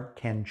are,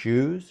 can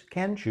choose,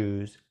 can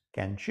choose,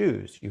 can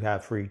choose. You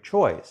have free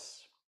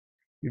choice.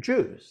 You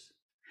choose.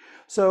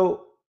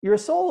 So your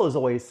soul is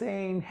always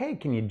saying, hey,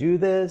 can you do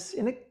this?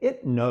 And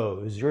it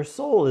knows. Your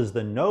soul is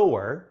the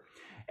knower.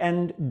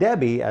 And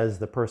Debbie, as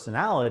the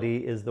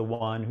personality, is the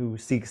one who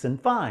seeks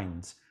and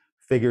finds,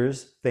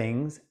 figures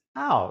things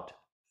out,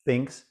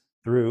 thinks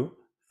through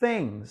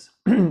things,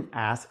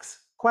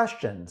 asks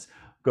questions,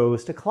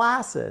 goes to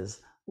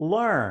classes,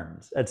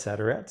 learns,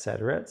 etc.,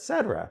 etc.,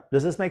 etc.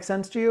 Does this make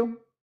sense to you?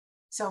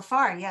 So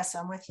far, yes,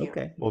 I'm with you.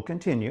 Okay, we'll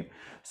continue.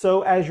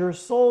 So as your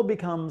soul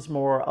becomes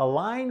more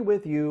aligned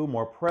with you,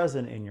 more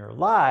present in your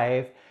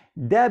life,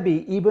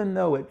 Debbie, even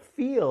though it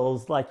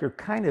feels like you're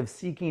kind of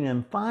seeking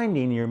and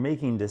finding, you're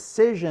making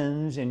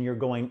decisions and you're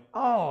going,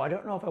 oh, I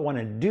don't know if I want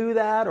to do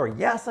that, or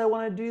yes, I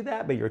want to do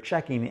that, but you're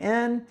checking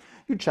in.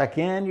 You check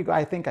in, you go,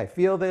 I think I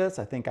feel this,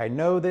 I think I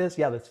know this,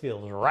 yeah, this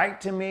feels right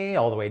to me,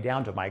 all the way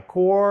down to my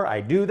core, I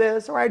do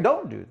this or I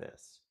don't do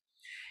this.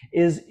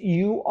 Is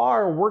you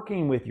are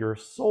working with your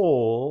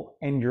soul,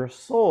 and your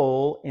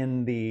soul,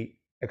 in the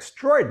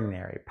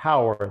extraordinary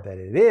power that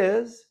it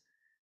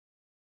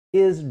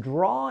is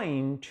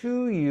drawing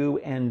to you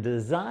and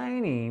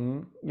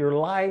designing your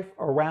life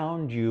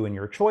around you and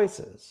your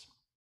choices.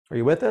 Are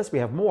you with us? We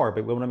have more,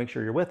 but we want to make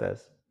sure you're with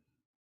us.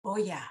 Oh,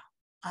 yeah,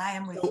 I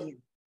am with you.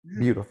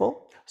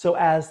 Beautiful. So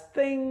as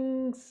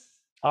things,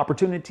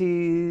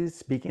 opportunities,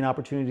 speaking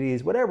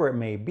opportunities, whatever it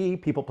may be,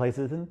 people,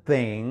 places, and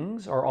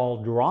things are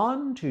all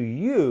drawn to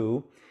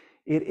you,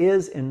 it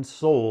is in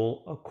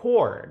soul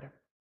accord.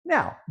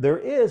 Now, there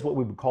is what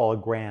we would call a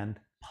grand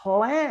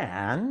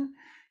plan.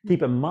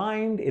 Keep in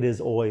mind, it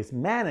is always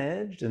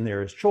managed, and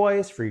there is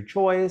choice, free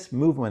choice,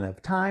 movement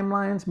of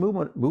timelines,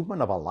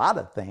 movement of a lot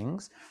of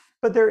things.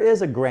 But there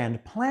is a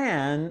grand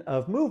plan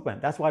of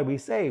movement. That's why we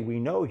say we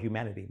know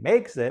humanity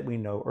makes it, we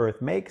know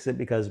Earth makes it,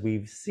 because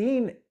we've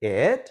seen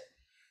it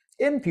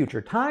in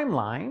future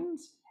timelines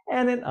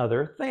and in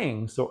other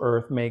things. So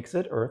Earth makes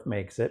it, Earth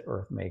makes it,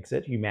 Earth makes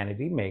it,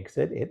 humanity makes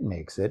it, it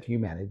makes it,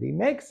 humanity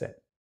makes it.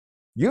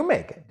 You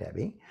make it,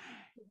 Debbie.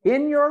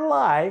 In your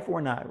life, we're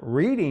not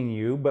reading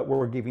you, but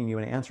we're giving you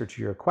an answer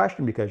to your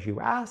question because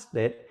you asked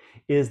it,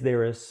 is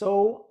there is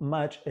so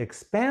much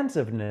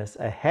expansiveness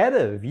ahead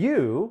of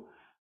you.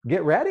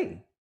 Get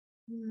ready,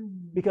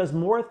 because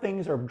more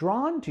things are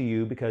drawn to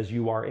you because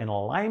you are in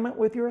alignment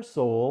with your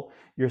soul.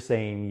 You're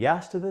saying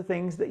yes to the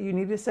things that you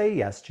need to say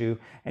yes to,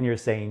 and you're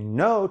saying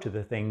no to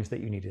the things that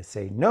you need to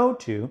say no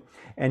to,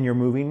 and you're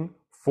moving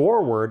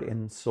forward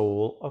in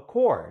soul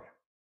accord.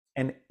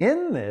 And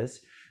in this,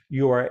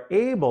 you are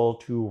able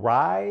to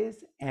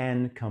rise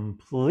and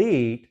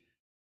complete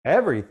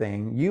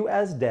everything you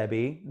as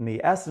Debbie, in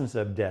the essence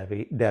of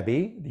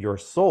Debbie, your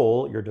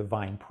soul, your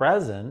divine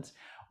presence,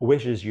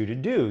 wishes you to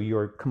do.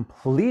 You're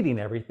completing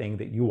everything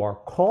that you are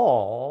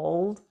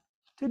called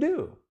to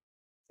do.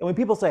 And when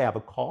people say I have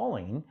a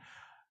calling,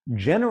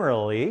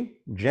 generally,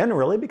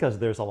 because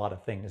there's a lot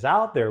of things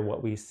out there,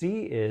 what we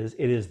see is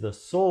it is the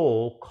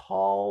soul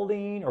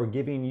calling or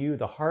giving you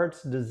the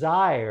heart's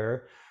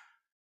desire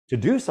to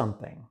do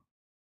something,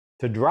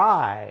 to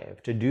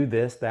drive, to do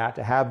this, that,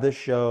 to have this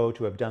show,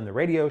 to have done the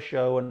radio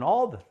show, and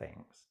all the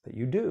things that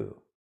you do.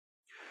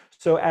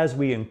 So as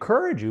we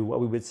encourage you,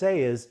 what we would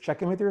say is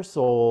check in with your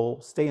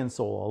soul, stay in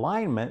soul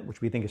alignment, which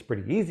we think is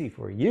pretty easy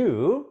for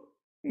you.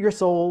 Your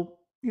soul,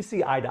 you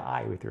see eye to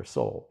eye with your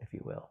soul, if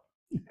you will.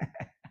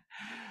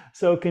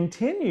 So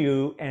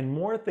continue, and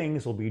more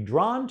things will be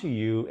drawn to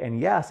you.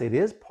 And yes, it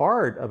is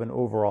part of an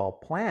overall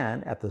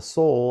plan at the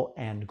soul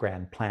and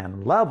grand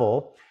plan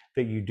level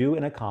that you do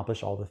and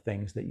accomplish all the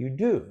things that you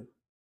do.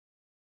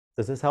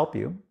 Does this help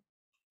you?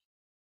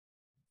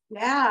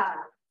 Yeah,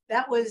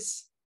 that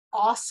was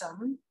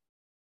awesome,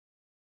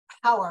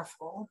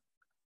 powerful,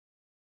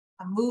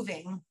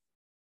 moving.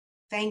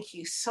 Thank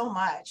you so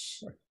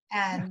much.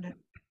 And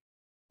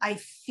I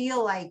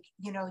feel like,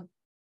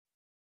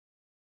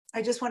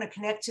 I just want to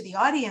connect to the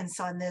audience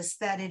on this,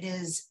 that it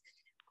is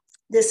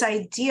this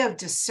idea of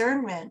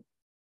discernment.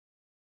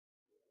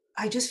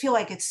 I just feel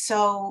like it's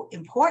so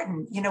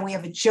important. We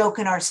have a joke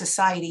in our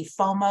society,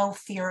 FOMO,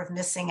 fear of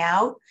missing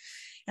out.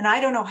 And I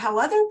don't know how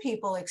other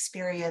people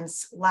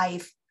experience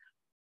life.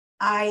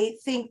 I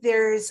think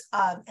there's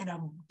an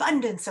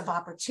abundance of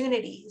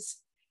opportunities.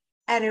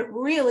 And it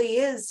really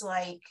is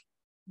like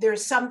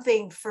there's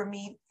something for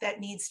me that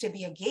needs to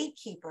be a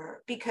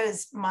gatekeeper,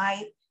 because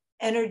my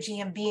energy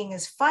and being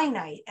is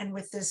finite. And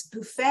with this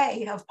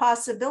buffet of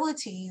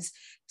possibilities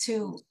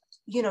to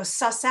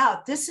suss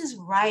out, this is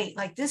right,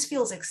 like this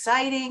feels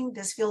exciting,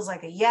 this feels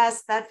like a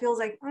yes, that feels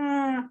like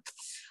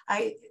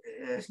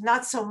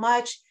not so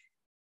much,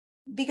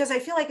 because I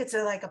feel like it's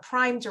like a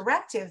prime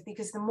directive,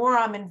 because the more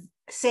I'm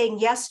saying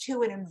yes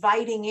to and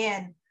inviting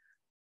in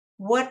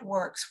what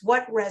works,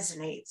 what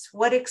resonates,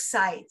 what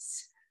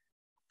excites,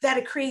 that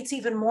it creates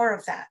even more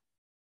of that,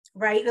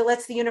 right? It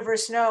lets the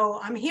universe know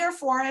I'm here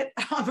for it,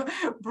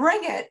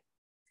 bring it.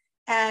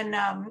 And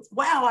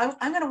wow,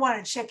 I'm going to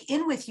want to check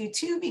in with you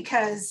too,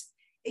 because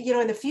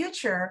in the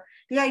future,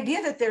 the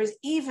idea that there's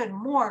even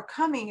more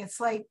coming, it's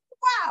like,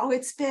 wow,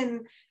 it's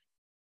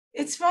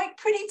like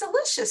pretty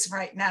delicious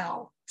right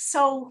now.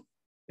 So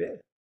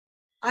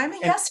I'm a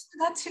yes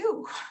for that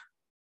too.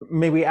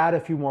 May we add a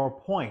few more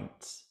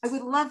points? I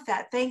would love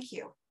that. Thank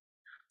you.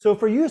 So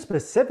for you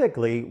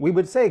specifically, we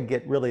would say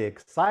get really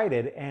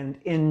excited and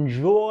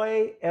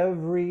enjoy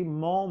every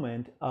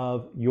moment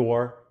of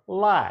your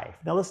life.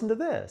 Now listen to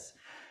this.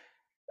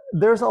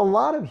 There's a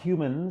lot of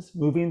humans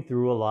moving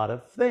through a lot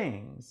of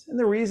things. And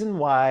the reason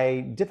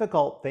why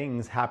difficult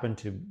things happen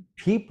to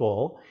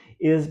people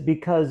is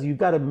because you've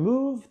got to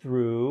move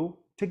through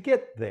to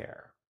get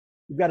there.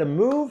 You've got to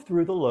move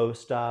through the low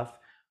stuff,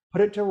 put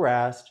it to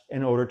rest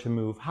in order to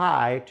move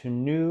high to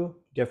new,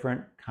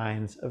 different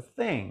kinds of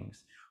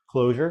things.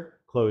 Closure,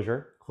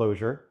 closure,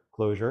 closure,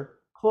 closure,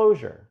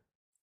 closure.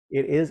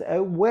 It is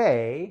a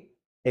way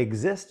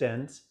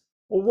existence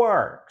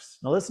works.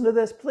 Now listen to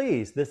this,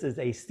 please. This is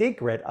a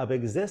secret of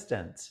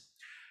existence.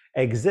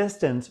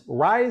 Existence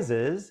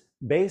rises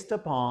based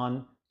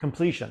upon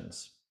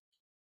completions,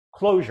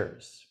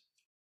 closures.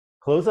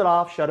 Close it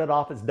off, shut it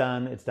off, it's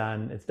done, it's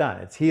done, it's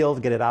done. It's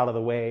healed, get it out of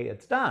the way,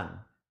 it's done.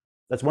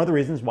 That's one of the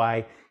reasons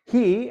why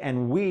he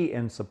and we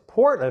in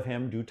support of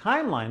him do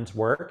timelines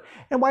work,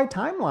 and why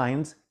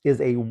timelines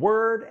is a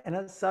word and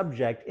a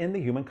subject in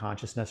the human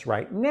consciousness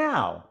right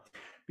now.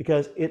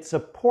 Because it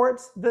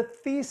supports the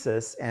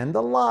thesis and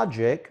the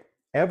logic.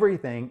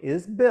 Everything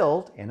is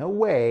built in a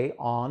way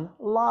on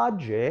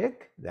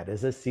logic. That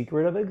is a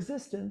secret of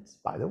existence,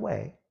 by the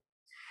way.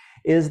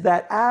 Is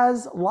that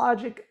as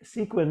logic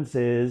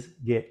sequences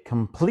get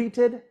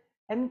completed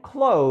and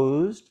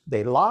closed,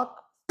 they lock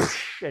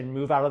and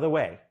move out of the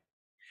way.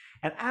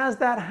 And as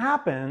that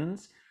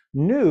happens,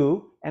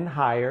 new and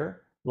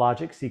higher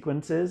logic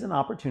sequences and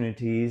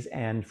opportunities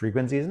and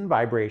frequencies and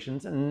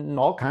vibrations and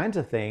all kinds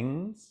of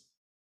things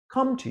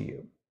come to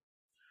you.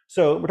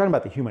 So we're talking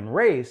about the human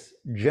race,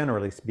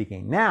 generally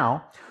speaking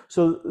now.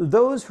 So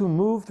those who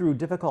move through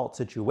difficult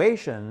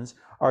situations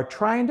are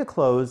trying to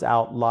close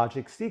out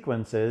logic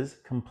sequences,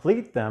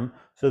 complete them,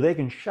 so they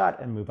can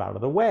shut and move out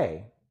of the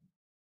way.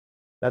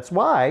 That's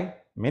why,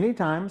 many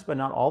times, but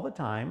not all the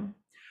time,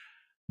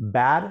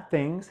 bad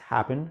things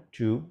happen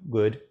to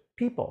good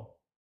people.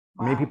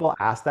 Wow. Many people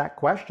ask that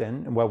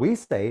question, and what we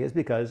say is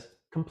because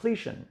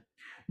completion.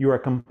 You are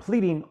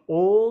completing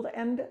old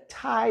and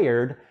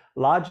tired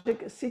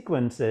logic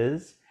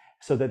sequences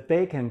so that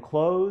they can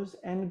close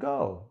and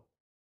go.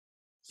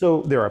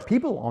 So there are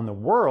people on the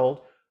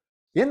world,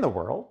 in the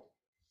world,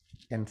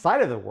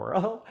 inside of the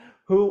world,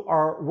 who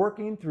are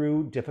working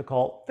through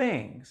difficult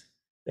things.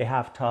 They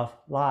have tough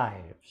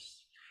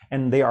lives,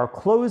 and they are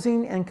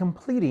closing and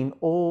completing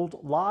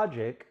old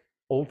logic,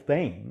 old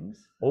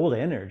things, old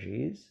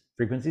energies,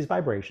 frequencies,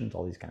 vibrations,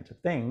 all these kinds of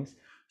things,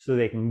 so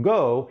they can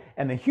go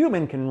and the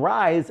human can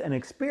rise and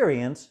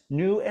experience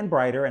new and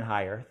brighter and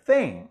higher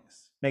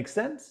things. Make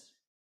sense?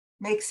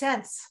 Makes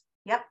sense.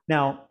 Yep.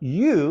 Now,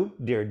 you,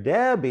 dear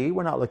Debbie,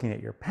 we're not looking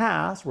at your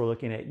past, we're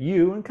looking at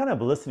you and kind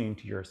of listening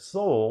to your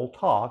soul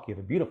talk. You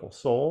have a beautiful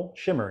soul,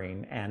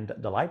 shimmering and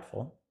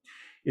delightful,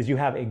 is you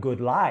have a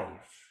good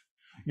life.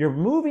 You're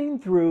moving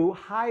through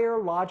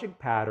higher logic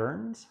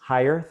patterns,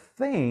 higher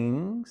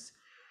things,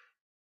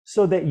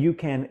 so that you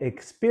can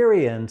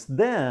experience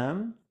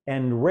them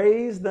and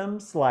raise them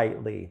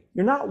slightly.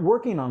 You're not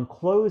working on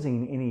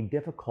closing any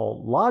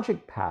difficult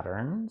logic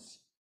patterns.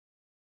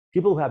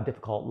 People who have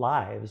difficult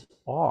lives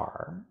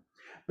are,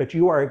 but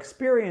you are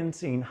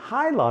experiencing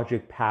high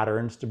logic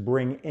patterns to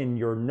bring in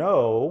your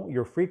know,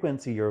 your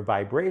frequency, your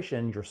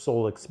vibration, your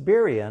soul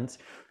experience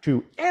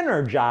to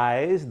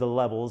energize the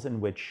levels in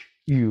which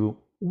you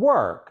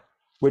work,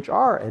 which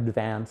are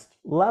advanced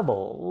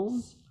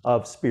levels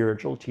of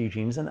spiritual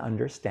teachings and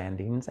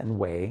understandings and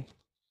way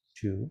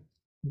to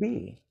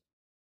be.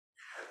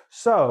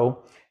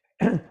 So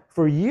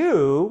for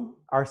you,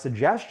 our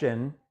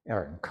suggestion,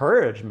 our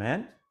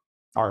encouragement,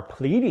 our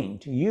pleading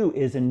to you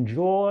is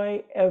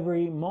enjoy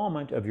every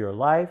moment of your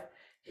life,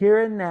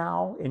 here and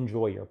now,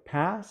 enjoy your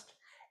past,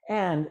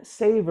 and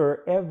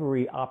savor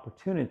every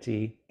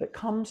opportunity that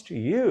comes to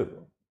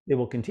you. It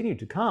will continue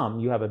to come.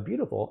 You have a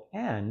beautiful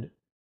and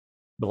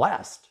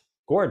blessed,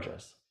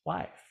 gorgeous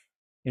life.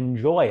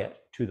 Enjoy it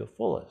to the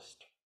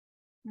fullest.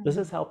 Does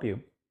this help you?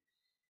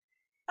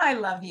 I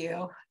love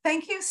you.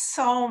 Thank you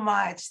so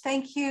much.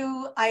 Thank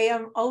you. I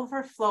am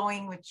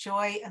overflowing with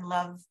joy and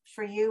love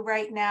for you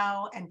right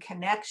now and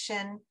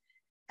connection.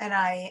 And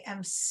I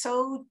am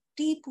so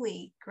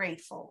deeply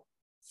grateful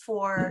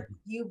for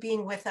you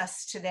being with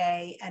us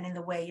today and in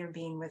the way you're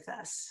being with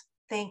us.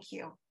 Thank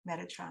you,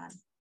 Metatron.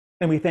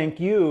 And we thank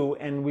you,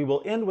 and we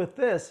will end with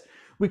this.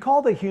 We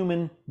call the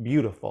human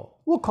beautiful.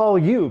 We'll call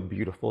you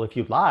beautiful if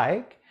you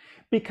like,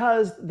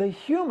 because the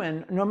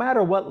human, no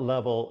matter what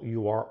level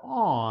you are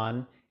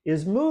on,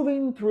 is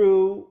moving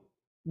through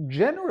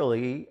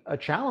generally a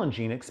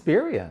challenging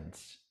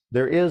experience.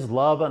 There is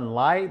love and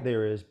light,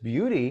 there is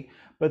beauty,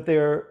 but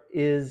there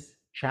is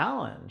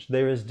challenge,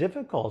 there is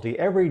difficulty.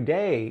 Every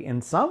day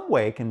in some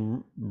way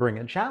can bring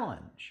a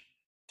challenge.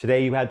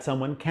 Today you had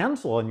someone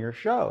cancel on your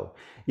show,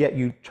 yet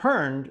you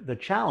turned the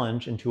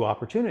challenge into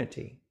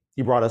opportunity.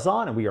 You brought us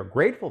on and we are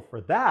grateful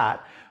for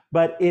that,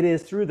 but it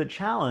is through the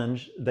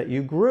challenge that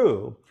you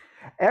grew.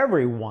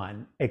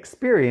 Everyone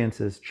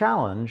experiences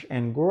challenge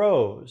and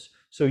grows.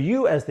 So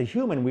you as the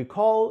human, we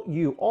call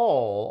you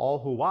all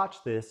who watch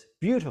this,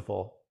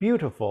 beautiful,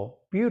 beautiful,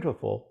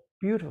 beautiful,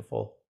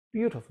 beautiful,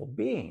 beautiful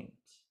beings.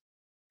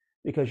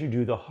 Because you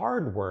do the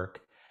hard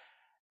work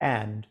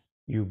and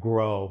you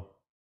grow.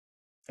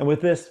 And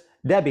with this,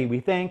 Debbie, we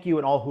thank you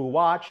and all who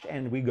watched,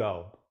 and we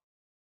go.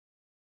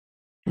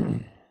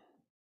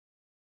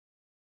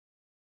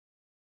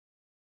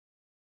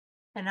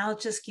 And I'll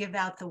just give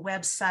out the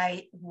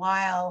website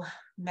while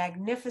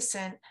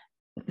magnificent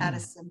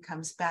Addison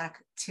comes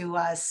back to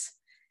us.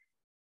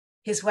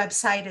 His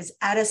website is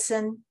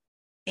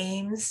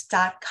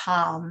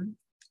ADDISONAMES.com.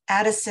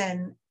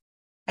 Addison,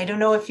 I don't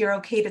know if you're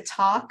okay to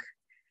talk,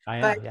 I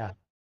am, but yeah.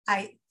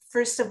 I,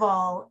 first of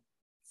all,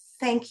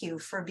 thank you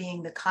for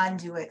being the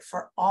conduit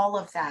for all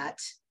of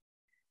that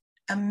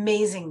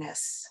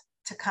amazingness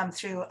to come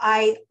through.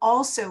 I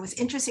also, it was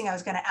interesting, I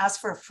was going to ask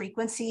for a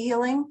frequency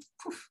healing.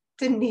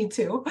 Didn't need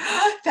to.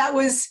 That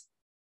was,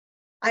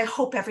 I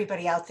hope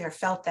everybody out there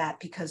felt that,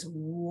 because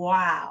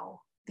wow,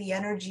 the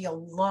energy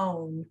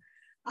alone,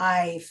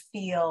 I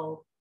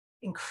feel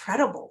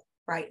incredible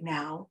right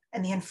now.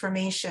 And the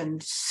information,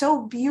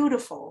 so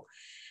beautiful.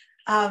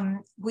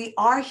 We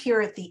are here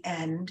at the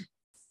end,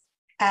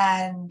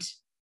 and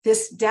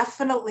this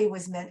definitely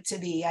was meant to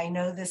be. I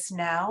know this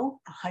now,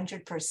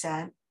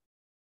 100%.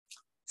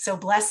 So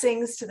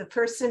blessings to the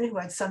person who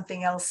had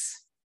something else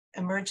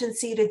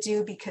emergency to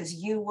do, because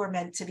you were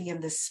meant to be in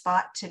this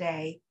spot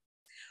today.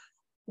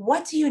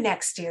 What do you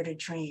next dare to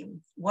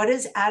dream? What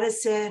is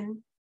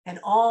Addison and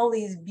all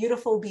these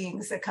beautiful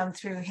beings that come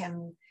through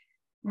him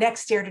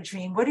next dare to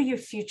dream? What are your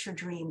future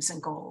dreams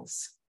and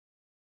goals?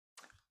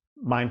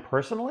 Mine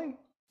personally?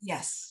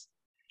 Yes.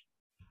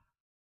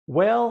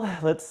 Well,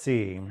 let's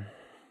see.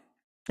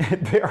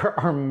 There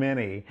are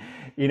many.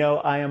 You know,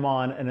 I am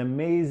on an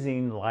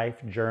amazing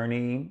life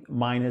journey.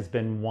 Mine has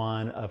been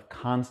one of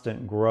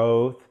constant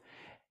growth.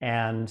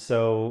 And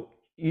so,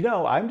 you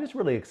know, I'm just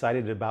really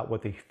excited about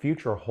what the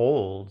future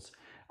holds.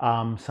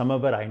 Some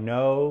of it I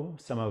know,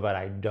 some of it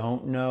I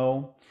don't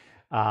know.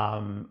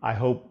 I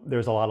hope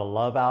there's a lot of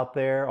love out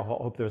there. I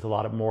hope there's a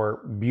lot of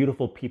more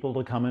beautiful people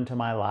to come into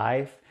my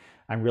life.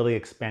 I'm really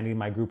expanding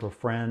my group of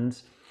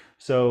friends.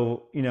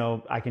 So, you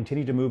know, I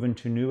continue to move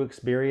into new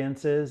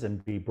experiences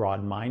and be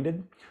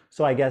broad-minded.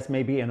 So I guess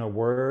maybe in a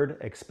word,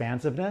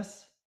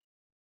 expansiveness.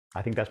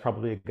 I think that's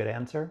probably a good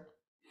answer.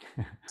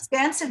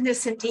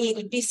 Expansiveness indeed.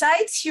 And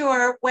besides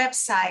your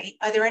website,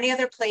 are there any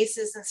other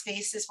places and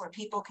spaces where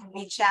people can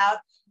reach out?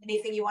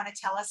 Anything you want to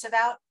tell us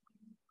about?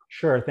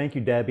 Sure. Thank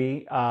you,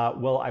 Debbie.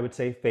 Well, I would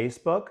say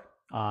Facebook.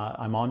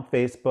 I'm on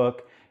Facebook.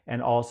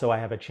 And also I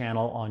have a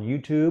channel on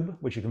YouTube,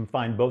 which you can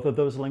find both of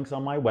those links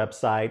on my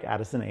website,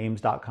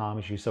 ADDISONAMES.com,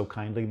 as you so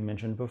kindly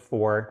mentioned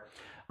before.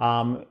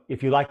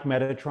 If you like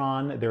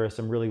Metatron, there are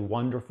some really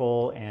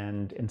wonderful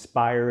and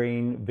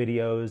inspiring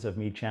videos of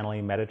me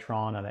channeling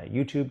Metatron on that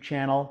YouTube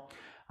channel.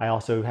 I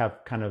also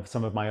have kind of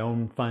some of my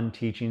own fun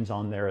teachings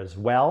on there as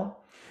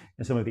well.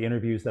 And some of the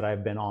interviews that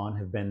I've been on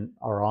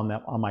are on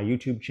my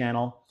YouTube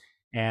channel.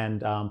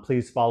 And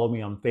please follow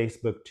me on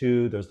Facebook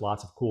too. There's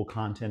lots of cool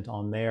content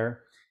on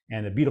there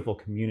and a beautiful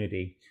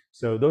community.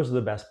 So those are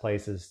the best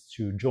places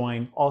to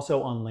join.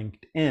 Also on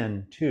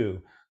LinkedIn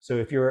too. So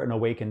if you're an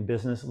awakened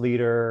business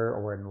leader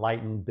or an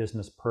enlightened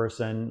business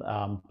person,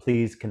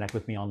 please connect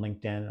with me on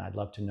LinkedIn. I'd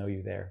love to know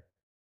you there.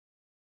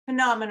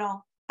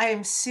 Phenomenal. I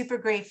am super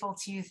grateful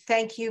to you.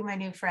 Thank you, my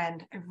new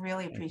friend. I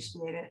really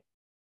appreciate it.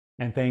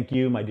 And thank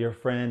you, my dear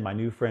friend, my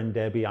new friend,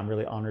 Debbie. I'm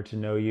really honored to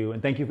know you.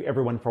 And thank you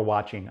everyone for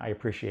watching. I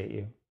appreciate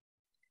you.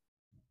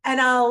 And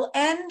I'll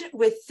end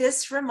with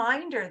this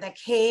reminder that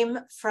came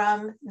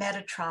from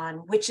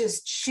Metatron, which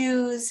is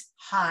choose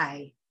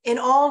high in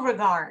all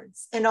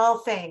regards, in all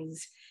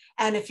things.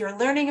 And if you're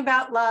learning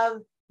about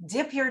love,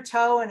 dip your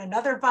toe and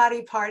another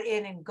body part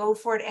in and go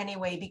for it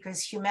anyway,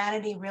 because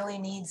humanity really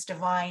needs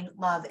divine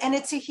love. And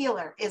it's a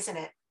healer, isn't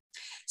it?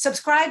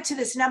 Subscribe to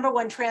this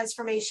 #1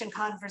 transformation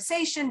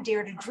conversation,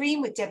 Dare to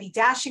Dream with Debbie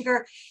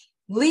Dashinger.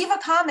 Leave a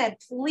comment,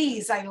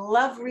 please. I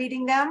love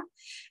reading them.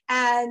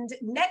 And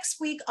next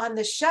week on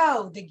the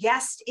show, the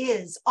guest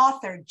is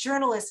author,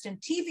 journalist,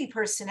 and TV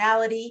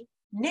personality,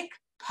 Nick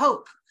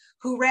Pope,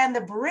 who ran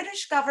the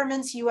British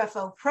government's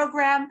UFO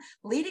program,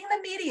 leading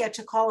the media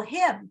to call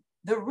him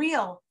the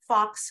real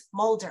Fox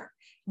Mulder.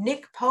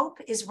 Nick Pope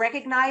is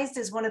recognized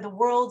as one of the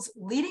world's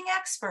leading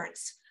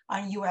experts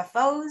on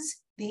UFOs,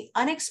 the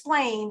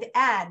unexplained,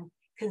 and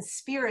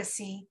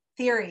conspiracy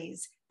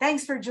theories.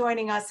 Thanks for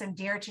joining us and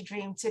Dare to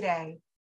Dream today.